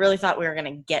 Right. I really thought we were going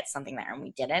to get something there, and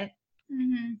we didn't.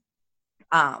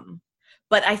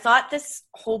 But I thought this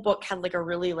whole book had like a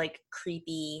really like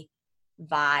creepy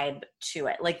vibe to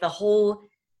it. Like the whole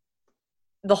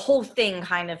thing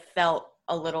kind of felt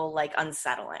a little like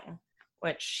unsettling,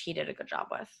 which he did a good job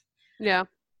with. Yeah.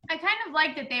 I kind of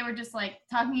like that they were just like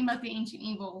talking about the ancient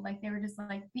evil. Like they were just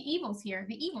like, the evil's here.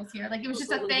 Like it was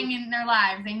just a thing in their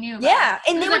lives. They knew about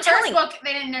it. And they were telling book,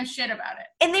 they didn't know shit about it.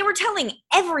 And they were telling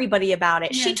everybody about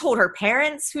it. Yeah. She told her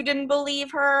parents who didn't believe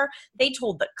her. They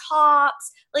told the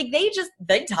cops. Like they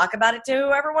talk about it to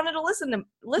whoever wanted to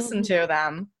listen to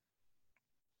them.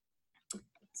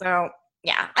 So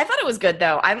yeah, I thought it was good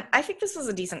though. I think this was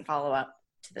a decent follow-up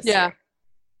to this. Yeah.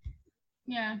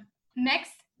 Yeah.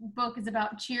 Next book is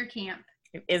about cheer camp.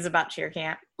 It is about cheer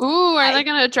camp. Ooh, are they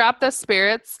gonna drop the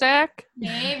spirit stick?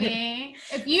 Maybe.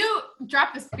 If you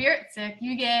drop the spirit stick,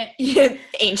 you get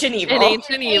Ancient evil. In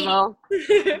Ancient Evil.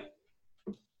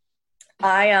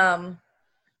 I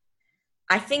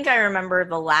think I remember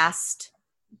the last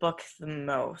book the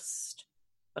most,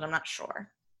 but I'm not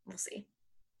sure. We'll see.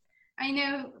 I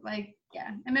know, like,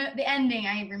 yeah. I mean, the ending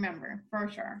I remember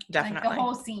for sure. Definitely. Like the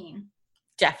whole scene.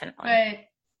 Definitely.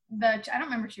 But I don't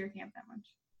remember cheer camp that much.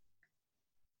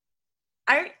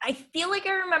 I feel like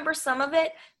I remember some of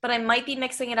it, but I might be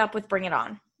mixing it up with Bring It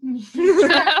On. So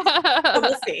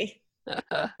we'll see. It's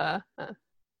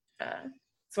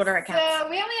what our accounts. So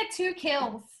we only had 2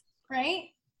 kills, right?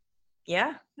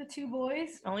 Yeah, The 2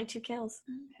 boys. only 2 kills.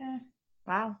 Okay.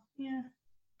 Wow. Yeah.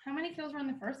 How many kills were in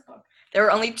the first book? There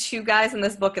were only 2 guys in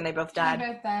this book, and they both died.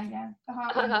 They both died, yeah. The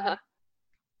hot one died.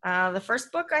 The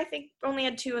first book, I think, only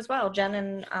had 2 as well.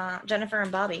 Jennifer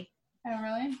and Bobby. Oh,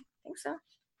 really? I think so.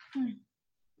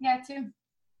 Yeah, 2.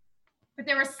 But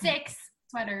there were 6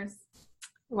 sweaters.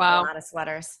 A Wow. lot of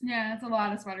sweaters. Yeah, that's a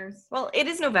lot of sweaters. Well, it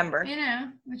is November. You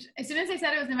know, which as soon as they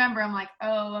said it was November, I'm like,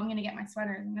 oh, I'm gonna get my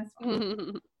sweaters in this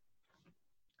one.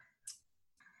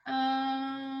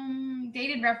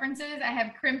 Dated references. I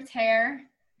have crimped hair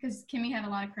because Kimmy had a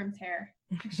lot of crimped hair.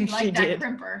 She liked that did.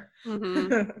 crimper.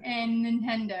 Mhm. And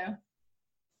Nintendo.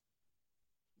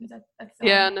 That's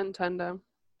Yeah, Nintendo.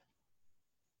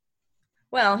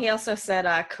 Well, he also said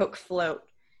Coke Float.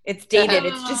 It's dated.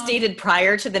 It's just dated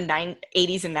prior to the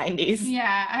 80s and 90s.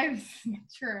 Yeah,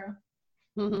 true.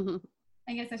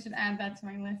 I guess I should add that to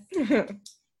my list.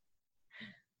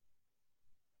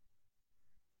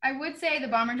 I would say the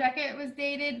bomber jacket was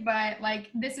dated, but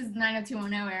like this is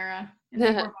 90210 era. And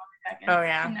they wore bomber jackets. Oh,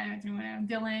 yeah. In 90210.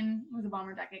 Dylan was a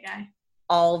bomber jacket guy.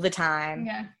 All the time.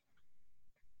 Yeah.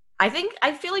 I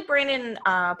feel like Brandon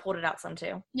pulled it out some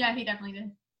too. Yeah, he definitely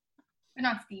did. But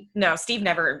not Steve. No, Steve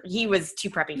never. He was too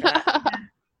preppy for that.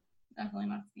 Definitely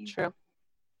not Steve. True.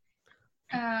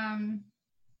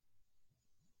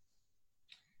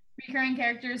 Recurring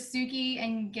characters, Suki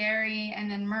and Gary, and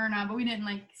then Myrna, but we didn't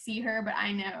like see her, but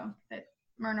I know that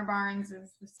Myrna Barnes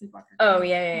is the sleepwalker. Oh,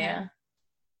 yeah.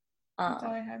 That's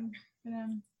all I had for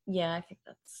them. Yeah, I think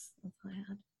that's all I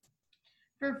had.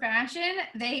 For fashion,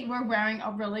 they were wearing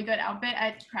a really good outfit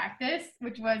at practice,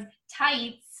 which was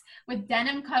tights with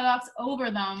denim cutoffs over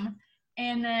them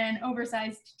and then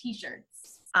oversized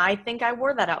t-shirts. I think I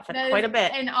wore that outfit quite a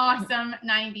bit. An awesome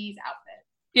 90s outfit.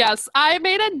 Yes, I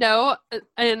made a note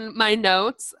in my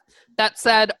notes that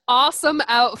said awesome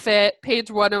outfit, page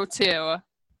 102.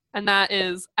 And that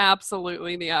is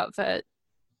absolutely the outfit.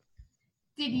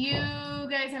 Did you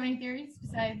guys have any theories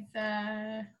besides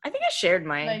I think I shared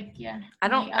mine. I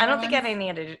don't think I had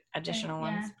any additional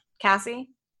ones. Cassie?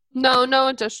 No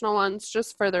additional ones.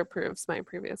 Just further proves my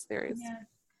previous theories. Yeah.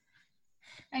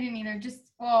 I didn't either. The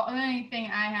only thing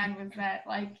I had was that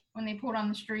like when they pulled on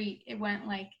the street, it went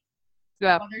like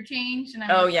color change, and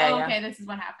I'm okay, this is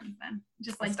what happens then.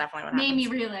 Just like that's definitely what made happens.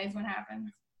 me realize what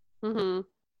happens. Mm-hmm.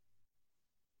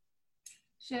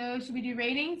 So should we do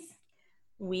ratings?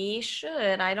 We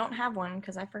should. I don't have one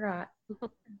because I forgot.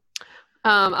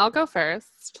 I'll go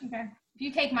first. Okay. If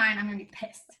you take mine, I'm gonna be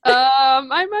pissed.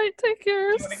 I might take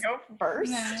yours. You want to go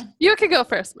first? No. You can go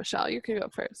first, Michelle. You can go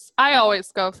first. I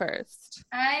always go first.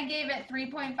 I gave it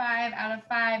 3.5 out of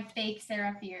 5 fake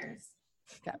Sarah fears.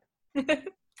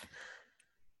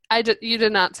 You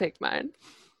did not take mine.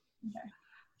 Okay.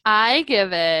 I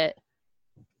give it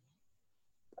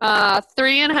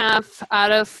 3.5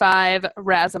 out of 5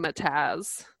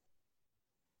 razzmatazz.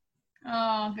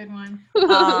 Oh, good one.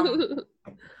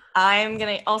 I'm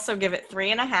going to also give it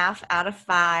 3.5 out of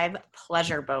 5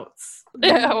 pleasure boats.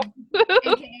 Ew.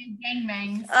 AKA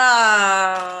gangbangs.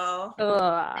 Oh.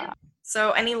 Ugh.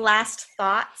 So any last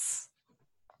thoughts?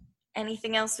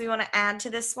 Anything else we want to add to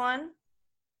this one?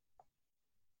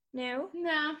 No?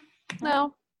 No.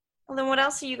 No. Well, then what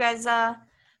else are you guys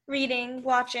reading,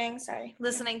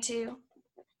 listening to?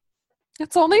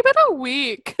 It's only been a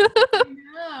week.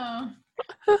 No.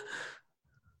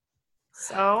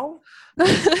 So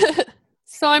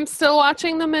I'm still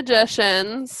watching The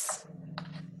Magicians.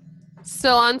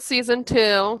 Still on season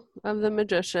 2 of The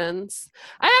Magicians.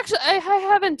 I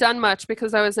haven't done much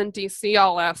because I was in DC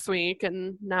all last week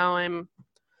and now I'm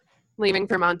leaving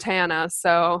for Montana.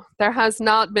 So there has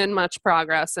not been much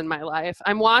progress in my life.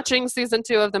 I'm watching season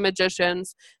 2 of The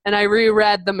Magicians and I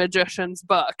reread The Magicians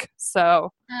book.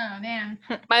 So Oh, damn.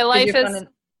 my life is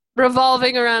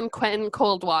revolving around Quentin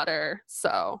Coldwater.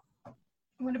 So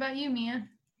What about you, Mia?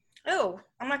 Oh,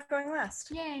 I'm not going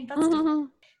last. Yay. That's good.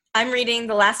 I'm reading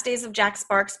The Last Days of Jack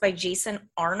Sparks by Jason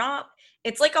Arnott.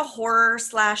 It's like a horror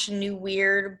 / new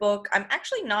weird book. I'm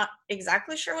actually not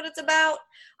exactly sure what it's about,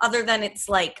 other than it's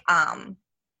like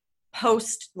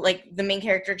post, like the main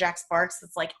character Jack Sparks,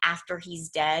 it's like after he's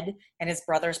dead and his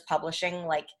brother's publishing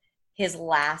like his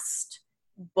last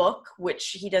book,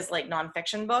 which he does like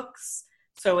nonfiction books.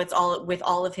 So it's all with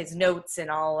all of his notes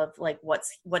and all of like what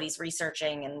he's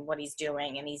researching and what he's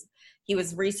doing. And he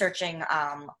was researching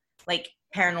like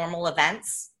paranormal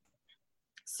events.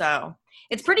 So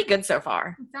it's pretty good so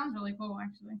far. It sounds really cool,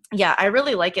 actually. Yeah, I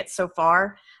really like it so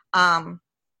far. I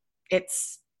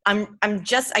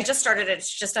just started it. It's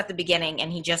just at the beginning,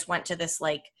 and he just went to this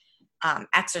like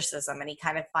exorcism, and he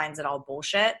kind of finds it all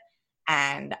bullshit.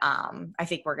 And I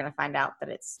think we're gonna find out that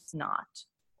it's not,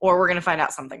 or we're gonna find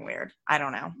out something weird. I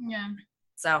don't know. Yeah.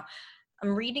 So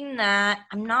I'm reading that.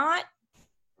 I'm trying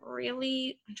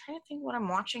to think what I'm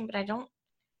watching, but I don't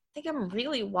think I'm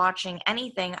really watching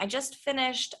anything. I just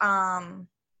finished what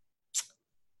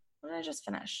did I just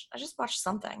finish? I just watched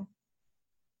something.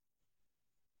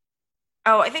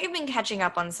 Oh, I think I've been catching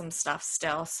up on some stuff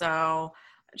still. So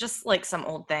just like some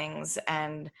old things,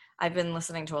 and I've been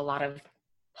listening to a lot of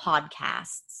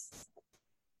podcasts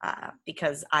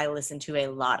because I listen to a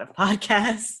lot of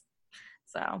podcasts.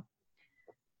 So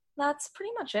that's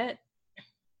pretty much it.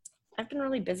 I've been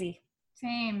really busy.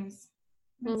 Same.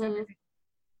 Been so busy.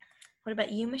 What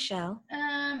about you, Michelle?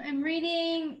 I'm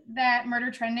reading that Murder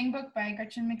Trending book by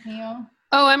Gretchen McNeil.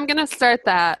 Oh, I'm going to start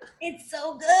that. It's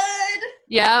so good.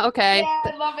 Yeah, okay. Yeah,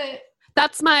 I love it.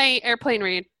 That's my airplane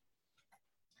read.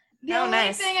 The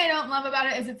only thing I don't love about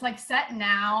it is it's like set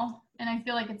now, and I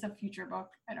feel like it's a future book.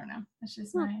 I don't know. It's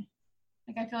just I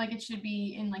feel like it should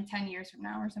be in like 10 years from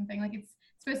now or something. Like it's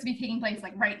supposed to be taking place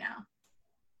like right now.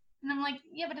 And I'm like,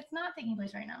 yeah, but it's not taking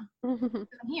place right now. Because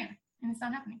I'm here, and it's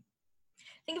not happening.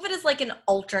 Think of it as like an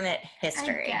alternate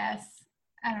history. I guess.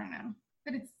 I don't know.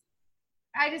 But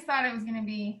I just thought it was going to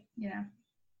be,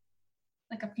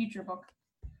 like a future book.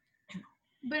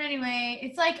 But anyway,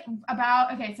 it's like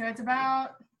about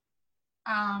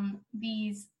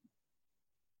these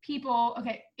people,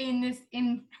 in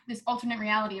this alternate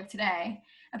reality of today.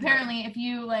 Apparently, if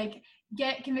you like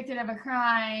get convicted of a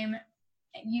crime,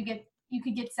 you could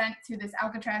get sent to this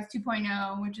Alcatraz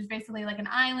 2.0, which is basically like an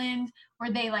island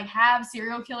where they like have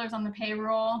serial killers on the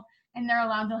payroll, and they're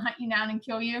allowed to hunt you down and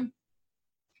kill you.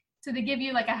 So they give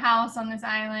you like a house on this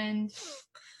island,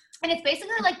 and it's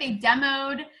basically like they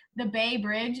demoed the Bay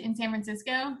Bridge in San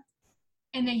Francisco,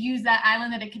 and they use that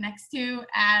island that it connects to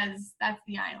as that's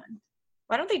the island.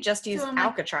 Why don't they just use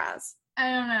Alcatraz?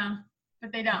 I don't know,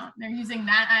 but they don't. They're using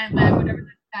that island,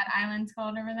 whatever that island's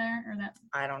called over there, or that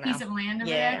piece of land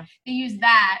over there. They use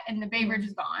that, and the Bay Bridge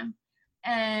is gone.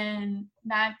 And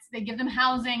they give them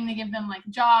housing, they give them like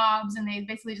jobs, and they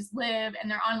basically just live,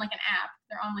 and they're on like an app.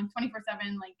 They're on like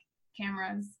 24/7 like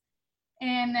cameras.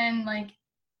 And then like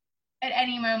at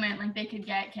any moment, like they could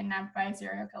get kidnapped by a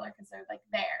serial killer because they're like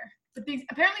there. But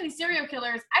apparently these serial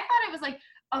killers, I thought it was like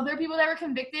other people that were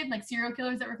convicted, like serial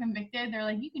killers that were convicted. They're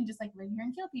like, you can just like live here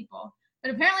and kill people.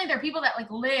 But apparently they're people that like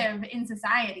live in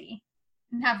society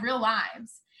and have real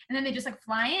lives. And then they just like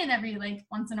fly in every like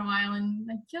once in a while and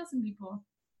like kill some people.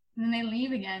 And then they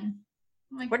leave again.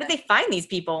 Like, where did they find these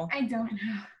people? I don't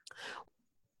know.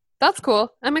 That's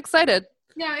cool. I'm excited.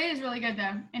 No, it is really good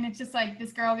though. And it's just like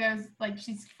this girl goes like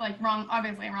she's like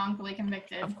obviously wrongfully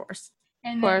convicted. Of course.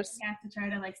 And then she has to try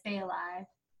to like stay alive.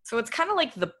 So it's kind of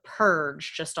like The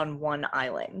Purge, just on one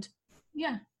island.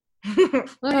 Yeah. And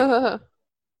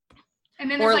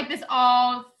then there's like this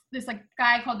like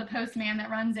guy called the Postman that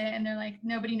runs it, and they're like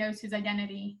nobody knows his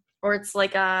identity. Or it's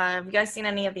like have you guys seen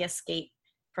any of the Escape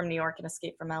from New York and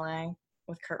Escape from LA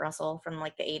with Kurt Russell from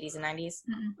like the 80s and 90s?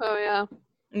 Mm-mm. Oh yeah.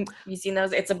 You seen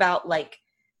those? It's about like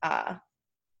I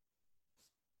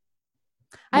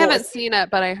haven't seen it,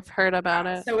 but I've heard about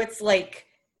it. So it's like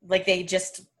they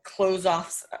just close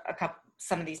off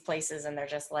some of these places, and they're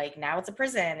just like, now it's a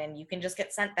prison, and you can just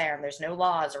get sent there, and there's no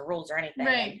laws or rules or anything.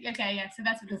 Right. Okay. Yeah. So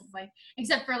that's what this is like.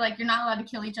 Except for like you're not allowed to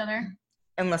kill each other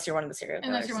unless you're one of the serial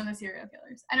killers.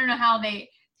 I don't know how they.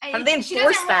 How do they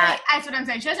enforce that? That's what I'm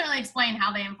saying. She doesn't really explain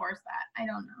how they enforce that. I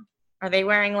don't know. Are they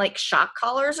wearing like shock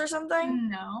collars or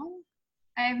something? No,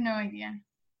 I have no idea.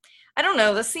 I don't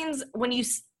know. This seems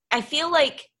I feel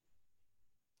like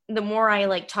the more I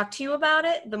like talk to you about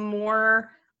it, the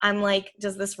more I'm like,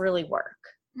 does this really work?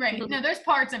 Right. No, there's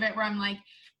parts of it where I'm like,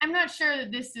 I'm not sure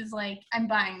that this is like, I'm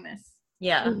buying this.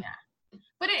 Yeah. Yeah.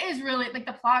 But it is really, like,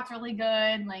 the plot's really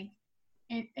good. Like,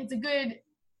 it's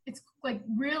like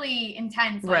really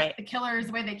intense. Like, right. The killers,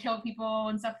 the way they kill people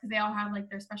and stuff, because they all have like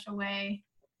their special way.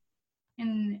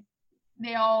 And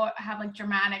they all have like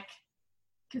dramatic,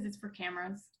 because it's for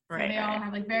cameras. So Right, they all right.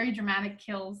 have like very dramatic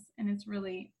kills, and it's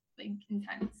really like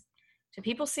intense. Do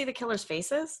people see the killer's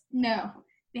faces? No,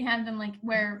 they have them like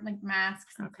wear like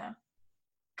masks and Okay. stuff.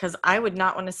 Because I would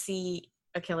not want to see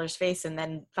a killer's face and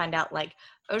then find out like,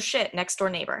 oh shit, next door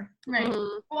neighbor. Right.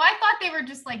 Mhm. Well, I thought they were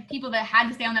just like people that had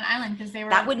to stay on that island because they were.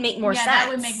 That would make more sense. Yeah, that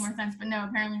would make more sense. But no,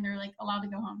 apparently they're like allowed to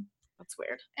go home. That's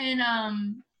weird. And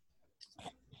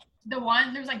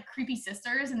there's like creepy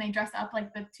sisters, and they dress up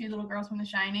like the two little girls from The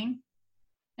Shining,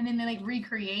 and then they like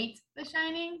recreate The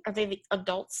Shining. Are they the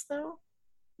adults though?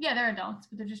 Yeah, they're adults,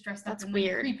 but they're just dressed That's up in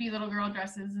weird. like, creepy little girl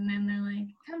dresses, and then they're like,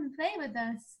 "Come and play with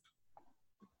us."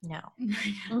 No.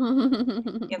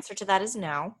 The answer to that is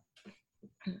no.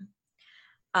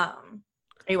 Are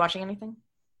you watching anything?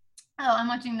 Oh, I'm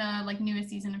watching the like newest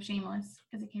season of Shameless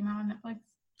because it came out on Netflix.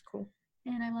 Cool.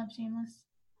 And I love Shameless.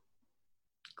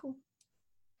 Cool.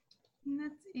 And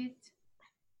that's it.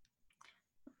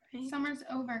 Right. Summer's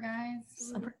over, guys.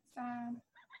 Summer. Sad.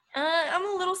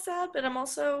 I'm a little sad, but I'm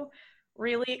also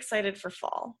really excited for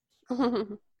fall.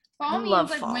 Fall I means love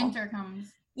like fall. winter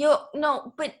comes.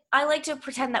 No, but I like to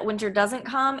pretend that winter doesn't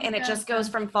come and it just goes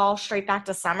from fall straight back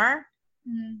to summer.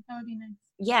 That would be nice.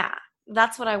 Yeah,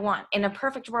 that's what I want. In a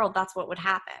perfect world, that's what would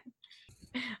happen.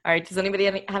 All right, does anybody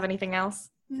have anything else?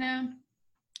 No.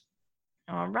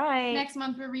 All right. Next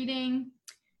month we're reading.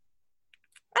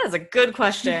 That is a good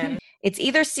question. It's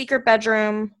either Secret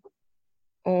Bedroom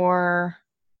or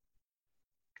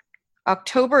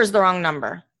October is the wrong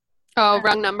number. Oh,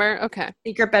 wrong number? Okay.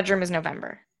 Secret Bedroom is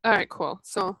November. All right, cool.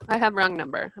 So I have wrong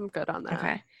number. I'm good on that.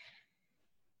 Okay.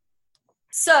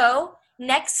 So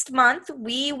next month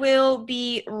we will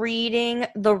be reading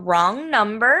The Wrong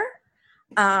Number.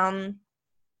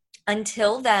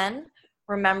 Until then,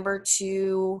 remember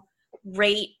to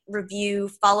rate, review,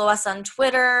 follow us on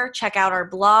Twitter, check out our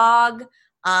blog,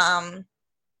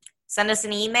 send us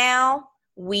an email.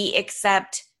 We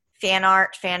accept fan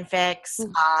art, fanfics,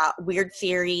 weird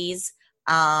theories,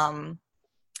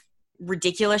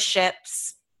 ridiculous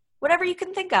ships, whatever you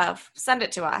can think of, send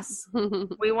it to us.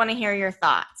 We want to hear your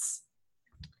thoughts.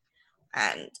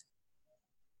 And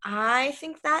I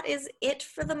think that is it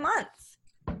for the month.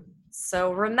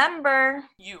 So remember,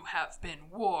 you have been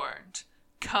warned.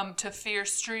 Come to Fear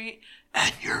Street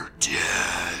and you're dead.